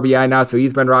amount of RBI now, so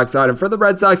he's been rock solid. And for the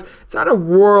Red Sox, it's not a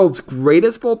world's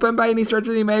greatest bullpen by any stretch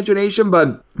of the imagination,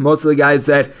 but most of the guys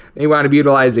that they wound up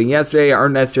utilizing yesterday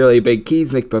aren't necessarily big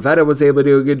keys. Nick Pivetta was able to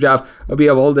do a good job of being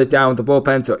able to hold it down with the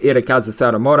bullpen, so Itakazu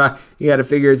Satomura, you got to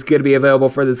figure is going to be available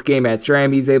for this game at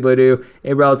Stram. He's able to do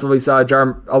a relatively solid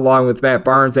job along with Matt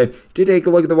Barnes. And to take a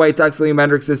look at the White Sox, Liam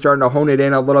Hendricks is starting to hone it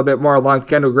in a little bit more along with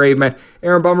Kendall Graveman,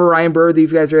 Aaron Bummer, Ryan Burr.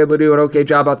 These guys are able to do an okay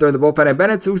job out there in the bullpen. And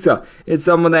Bennett Sousa is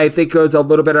someone that I think goes a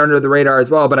little bit under the radar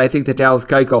as well, but I think that Dallas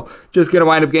Keuchel just going to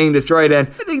wind up getting destroyed. And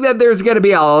I think that there's going to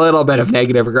be a little bit of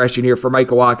negative regression here for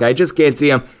Michael Wacha. I just can't see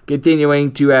him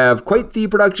continuing to have quite the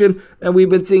production that we've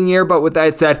been seeing here. But with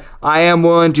that said, I am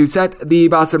willing to set the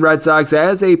Boston Red Sox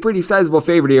as a pretty sizable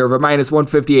favorite here of a minus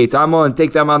 158. So I'm willing to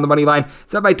take them on the money line,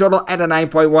 set my total at a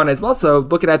 9.1 as well. So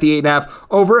looking at the 8.5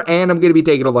 over, and I'm going to be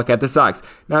taking a look at the Sox.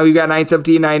 Now we've got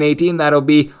 917, 918. That'll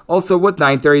be also with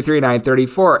 933,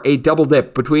 934, a double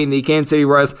dip between the Kansas City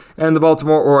Royals and the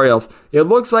Baltimore Orioles. It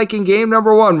looks like in game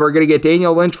number 1, we're going to get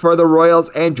Daniel Lynch for the Royals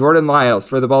and Jordan Lyles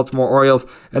for the Baltimore Orioles.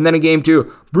 And then in game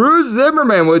 2, Bruce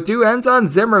Zimmerman with 2 ends on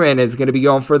Zimmerman is going to be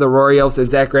going for the Royals, and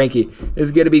Zach Greinke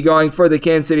is going to be going for the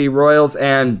Kansas City Royals.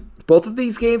 And both of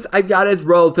these games I've got as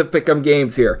relative pick'em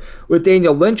games here. With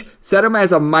Daniel Lynch, set him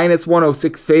as a minus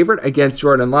 106 favorite against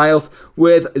Jordan Lyles.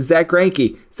 With Zach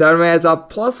Greinke, set him as a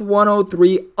plus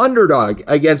 103 underdog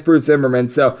against Bruce Zimmerman.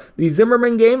 So the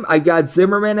Zimmerman game, I've got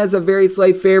Zimmerman as a very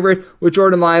slight favorite. With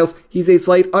Jordan Lyles, he's a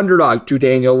slight underdog to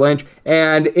Daniel Lynch.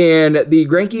 And in the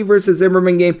Greinke versus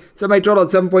Zimmerman game, set my total at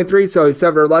 7.3, so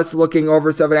 7 or less, looking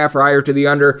over 7.5 or higher to the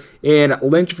under. In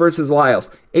Lynch versus Lyles,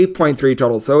 8.3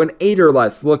 total, so an 8 or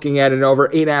less, looking at an over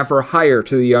 8.5 or higher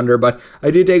to the under. But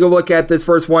I did take a look at this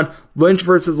first one, Lynch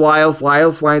versus Lyles.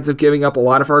 Lyles winds up giving up a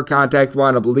lot of hard contact,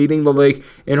 wound up leading the league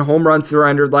in home runs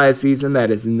surrendered last season.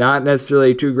 That is not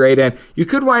necessarily too great, and you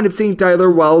could wind up seeing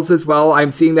Tyler Wells as well.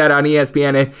 I'm seeing that on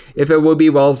ESPN, and if it would be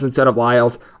Wells instead of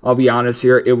Lyles, I'll be honest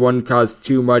here, it wouldn't cause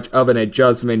too much of an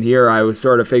adjustment here. I was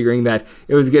sort of figuring that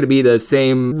it was going to be the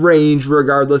same range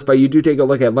regardless, but you do take a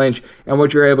look at Lynch and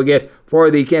what you're able to get for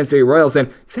the Kansas City Royals,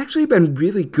 and he's actually been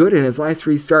really good in his last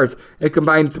 3 starts. It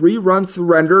combined 3 runs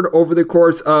surrendered over the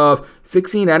course of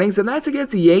 16 innings, and that's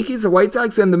against the Yankees, the White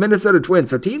Sox, and the Minnesota Twins.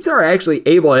 So teams are actually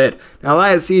able to hit. Now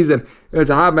last season, it was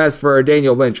a hot mess for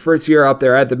Daniel Lynch. First year up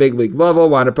there at the big league level,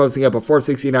 wound up posting up a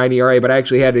 4.69 ERA, but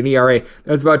actually had an ERA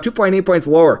that was about 2.8 points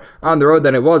lower on the road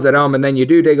than it was at home. And then you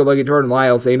do take a look at Jordan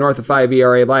Lyles, a north of 5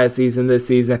 ERA last season, this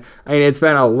season. I mean, it's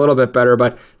been a little bit better,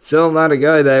 but still not a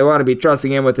guy that I want to be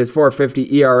trusting in with his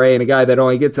 4.50 ERA, and a guy that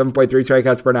only gets 7.3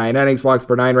 strikeouts per 9 innings, walks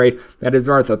per 9 rate that is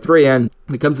north of 3. And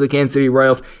when it comes to the Kansas City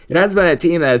Royals, it has been a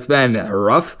team that has been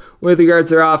rough with regards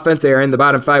to their offense. They are in the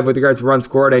bottom 5 with regards to runs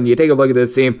scored, and you take a look at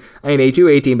this team, I mean, a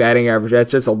 2.18 batting average,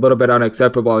 that's just a little bit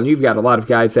unacceptable, and you've got a lot of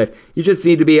guys that you just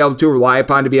need to be able to rely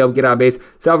upon to be able to get on base.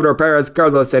 Salvador Perez,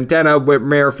 Carlos Santana, Whit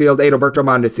Merrifield, Adalberto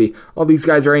Mondesi, all these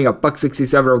guys are hitting a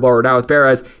 .167 or lower. Now with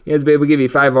Perez, he has been able to give you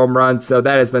 5 home runs, so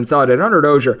that has been solid. And Hunter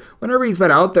Dozier, whenever he's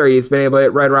been out there, he's been able to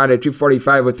hit right around at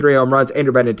 245 with 3 home runs.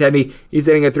 Andrew Benintendi, he's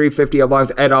hitting a 350 along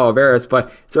with Ed Olivares,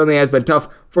 but certainly has been tough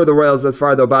for the Royals thus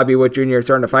far, though Bobby Witt Jr. is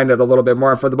starting to find it a little bit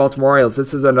more. And for the Baltimore Orioles,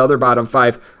 this is another bottom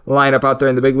 5 lineup out there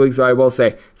in the big leagues, so I will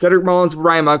say Cedric Mullins,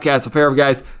 Ryan Mountcastle, a pair of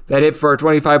guys that hit for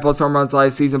 25 plus home runs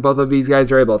last season. Both of these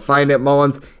guys are able to find it.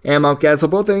 Mullins and Mountcastle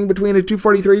both hitting between a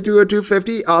 243 to a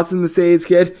 250. Austin the Say's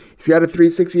kid, he's got a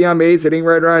 360 on base, hitting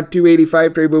right around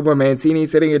 285. Trey Booba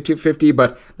Mancini's hitting at 250,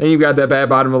 but then you've got that bad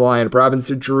bottom of the lineup.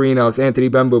 Robinson Chirinos, Anthony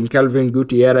Bemboom, Kelvin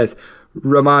Gutierrez,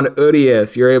 Ramon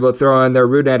Urias. You're able to throw in there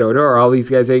Rougned Odor. All these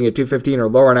guys hitting at 215 or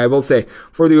lower. And I will say,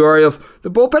 for the Orioles, the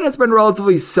bullpen has been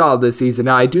relatively solid this season.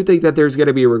 Now, I do think that there's going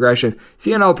to be a regression.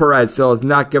 Cionel Perez still has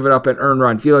not given up an earned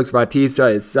run. Felix Bautista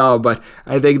is solid, but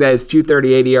I think that his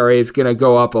 2.38 ERA is going to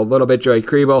go up a little bit. Joey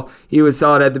Kriebel, he was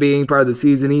solid at the beginning part of the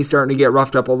season. He's starting to get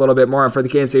roughed up a little bit more. And for the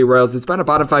Kansas City Royals, it's been a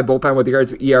bottom 5 bullpen with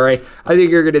regards to ERA. I think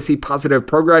you're going to see positive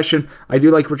progression. I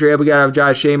do like what you're able to get out of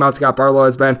Josh Shamount. Scott Barlow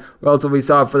has been relatively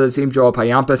solid for the team. Joel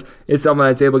Payampas is someone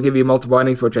that's able to give you multiple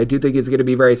innings, which I do think is going to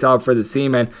be very solid for the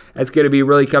team, and it's going to be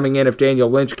really coming in if Daniel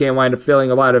Lynch can't wind up filling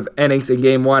a lot of innings in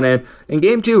Game 1. And in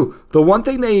Game 2, the one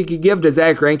thing that you can give to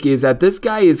Zach Greinke is that this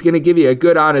guy is going to give you a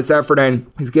good, honest effort,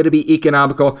 and he's going to be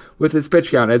economical with his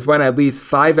pitch count. Has won at least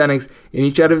 5 innings in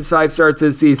each out of his 5 starts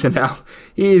this season. Now,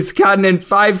 he's gotten in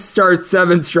 5 starts,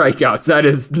 7 strikeouts. That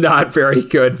is not very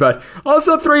good, but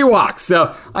also 3 walks.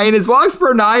 So, I mean, his walks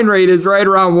per 9 rate is right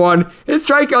around 1. His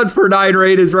strikeouts per 9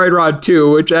 rate is right around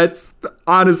 2, which that's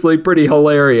honestly pretty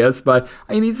hilarious. But,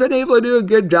 I mean, he's been able to do a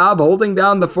good job holding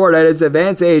down the fort at his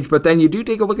advanced age. But then you do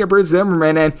take a look at Bruce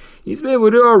Zimmerman, and he's been able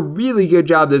to do a really good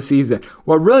job this season.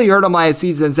 What really hurt him last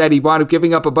season is that he wound up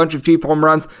giving up a bunch of cheap home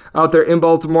runs out there in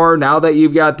Baltimore. Now that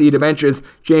you've got the dimensions,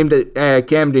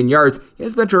 Camden Yards,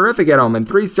 he's been terrific at home. In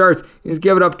 3 starts, he's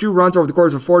given up 2 runs over the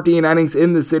course of 14 innings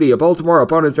in the city of Baltimore.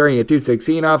 Opponents are at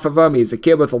 216 off of him. He's a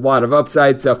kid with a lot of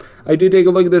upside. So I do take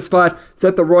a look at this spot.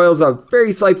 Set the Royals a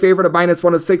very slight favorite of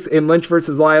 -106 in Lynch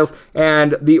versus Lyles,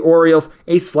 and the Orioles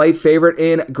a slight favorite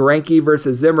in Greinke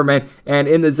versus Zimmerman. And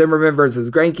in the Zimmerman versus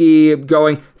Greinke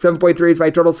going 7.3 is my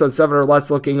total, so 7 or less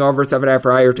looking over, 7.5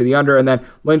 or higher to the under. And then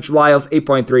Lynch Lyles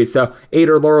 8.3, so 8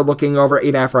 or lower looking over,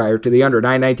 8.5 or higher to the under.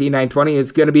 919, 920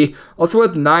 is going to be also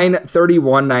with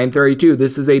 931, 932.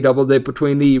 This is a double dip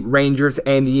between the Rangers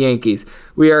and the Yankees.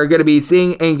 We are going to be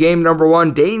seeing in game number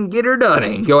 1 Dane Gitter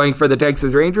Dunning going for the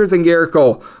Texas Rangers and Garrett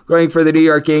Cole going for the New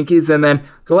York Yankees. And then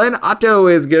Glenn Otto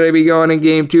is going to be going in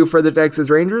game 2 for the Texas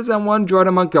Rangers, and one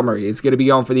Jordan Montgomery is going to be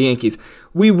going for the Yankees.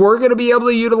 We were going to be able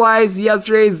to utilize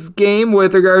yesterday's game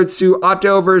with regards to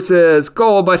Otto versus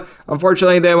Cole, but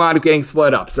unfortunately they wound up getting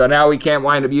split up. So now we can't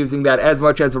wind up using that as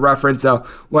much as a reference. So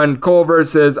when Cole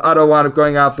versus Otto wound up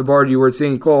going off the board, you were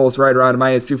seeing Cole's right around a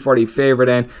 -240 favorite,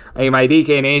 and my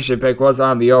DK Nation pick was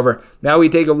on the over. Now we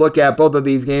take a look at both of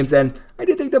these games, and I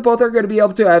do think that both are going to be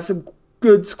able to have some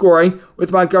good scoring.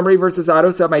 With Montgomery versus Otto,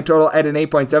 set my total at an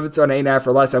 8.7, so an 8.5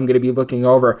 or less I'm going to be looking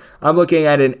over. I'm looking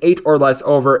at an 8 or less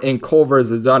over in Cole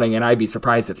versus Dunning, and I'd be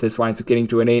surprised if this winds up getting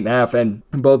to an 8.5. And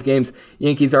in both games,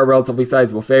 Yankees are a relatively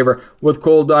sizable favor. With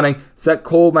Cole Dunning, set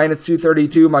Cole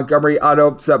 -232, Montgomery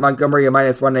Otto, set Montgomery at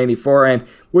 -194, and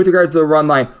with regards to the run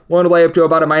line, one lay up to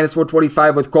about a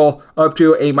 -125 with Cole, up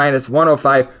to a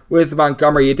 -105 with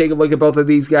Montgomery. You take a look at both of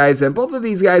these guys, and both of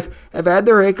these guys have had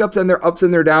their hiccups and their ups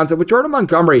and their downs. And with Jordan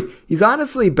Montgomery, he's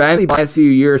honestly been, in the last few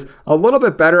years, a little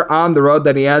bit better on the road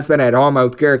than he has been at home.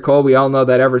 With Garrett Cole, we all know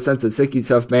that ever since the Sicky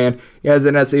stuff, man, he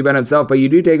hasn't necessarily been himself. But you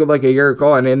do take a look at Garrett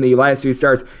Cole, and in the last 2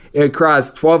 starts, it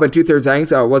crossed 12 2/3 innings,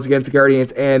 so it was against the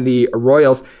Guardians and the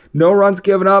Royals. No runs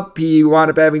given up. He wound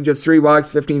up having just 3 walks,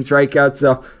 15 strikeouts,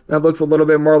 so that looks a little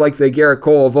bit more like the Garrett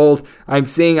Cole of old. I'm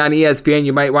seeing on ESPN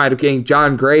you might wind up getting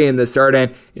John Gray in the start,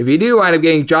 and if you do wind up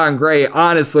getting John Gray,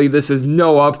 honestly, this is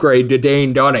no upgrade to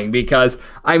Dane Dunning, because,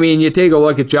 I mean, you take a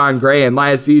look at John Gray, and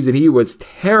last season he was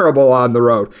terrible on the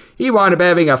road. He wound up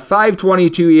having a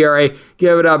 5.22 ERA,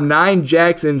 giving up 9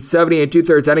 jacks in 70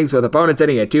 2/3 innings with opponents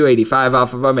hitting at 285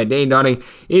 off of him. And Dane Dunning,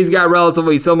 he's got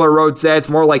relatively similar road stats,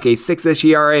 more like a 6-ish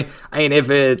ERA. I mean,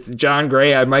 if it's John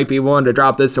Gray, I might be willing to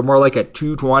drop this to more like a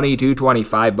 220,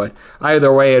 225, but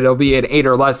either way, it'll be an 8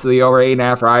 or less to the over,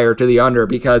 8.5 or higher to the under,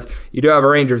 because you do have a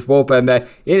Rangers bullpen that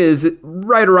it is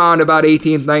right around about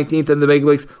 18th, 19th in the big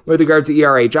leagues with regards to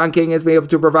ERA. John King has been able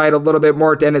to provide a little bit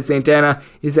more. Dennis Santana,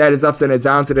 he's had his ups and his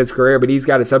downs in his career, but he's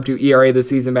got a sub-2 ERA this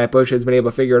season. Matt Bush has been able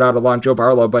to figure it out along Joe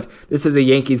Barlow, but this is a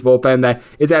Yankees bullpen that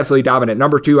is absolutely dominant.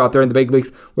 Number 2 out there in the big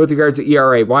leagues with regards to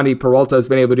ERA. Wandy Peralta has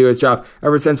been able to do his job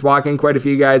ever since walking quite a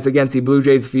few guys against the Blue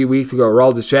Jays a few weeks ago.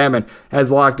 Aroldis Chapman has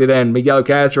locked it in. Miguel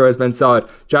Castro has been solid.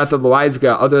 Jonathan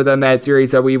Loaizaga, other than that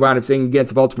series that we wound up seeing against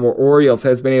the Baltimore Orioles,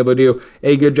 has been able to do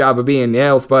a good job of being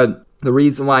nails, but the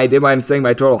reason why I did wind up saying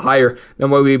my total higher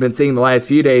than what we've been seeing the last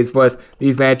few days with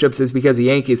these matchups is because the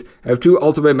Yankees have 2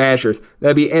 ultimate mashers.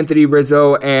 That'd be Anthony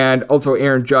Rizzo and also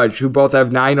Aaron Judge, who both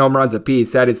have 9 home runs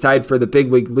apiece. That is tied for the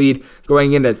big league lead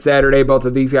going into Saturday. Both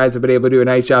of these guys have been able to do a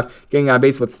nice job getting on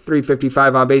base with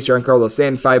 355 on base. Giancarlo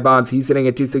Stanton, 5 bombs. He's sitting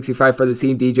at 265 for the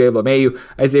team. DJ LeMahieu,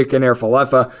 Isaiah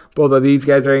Kiner-Falefa. Both of these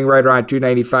guys are hitting right around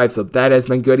 295, so that has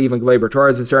been good. Even Gleyber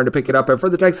Torres is starting to pick it up. And for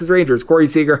the Texas Rangers, Corey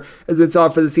Seager has been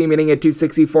solid for the team, hitting hitting at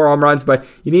 264 home runs, but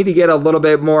you need to get a little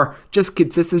bit more just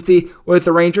consistency with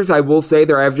the Rangers. I will say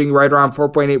they're averaging right around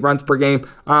 4.8 runs per game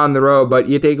on the road, but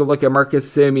you take a look at Marcus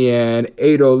Semien,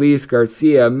 Adolis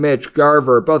Garcia, Mitch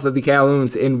Garver, both of the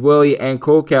Calhouns in Willie and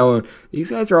Cole Calhoun.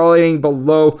 These guys are all hitting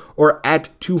below or at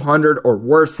 200 or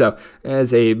worse, so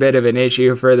that's a bit of an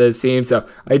issue for this team. So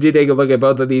I do take a look at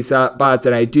both of these spots,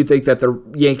 and I do think that the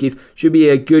Yankees should be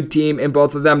a good team in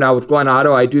both of them. Now with Glenn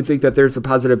Otto, I do think that there's a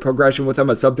positive progression with him,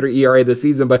 a sub-3 ERA this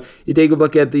season, but you take a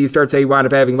look at the starts that he wound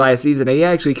up having last season, and he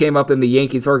actually came up in the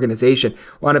Yankees organization.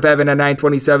 Wound up having a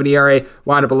 9.27 ERA,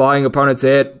 wound up allowing opponents to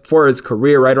hit for his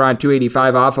career right around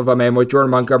 285 off of him, and with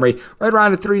Jordan Montgomery right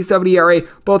around a 3.70 ERA,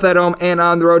 both at home and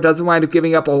on the road, doesn't wind up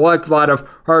giving up a lot of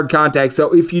hard contact.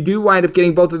 So if you do wind up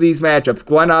getting both of these matchups,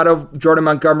 Glenn Otto, Jordan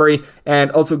Montgomery,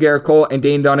 and also Garrett Cole and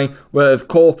Dane Dunning, with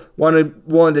Cole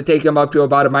willing to take him up to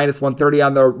about a minus 130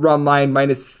 on the run line,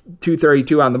 minus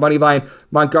 232 on the money line.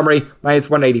 Montgomery, minus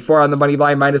 184 on the money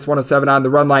line, minus 107 on the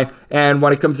run line. And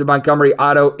when it comes to Montgomery,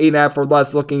 Otto, 8.5 or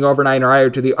less looking over 9 or higher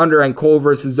to the under, and Cole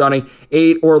versus Dunning,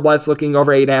 8 or less looking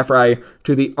over 8.5 or higher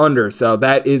to the under. So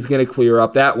that is going to clear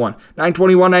up that one.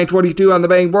 921, 922 on the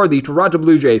betting board. The Toronto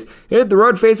Blue Jays hit the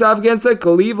road face-off against the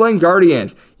Cleveland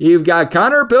Guardians. You've got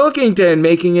Connor Pilkington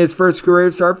making his first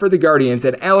career start for the Guardians,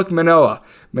 and Alek Manoah,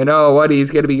 he's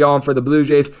going to be going for the Blue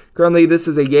Jays. Currently, this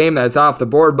is a game that's off the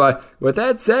board, but with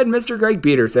that said, Mr. Greg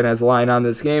Peterson has a line on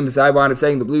this game, as I wound up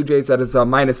saying the Blue Jays that is a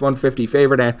minus 150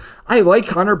 favorite, and I like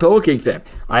Connor Pilkington.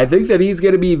 I think that he's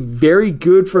going to be very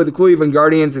good for the Cleveland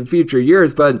Guardians in future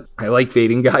years, but I like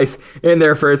fading guys in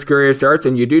their first career starts,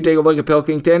 and you do take a look at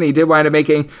Pilkington. He did wind up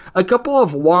making a couple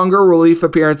of longer relief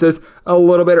appearances a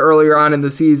little bit earlier on in the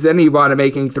season. He wound up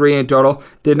making 3 in total,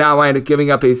 did not wind up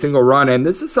giving up a single run, and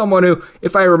this is someone who,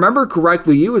 if I remember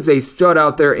correctly, he was a stud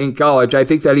out there in college. I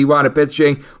think that he wound up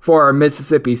pitching for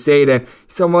Mississippi State, and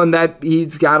someone that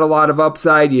he's got a lot of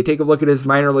upside. You take a look at his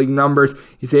minor league numbers,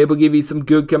 he's able to give you some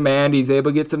good command, he's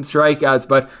able to get some strikeouts,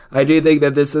 but I do think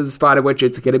that this is a spot at which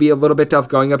it's going to be a little bit tough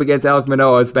going up against Alek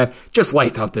Manoah. Has been just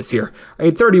lights out this year.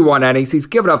 31 innings, he's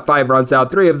given up 5 runs out,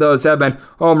 3 of those have been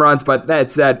home runs, but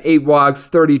that said, 8 walks,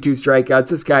 32 strikeouts.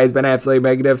 This guy has been absolutely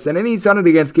magnificent, and he's done it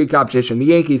against good competition. The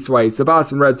Yankees twice, the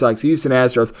Boston Red Sox, the Houston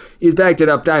Astros. He's backed it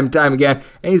up time and time again,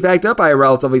 and he's backed up by a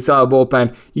relatively solid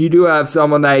bullpen. You do have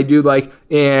someone that I do like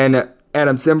in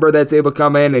Adam Simber that's able to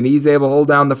come in, and he's able to hold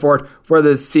down the fort for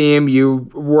this team. You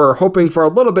were hoping for a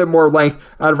little bit more length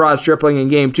out of Ross Stripling in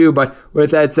game 2, but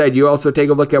with that said, you also take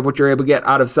a look at what you're able to get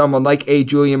out of someone like a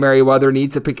Julian Merriweather.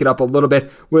 Needs to pick it up a little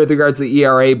bit with regards to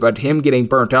ERA, but him getting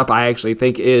burnt up, I actually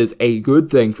think is a good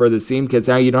thing for this team, because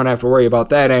now you don't have to worry about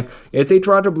that, and it's a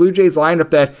Toronto Blue Jays lineup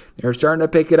that they're starting to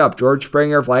pick it up. George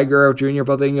Springer, Vlad Guerrero Jr.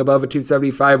 both hitting above a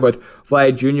 275, with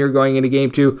Vlad Jr. going into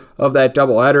game 2 of that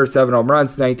doubleheader, 7 home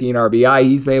runs, 19 RBI.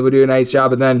 He's been able to do a nice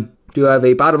job, and then do have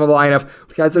a bottom of the lineup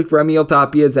with guys like Remiel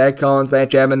Tapia, Zach Collins, Matt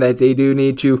Chapman, that they do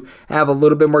need to have a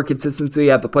little bit more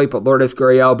consistency at the plate, but Lourdes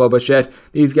Gurriel, Bo Bichette,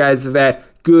 these guys have had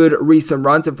good recent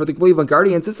runs. And for the Cleveland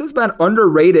Guardians, this has been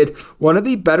underrated. One of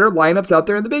the better lineups out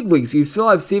there in the big leagues. You still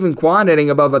have Stephen Kwan hitting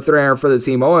above a 300 for the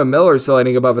team. Owen Miller still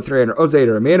hitting above a 300. Jose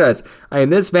Ramirez.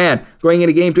 This man, going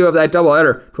into game 2 of that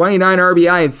doubleheader, 29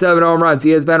 RBI and 7 home runs. He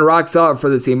has been rock solid for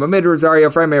the team. Amid Rosario,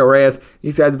 Franmil Reyes,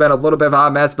 these guys have been a little bit of a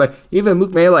hot mess, but even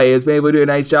Luke Melee has been able to do a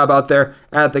nice job out there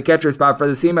at the catcher spot for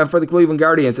the team. And for the Cleveland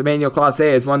Guardians, Emmanuel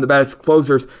Clase is one of the best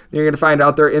closers you're going to find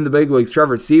out there in the big leagues.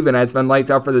 Trevor Stephen has been lights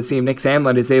out for the team. Nick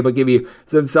Sandlin is able to give you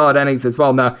some solid innings as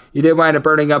well. Now, you did wind up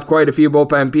burning up quite a few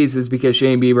bullpen pieces because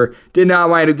Shane Bieber did not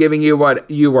wind up giving you what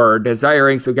you were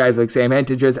desiring. So guys like Sam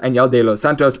Hentges and Yel De Los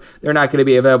Santos, they're not going to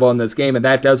be available in this game, and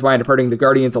that does wind up hurting the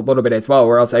Guardians a little bit as well,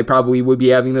 or else I probably would be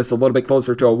having this a little bit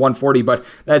closer to a 140. But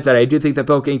that said, I do think that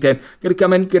Pilkington going to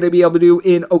come in, going to be able to do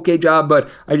an okay job, but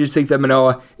I just think that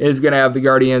Manoah is going to have the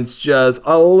Guardians just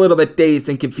a little bit dazed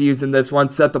and confused in this one.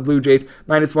 Set the Blue Jays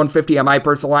minus 150 on my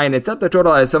personal line, and set the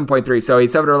total at 7.3, so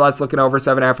he's 7 or less looking over,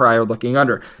 7.5 or higher looking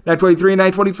under. 923,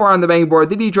 924 on the betting board.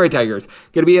 The Detroit Tigers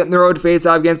going to be hitting the road face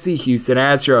off against the Houston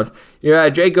Astros. Yeah,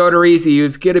 Jake Odorizzi,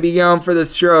 who's going to be going for the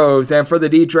Stros, and for the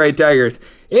Detroit Tigers,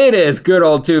 it is good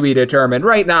old to be determined.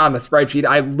 Right now on the spreadsheet,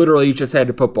 I literally just had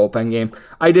to put bullpen game.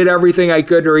 I did everything I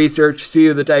could to research, see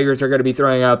who the Tigers are going to be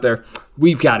throwing out there.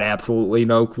 we've got absolutely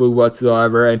no clue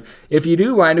whatsoever. And if you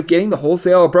do wind up getting the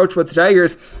wholesale approach with the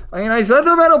Tigers, I said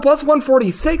them at a plus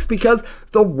 146 because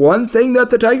the one thing that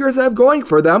the Tigers have going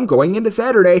for them going into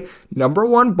Saturday, number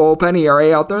one bullpen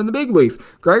ERA out there in the big leagues.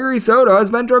 Gregory Soto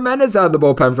has been tremendous out of the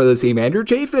bullpen for this team. Andrew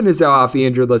Chafin is now off the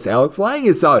injured list. Alex Lang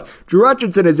is out. Drew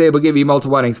Hutchinson is able to give you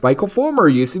multiple innings. Michael Fulmer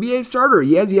used to be a starter.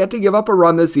 He has yet to give up a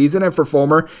run this season, and for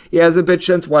Fulmer, he hasn't pitched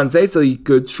since Wednesday, so you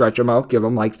could stretch him out, give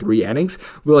him like 3 innings.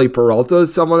 Willie Peralta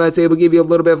is someone that's able to give you a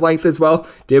little bit of length as well.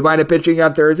 Did wind up pitching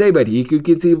on Thursday, but he could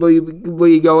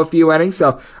conceivably go a few innings.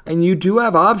 And you do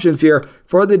have options here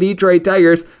for the Detroit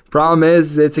Tigers. Problem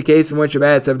is, it's a case in which the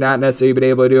bats have not necessarily been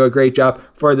able to do a great job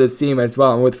for this team as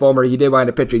well. And with Fulmer, he did wind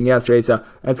up pitching yesterday, so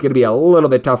that's going to be a little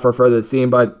bit tougher for this team.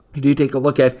 But you do take a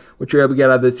look at what you're able to get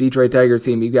out of this Detroit Tigers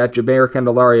team. You got Jeimer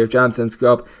Candelario, Jonathan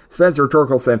Schoop, Spencer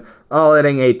Torkelson, all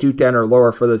hitting a 210 or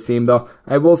lower for this team, though.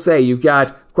 I will say, you've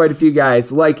got quite a few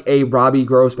guys like a Robbie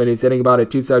Grossman who's hitting about a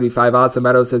 275. Austin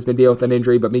Meadows has been dealing with an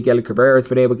injury, but Miguel Cabrera has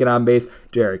been able to get on base.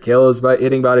 Derek Hill is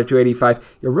hitting about a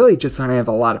 285. You're really just going to have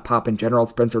a lot of pop in general.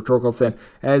 Spencer Torkelson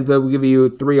has been able to give you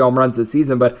 3 home runs this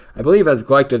season, but I believe as a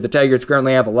collective, the Tigers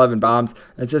currently have 11 bombs.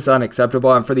 That's just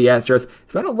unacceptable. And for the Astros,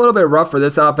 it's been a little bit rough for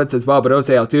this offense as well, but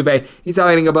Jose Altuve, he's out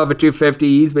hitting above a 250.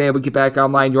 He's been able to get back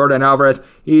online. Jordan Alvarez,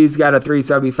 he's got a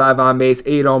 375 on base,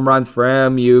 8 home runs for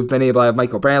him. You've been able to have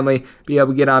Michael Brantley be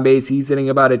able to get on base. He's hitting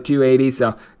about a 280,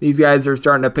 so these guys are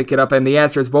starting to pick it up, and the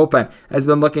Astros bullpen has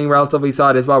been looking relatively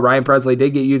solid as well. Ryan Presley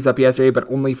did get used up yesterday, but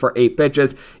only for 8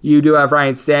 pitches. You do have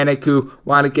Ryan Stanek, who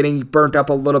wound up getting burnt up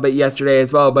a little bit yesterday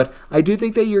as well, but I do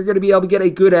think that you're going to be able to get a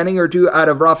good inning or two out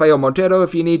of Rafael Montero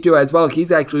if you need to as well.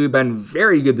 He's actually been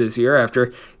very good this year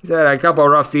after he's had a couple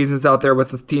of rough seasons out there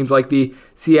with teams like the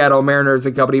Seattle Mariners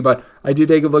and company, but I do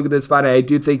take a look at this spot, and I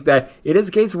do think that it is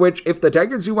a case in which if the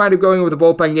Tigers do wind up going with a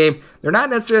bullpen game, they're not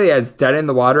necessarily as dead in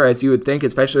the water as you would think,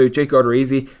 especially with Jake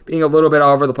Odorizzi being a little bit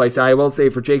all over the place. Now, I will say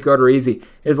for Jake Odorizzi,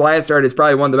 his last start is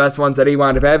probably one of the best ones that he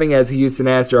wound up having as a Houston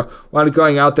Astro. Wound up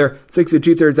going out there 6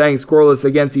 2/3 innings scoreless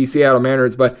against the Seattle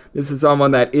Mariners, but this is someone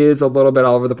that is a little bit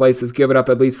all over the place, has given up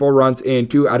at least 4 runs in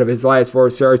 2 out of his last 4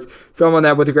 starts. Someone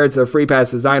that with regards to the free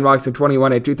passes, 9 walks in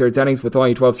 21 2/3 innings with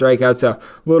only 12 strikeouts, so a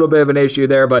little bit of an issue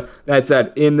there, but that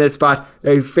said, in this spot,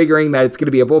 figuring that it's going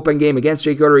to be a bullpen game against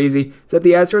Jake Odorizzi, set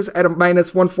the Astros at a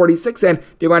minus 146, and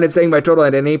they wind up setting my total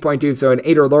at an 8.2, so an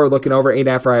 8 or lower, looking over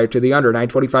 8.5 prior to the under.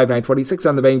 925, 926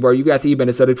 on the betting board. You've got the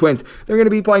Minnesota Twins. They're going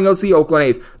to be playing the Oakland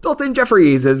A's. Dalton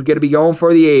Jeffries is going to be going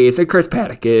for the A's, and Chris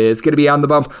Paddock is going to be on the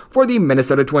bump for the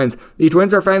Minnesota Twins. The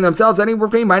Twins are finding themselves anywhere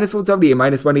between minus 170 and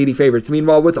minus 180 favorites.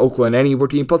 Meanwhile, with Oakland, anywhere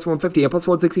between plus 150 and plus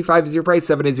 165 is your price.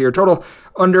 7 is your total.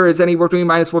 Under is anywhere between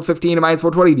minus 115 and minus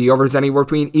 120. The over is anywhere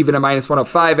between even and minus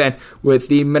 105. And with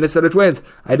the Minnesota Twins,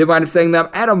 I did wind up saying them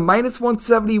at a minus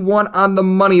 171 on the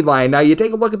money line. Now, you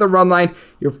take a look at the run line,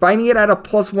 you're finding it at a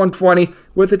plus 120.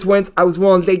 With the Twins, I was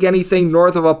willing to take anything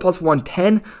north of a plus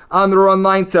 110 on the run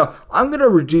line, so I'm going to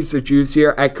reduce the juice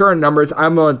here. At current numbers,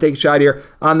 I'm willing to take a shot here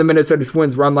on the Minnesota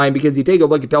Twins run line because you take a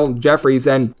look at Dalton Jeffries,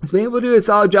 and he's been able to do a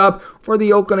solid job for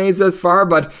the Oakland A's thus far,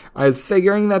 but I was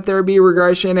figuring that there would be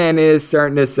regression, and it is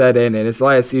starting to set in. In his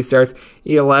last 2 starts,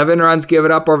 11 runs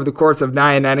given up over the course of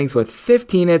 9 innings with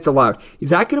 15 hits allowed.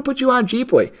 He's not going to put you on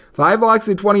cheaply. 5 walks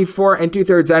in 24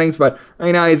 2/3 innings, but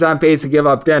right now he's on pace to give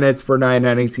up 10 hits per 9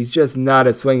 innings. He's just not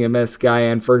a swing and miss guy.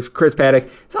 And for Chris Paddock,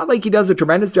 it's not like he does a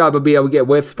tremendous job of being able to get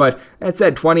whiffs, but that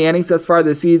said, 20 innings thus far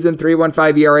this season,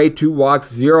 3.15 ERA, 2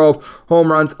 walks, 0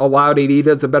 home runs allowed. He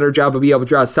does a better job of being able to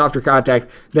draw softer contact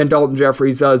than Dalton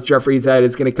Jeffries does. Jeffries' head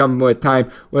is going to come with time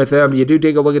with him. You do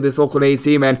take a look at this Oakland A's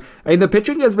team, and I mean, the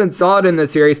pitching has been solid in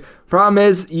this series. Problem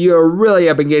is, you really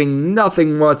have been getting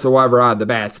nothing whatsoever out of the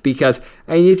bats because,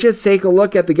 and you just take a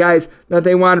look at the guys that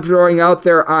they wound up throwing out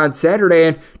there on Saturday,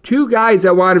 and 2 guys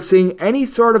that wound up seeing any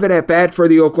sort of an at-bat for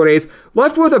the Oakland A's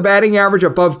left with a batting average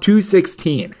above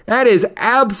 216. That is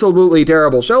absolutely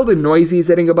terrible. Sheldon Noisey's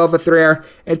hitting above a 3R,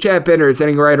 and Chad Pinder is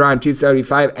hitting right around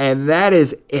 275, and that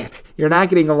is it. You're not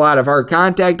getting a lot of hard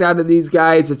contact out of these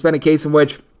guys. It's been a case in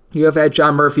which you have had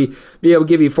Sean Murphy be able to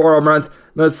give you 4 home runs.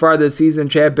 Thus far this season,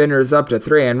 Chad Pinder is up to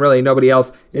 3, and really nobody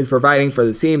else is providing for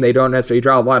the team. They don't necessarily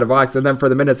draw a lot of walks. And then for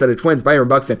the Minnesota Twins, Byron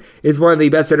Buxton is one of the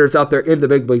best hitters out there in the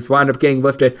big leagues. Wound up getting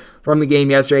lifted from the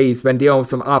game yesterday. He's been dealing with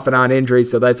some off and on injuries,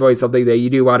 so that's always something that you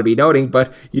do want to be noting.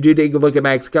 But you do take a look at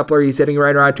Max Kepler. He's hitting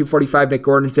right around 245. Nick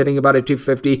Gordon's hitting about a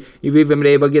 250. You've even been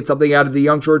able to get something out of the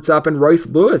young shortstop and Royce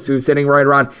Lewis, who's hitting right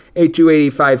around a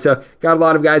 285. So got a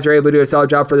lot of guys who are able to do a solid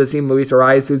job for the team. Luis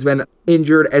Arias, who's been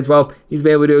injured as well, he's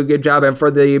been able to do a good job. And for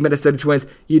the Minnesota Twins,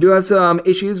 you do have some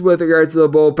issues with regards to the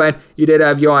bullpen. You did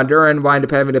have Yohan Duran wind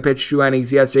up having to pitch 2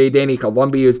 innings yesterday. Danny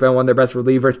Columbi, who's been one of their best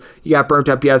relievers, he got burnt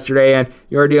up yesterday, and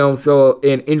you're dealing with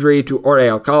an injury to Jorge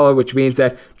Alcala, which means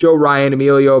that Joe Ryan,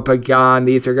 Emilio Pagan,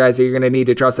 these are guys that you're going to need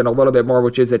to trust in a little bit more,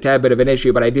 which is a tad bit of an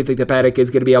issue, but I do think the Paddock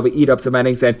is going to be able to eat up some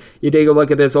innings, and you take a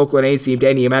look at this Oakland A's team.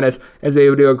 Danny Jimenez has been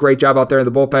able to do a great job out there in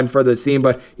the bullpen for the team,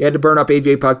 but you had to burn up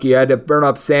AJ Puck, you had to burn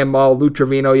up Sam Mull, Lou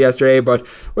Trevino yesterday, but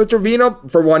with Trevino,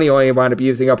 for one, he only wound up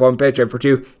using up one pitch, and for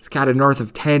two, he's got a north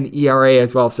of 10 ERA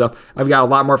as well, so I've got a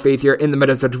lot more faith here in the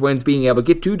Minnesota Twins being able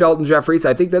to get to Dalton Jeffries.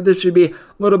 I think that this should be a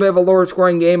little bit of a lower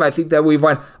scoring game. I think that we've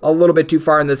went a little bit too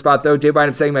far in this spot, though. Jay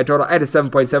Bynum saying my total at a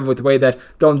 7.7 with the way that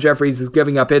Dalton Jeffries is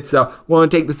giving up hits, so willing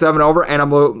to take the 7 over, and I'm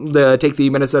willing to take the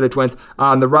Minnesota Twins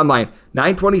on the run line.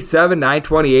 927,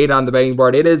 928 on the betting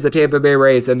board. It is the Tampa Bay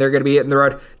Rays, and they're going to be hitting the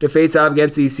road to face off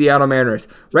against the Seattle Mariners.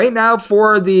 Right now,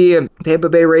 for the Tampa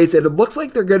Bay Rays, it looks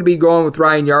like they're going to be going with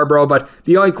Ryan Yarbrough, but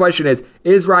the only question is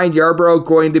Ryan Yarbrough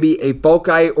going to be a bulk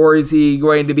guy, or is he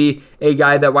going to be a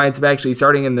guy that winds up actually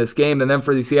starting in this game? And then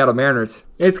for the Seattle Mariners,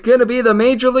 it's going to be the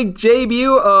Major League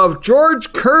debut of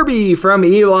George Kirby from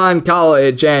Elon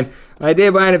College, and I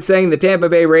did wind up saying the Tampa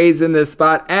Bay Rays in this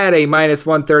spot at a minus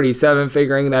 137,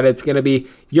 figuring that it's going to be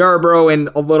Yarbrough in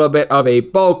a little bit of a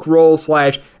bulk role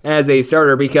 / as a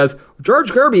starter, because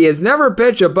George Kirby has never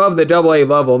pitched above the AA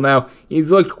level. Now, he's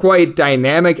looked quite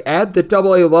dynamic at the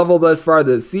AA level thus far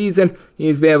this season.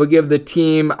 He's been able to give the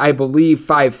team, I believe,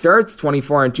 5 starts,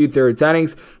 24 2/3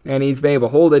 innings, and he's been able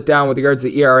to hold it down with regards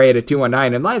to ERA at a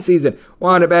 2.19. And last season,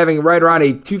 wound up having right around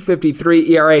a 2.53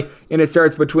 ERA in his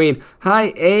starts between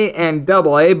high A and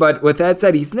AA, but with that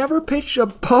said, he's never pitched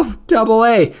above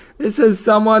AA. This is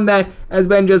someone that has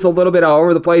been just a little bit all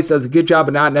over the place, does a good job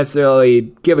of not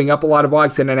necessarily giving up a lot of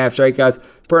walks, 10.5 strikeouts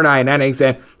per 9 innings,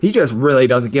 and he just really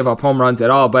doesn't give up home runs at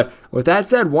all. But with that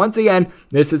said, once again,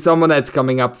 this is someone that's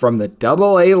coming up from the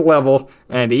AA level,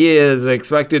 and he is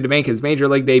expected to make his Major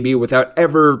League debut without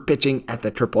ever pitching at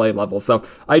the AAA level. So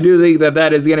I do think that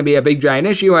that is going to be a big giant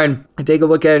issue, and take a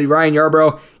look at Ryan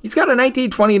Yarbrough. He's got a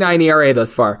 19.29 ERA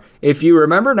thus far. If you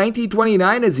remember,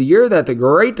 1929 is the year that the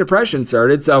Great Depression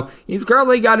started, so he's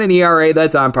currently got an ERA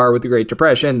that's on par with the Great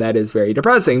Depression. That is very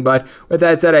depressing, but with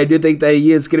that said, I do think that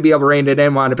he is going to be able to rein it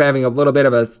in, wound up having a little bit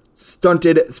of a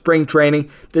stunted spring training,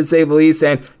 to say the least,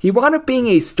 and he wound up being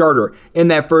a starter in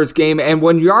that first game, and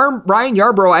when Ryan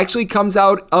Yarbrough actually comes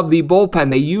out of the bullpen,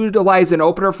 they utilize an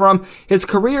opener from his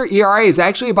career ERA is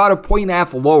actually about a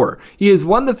 1.5 lower. He is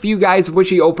one of the few guys which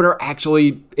the opener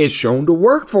actually is shown to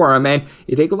work for him, and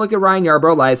you take a look at Ryan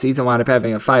Yarbrough last season, wound up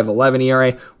having a 5.11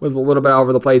 ERA, was a little bit all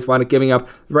over the place, wound up giving up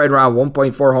right around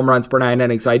 1.4 home runs per 9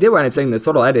 innings, so I did wind up saying this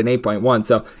total at an 8.1,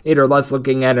 so 8 or less,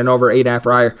 looking at an over 8.5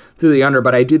 or higher to the under,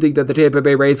 but I do think that the Tampa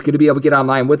Bay Rays could be able to get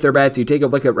online with their bats. You take a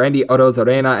look at Randy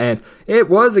Arozarena, and it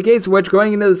was a case of which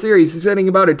going into the series, he's hitting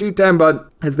about a 210,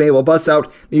 but has been able to bust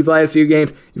out these last few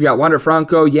games. You've got Wander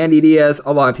Franco, Yandy Diaz,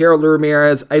 along with Harold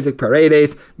Ramirez, Isaac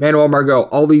Paredes, Manuel Margot,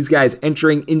 all these guys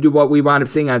entering into what we wound up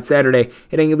seeing on Saturday,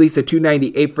 hitting at least a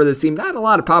 298 for the team. Not a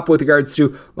lot of pop with regards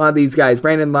to a lot of these guys.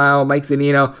 Brandon Lau, Mike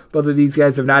Zunino, both of these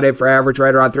guys have not hit for average,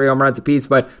 right around 3 home runs apiece,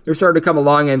 but they're starting to come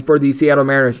along, and for the Seattle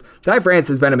Mariners, Ty France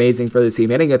has been amazing for the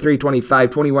team, hitting a 325,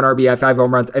 21 RBI, 5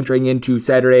 home runs entering into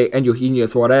Saturday, and Eugenio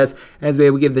Suarez has been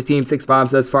able to give the team 6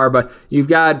 bombs thus far, but you've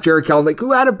got Jared Kelenic,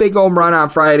 who had a big home run on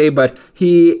Friday, but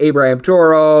Abraham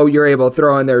Toro, you're able to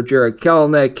throw in there Jared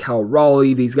Kelenic, Cal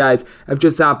Raleigh, these guys have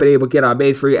just not been able to get on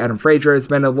base for you. Adam Frazier has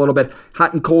been a little bit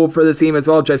hot and cold for the team as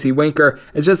well. Jesse Winker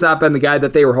has just not been the guy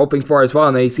that they were hoping for as well,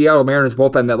 and the Seattle Mariners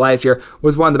bullpen that last year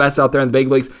was one of the best out there in the big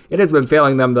leagues, it has been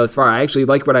failing them thus far. I actually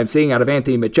like what I'm seeing out of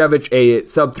Anthony Michevich, a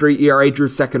sub-3 ERA, Drew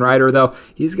second rider, though.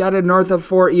 He's got a north of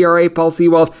 4 ERA. Paul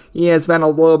Sewald, he has been a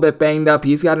little bit banged up.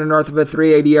 He's got a north of a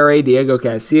 3.8 ERA. Diego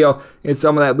Castillo, it's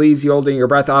someone that leaves you holding your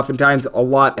breath oftentimes a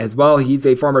lot as well. He's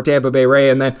a former Tampa Bay Ray,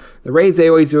 and then the Rays, they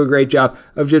always do a great job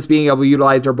of just being able to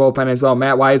utilize their bullpen as well.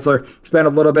 Matt Weisler has been a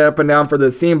little bit up and down for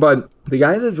this team, but the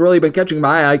guy that's really been catching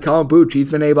my eye, Colin Booch,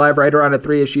 he's been able to have right around a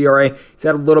 3-ish ERA. He's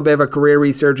had a little bit of a career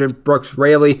resurgence. Brooks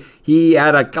Raley, he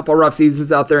had a couple rough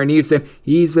seasons out there in Houston.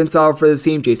 He's been solid for the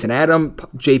team. Jason Adam,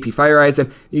 JP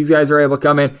Fireeisen, these guys are able to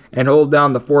come in and hold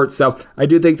down the fort. So I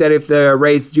do think that if the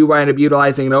Rays do wind up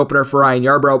utilizing an opener for Ryan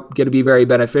Yarbrough, going to be very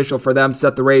beneficial for them.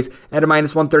 Set the Rays at a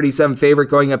minus 137 favorite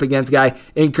going up against a guy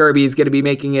in Kirby. He's going to be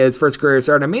making his first career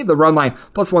start. I made the run line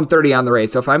plus 130 on the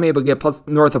Rays. So if I'm able to get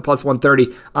north of plus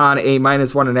 130 on a a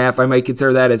 -1.5, I might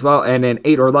consider that as well. And an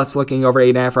 8 or less looking over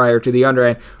 8.5 or higher to the under.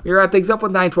 And we wrap things up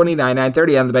with 9:29,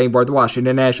 9:30 on the betting board. The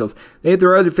Washington Nationals. They hit the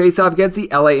road to face off against the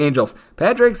LA Angels.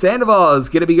 Patrick Sandoval is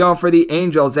going to be going for the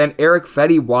Angels, and Eric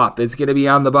Fetty-Wap is going to be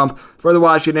on the bump for the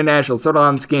Washington Nationals. Total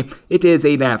on this game, it is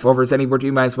 8.5. Over is anywhere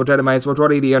between -110 and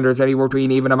 -120. The under is anywhere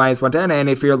between even a -110. And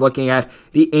if you're looking at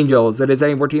the Angels, it is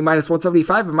anywhere between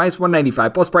 -175 and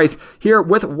 -195. Plus price here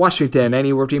with Washington,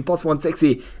 anywhere between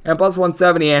 +160 and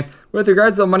 +170. And with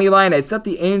regards to the money line, I set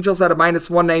the Angels at a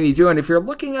 -192. And if you're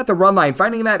looking at the run line,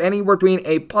 finding that anywhere between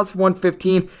a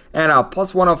 +115 and a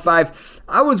 +105,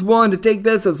 I was willing to take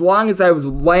this as long as I was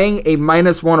laying a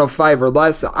 -105 or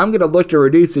less. So I'm going to look to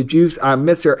reduce the juice on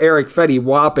Mr. Eric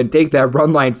Fetty-Wap and take that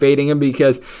run line fading him,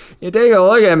 because you take a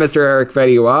look at Mr. Eric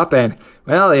Fetty-Wap and,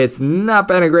 well, it's not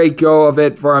been a great go of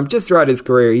it for him just throughout his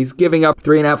career. He's giving up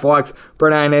 3.5 walks per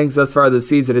 9 innings thus far this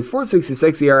season. His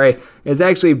 .466 ERA is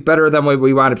actually better than what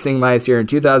we wound up seeing last year in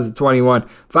 2021.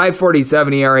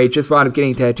 5.47 ERA, just wound up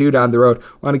getting tattooed on the road.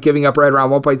 Wound up giving up right around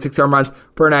 1.6 home runs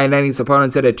per 9 innings.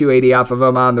 Opponents hit at 280 off of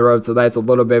him on the road, so that's a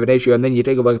little bit of an issue. And then you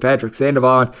take a look at Patrick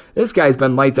Sandoval, and this guy's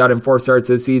been lights out in 4 starts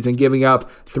this season, giving up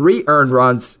 3 earned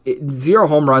runs, 0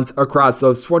 home runs across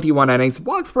those 21 innings.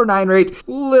 Walks per 9 rate,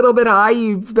 a little bit high.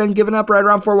 He's been giving up right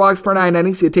around 4 walks per 9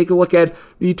 innings. You take a look at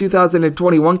the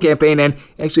 2021 campaign, and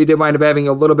actually did wind up having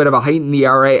a little bit of a heightened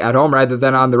ERA at home rather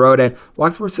than on the road, and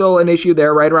walks were still an issue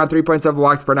there, right around 3.7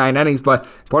 walks per 9 innings, but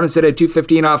opponents hit at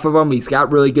 215 off of him. He's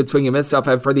got really good swing and miss stuff.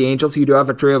 And for the Angels, you do have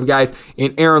a trio of guys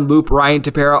in Aaron Loup, Ryan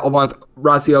Tepera, along with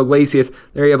Raisel Iglesias.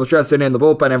 They're able to trust it in the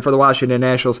bullpen. And for the Washington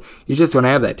Nationals, you just don't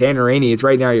have that. Tanner Rainey is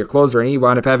right now your closer, and he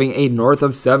wound up having a north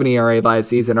of 70 ERA last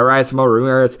season. Erasmo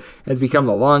Ramirez has become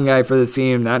the long guy for this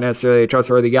team, not necessarily a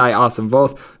trustworthy guy. Austin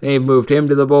Voth, they've moved him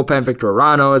to the bullpen. Victor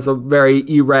Arano is a very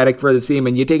erratic for the team.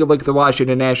 And you take a look at the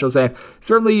Washington Nationals, and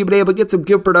certainly you've been able to get some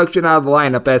good production out of the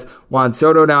lineup, as Juan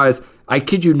Soto now is, I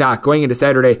kid you not, going into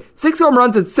Saturday, 6 home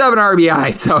runs and 7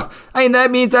 RBI. So,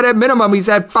 that means that at minimum he's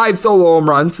had 5 solo home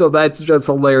runs. So that's just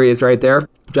hilarious right there.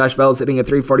 Josh Bell's hitting at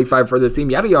 .345 for this team.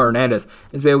 Yadier Hernandez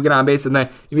is able to get on base. And then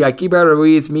you've got Keibert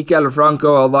Ruiz, Mikel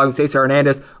Franco, along with Cesar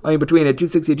Hernandez, only between a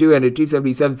 .262 and a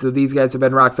 .277. So these guys have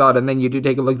been rock solid. And then you do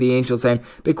take a look at the Angels, and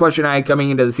big question I had coming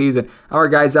into the season: how are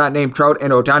guys not named Trout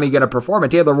and Ohtani going to perform?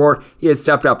 And Taylor Ward, he has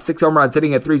stepped up. 6 home runs,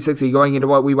 hitting at .360, going into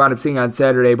what we wound up seeing on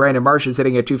Saturday. Brandon Marsh is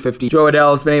hitting at .250. Joe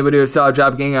Adell has been able to do a solid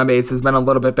job getting on base. Has been a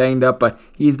little bit banged up, but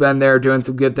he's been there doing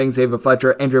some good things. David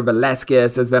Fletcher, Andrew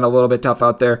Velasquez has been a little bit tough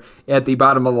out there at the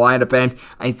bottom of the lineup. And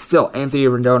Anthony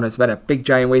Rendon has been a big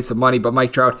giant waste of money, but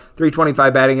Mike Trout,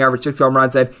 .325 batting average, 6 home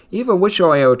runs, and even with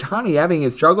Shohei Ohtani having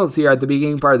his struggles here at the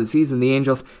beginning part of the season, the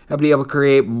Angels have been able to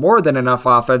create more than enough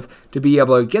offense to be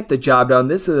able to get the job done.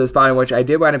 This is the spot in which I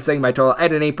did wind up setting my total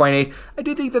at an 8.8. I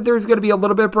do think that there's going to be a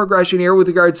little bit of progression here with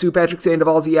regards to Patrick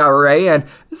Sandoval's ERA, and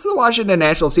this is the Washington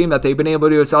Nationals team that they've been able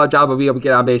to do a solid job of being able to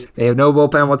get on base. They have no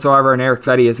bullpen whatsoever, and Eric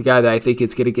Fetty is a guy that I think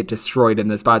is going to get destroyed in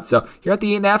this spot. So here at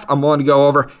the 8.5, I'm willing to go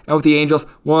over, and with the Angels,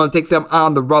 we'll take them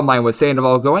on the run line with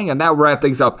Sandoval going, and that will wrap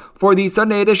things up for the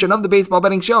Sunday edition of the Baseball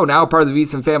Betting Show, now part of the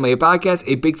VSiN Family Podcast.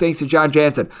 A big thanks to John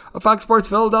Jansen of Fox Sports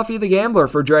Philadelphia, the Gambler,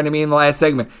 for joining me in the last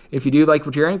segment. If you do like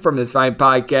what you're hearing from this fine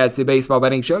podcast, the Baseball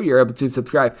Betting Show, you're able to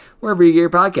subscribe wherever you get your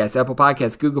podcasts: Apple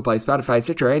Podcasts, Google Play, Spotify,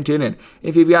 Stitcher, and TuneIn.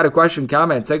 If you've got a question,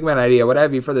 comment, segment idea, what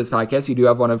have you for this podcast, you do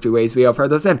have one of 2 ways we have heard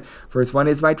those in. First one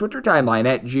is my Twitter timeline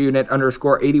at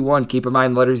GUnit_81. Keep in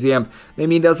mind, letters EM. They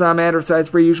mean does not matter, so as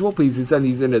per usual, please do send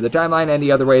these into the timeline, and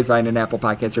the other way is find an Apple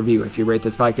Podcast review. If you rate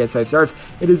this podcast 5 stars,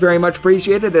 it is very much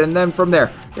appreciated, and then from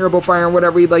there, you're able to fire on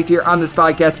whatever you'd like to hear on this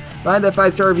podcast. Find that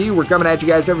 5-star review. We're coming at you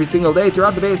guys every single day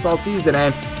throughout the baseball season,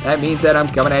 and that means that I'm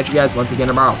coming at you guys once again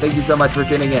tomorrow. Thank you so much for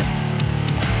tuning in.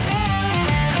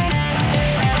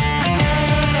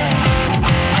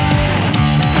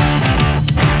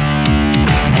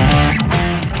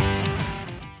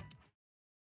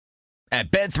 At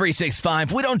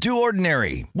Bet365, we don't do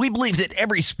ordinary. We believe that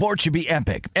every sport should be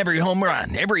epic. Every home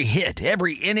run, every hit,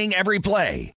 every inning, every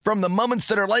play. From the moments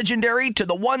that are legendary to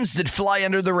the ones that fly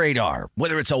under the radar.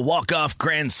 Whether it's a walk-off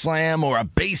grand slam or a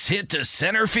base hit to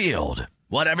center field.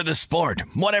 Whatever the sport,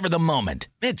 whatever the moment.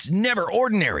 It's never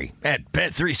ordinary at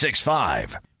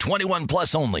Bet365. 21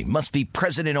 plus only. Must be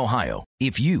present in Ohio.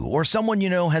 If you or someone you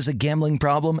know has a gambling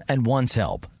problem and wants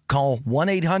help, call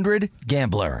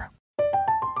 1-800-GAMBLER.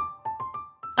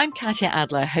 I'm Katya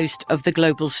Adler, host of The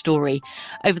Global Story.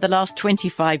 Over the last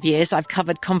 25 years, I've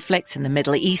covered conflicts in the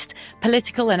Middle East,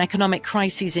 political and economic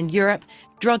crises in Europe,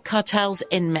 drug cartels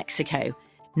in Mexico.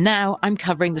 Now I'm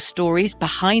covering the stories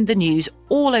behind the news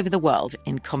all over the world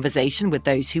in conversation with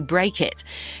those who break it.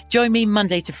 Join me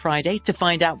Monday to Friday to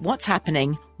find out what's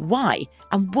happening, why,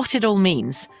 and what it all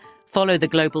means. Follow the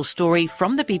global story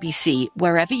from the BBC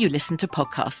wherever you listen to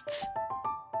podcasts.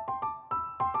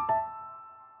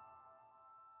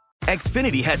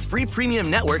 Xfinity has free premium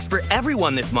networks for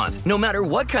everyone this month, no matter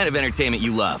what kind of entertainment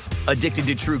you love. Addicted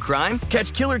to true crime?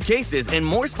 Catch killer cases and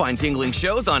more spine-tingling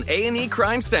shows on A&E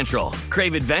Crime Central.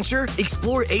 Crave adventure?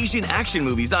 Explore Asian action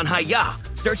movies on Hi-Ya.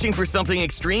 Searching for something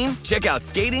extreme? Check out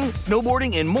skating,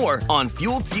 snowboarding, and more on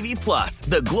Fuel TV Plus,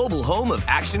 the global home of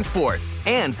action sports.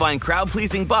 And find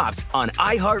crowd-pleasing bops on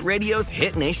iHeartRadio's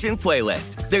Hit Nation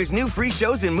playlist. There's new free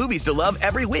shows and movies to love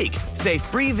every week. Say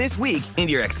free this week in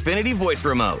your Xfinity voice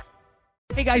remote.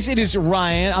 Hey guys, it is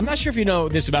Ryan. I'm not sure if you know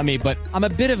this about me, but I'm a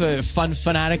bit of a fun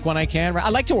fanatic when I can. I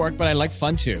like to work, but I like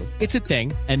fun too. It's a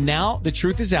thing. And now the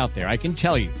truth is out there. I can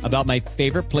tell you about my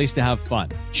favorite place to have fun.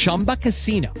 Chumba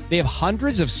Casino. They have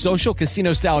hundreds of social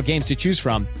casino style games to choose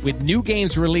from with new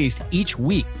games released each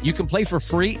week. You can play for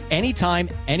free anytime,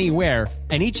 anywhere.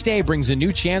 And each day brings a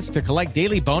new chance to collect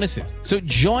daily bonuses. So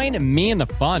join me in the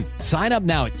fun. Sign up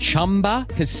now at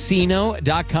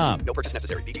ChumbaCasino.com. No purchase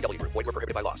necessary. VGW Group. Void where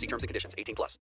prohibited by law. See terms and conditions. 18+.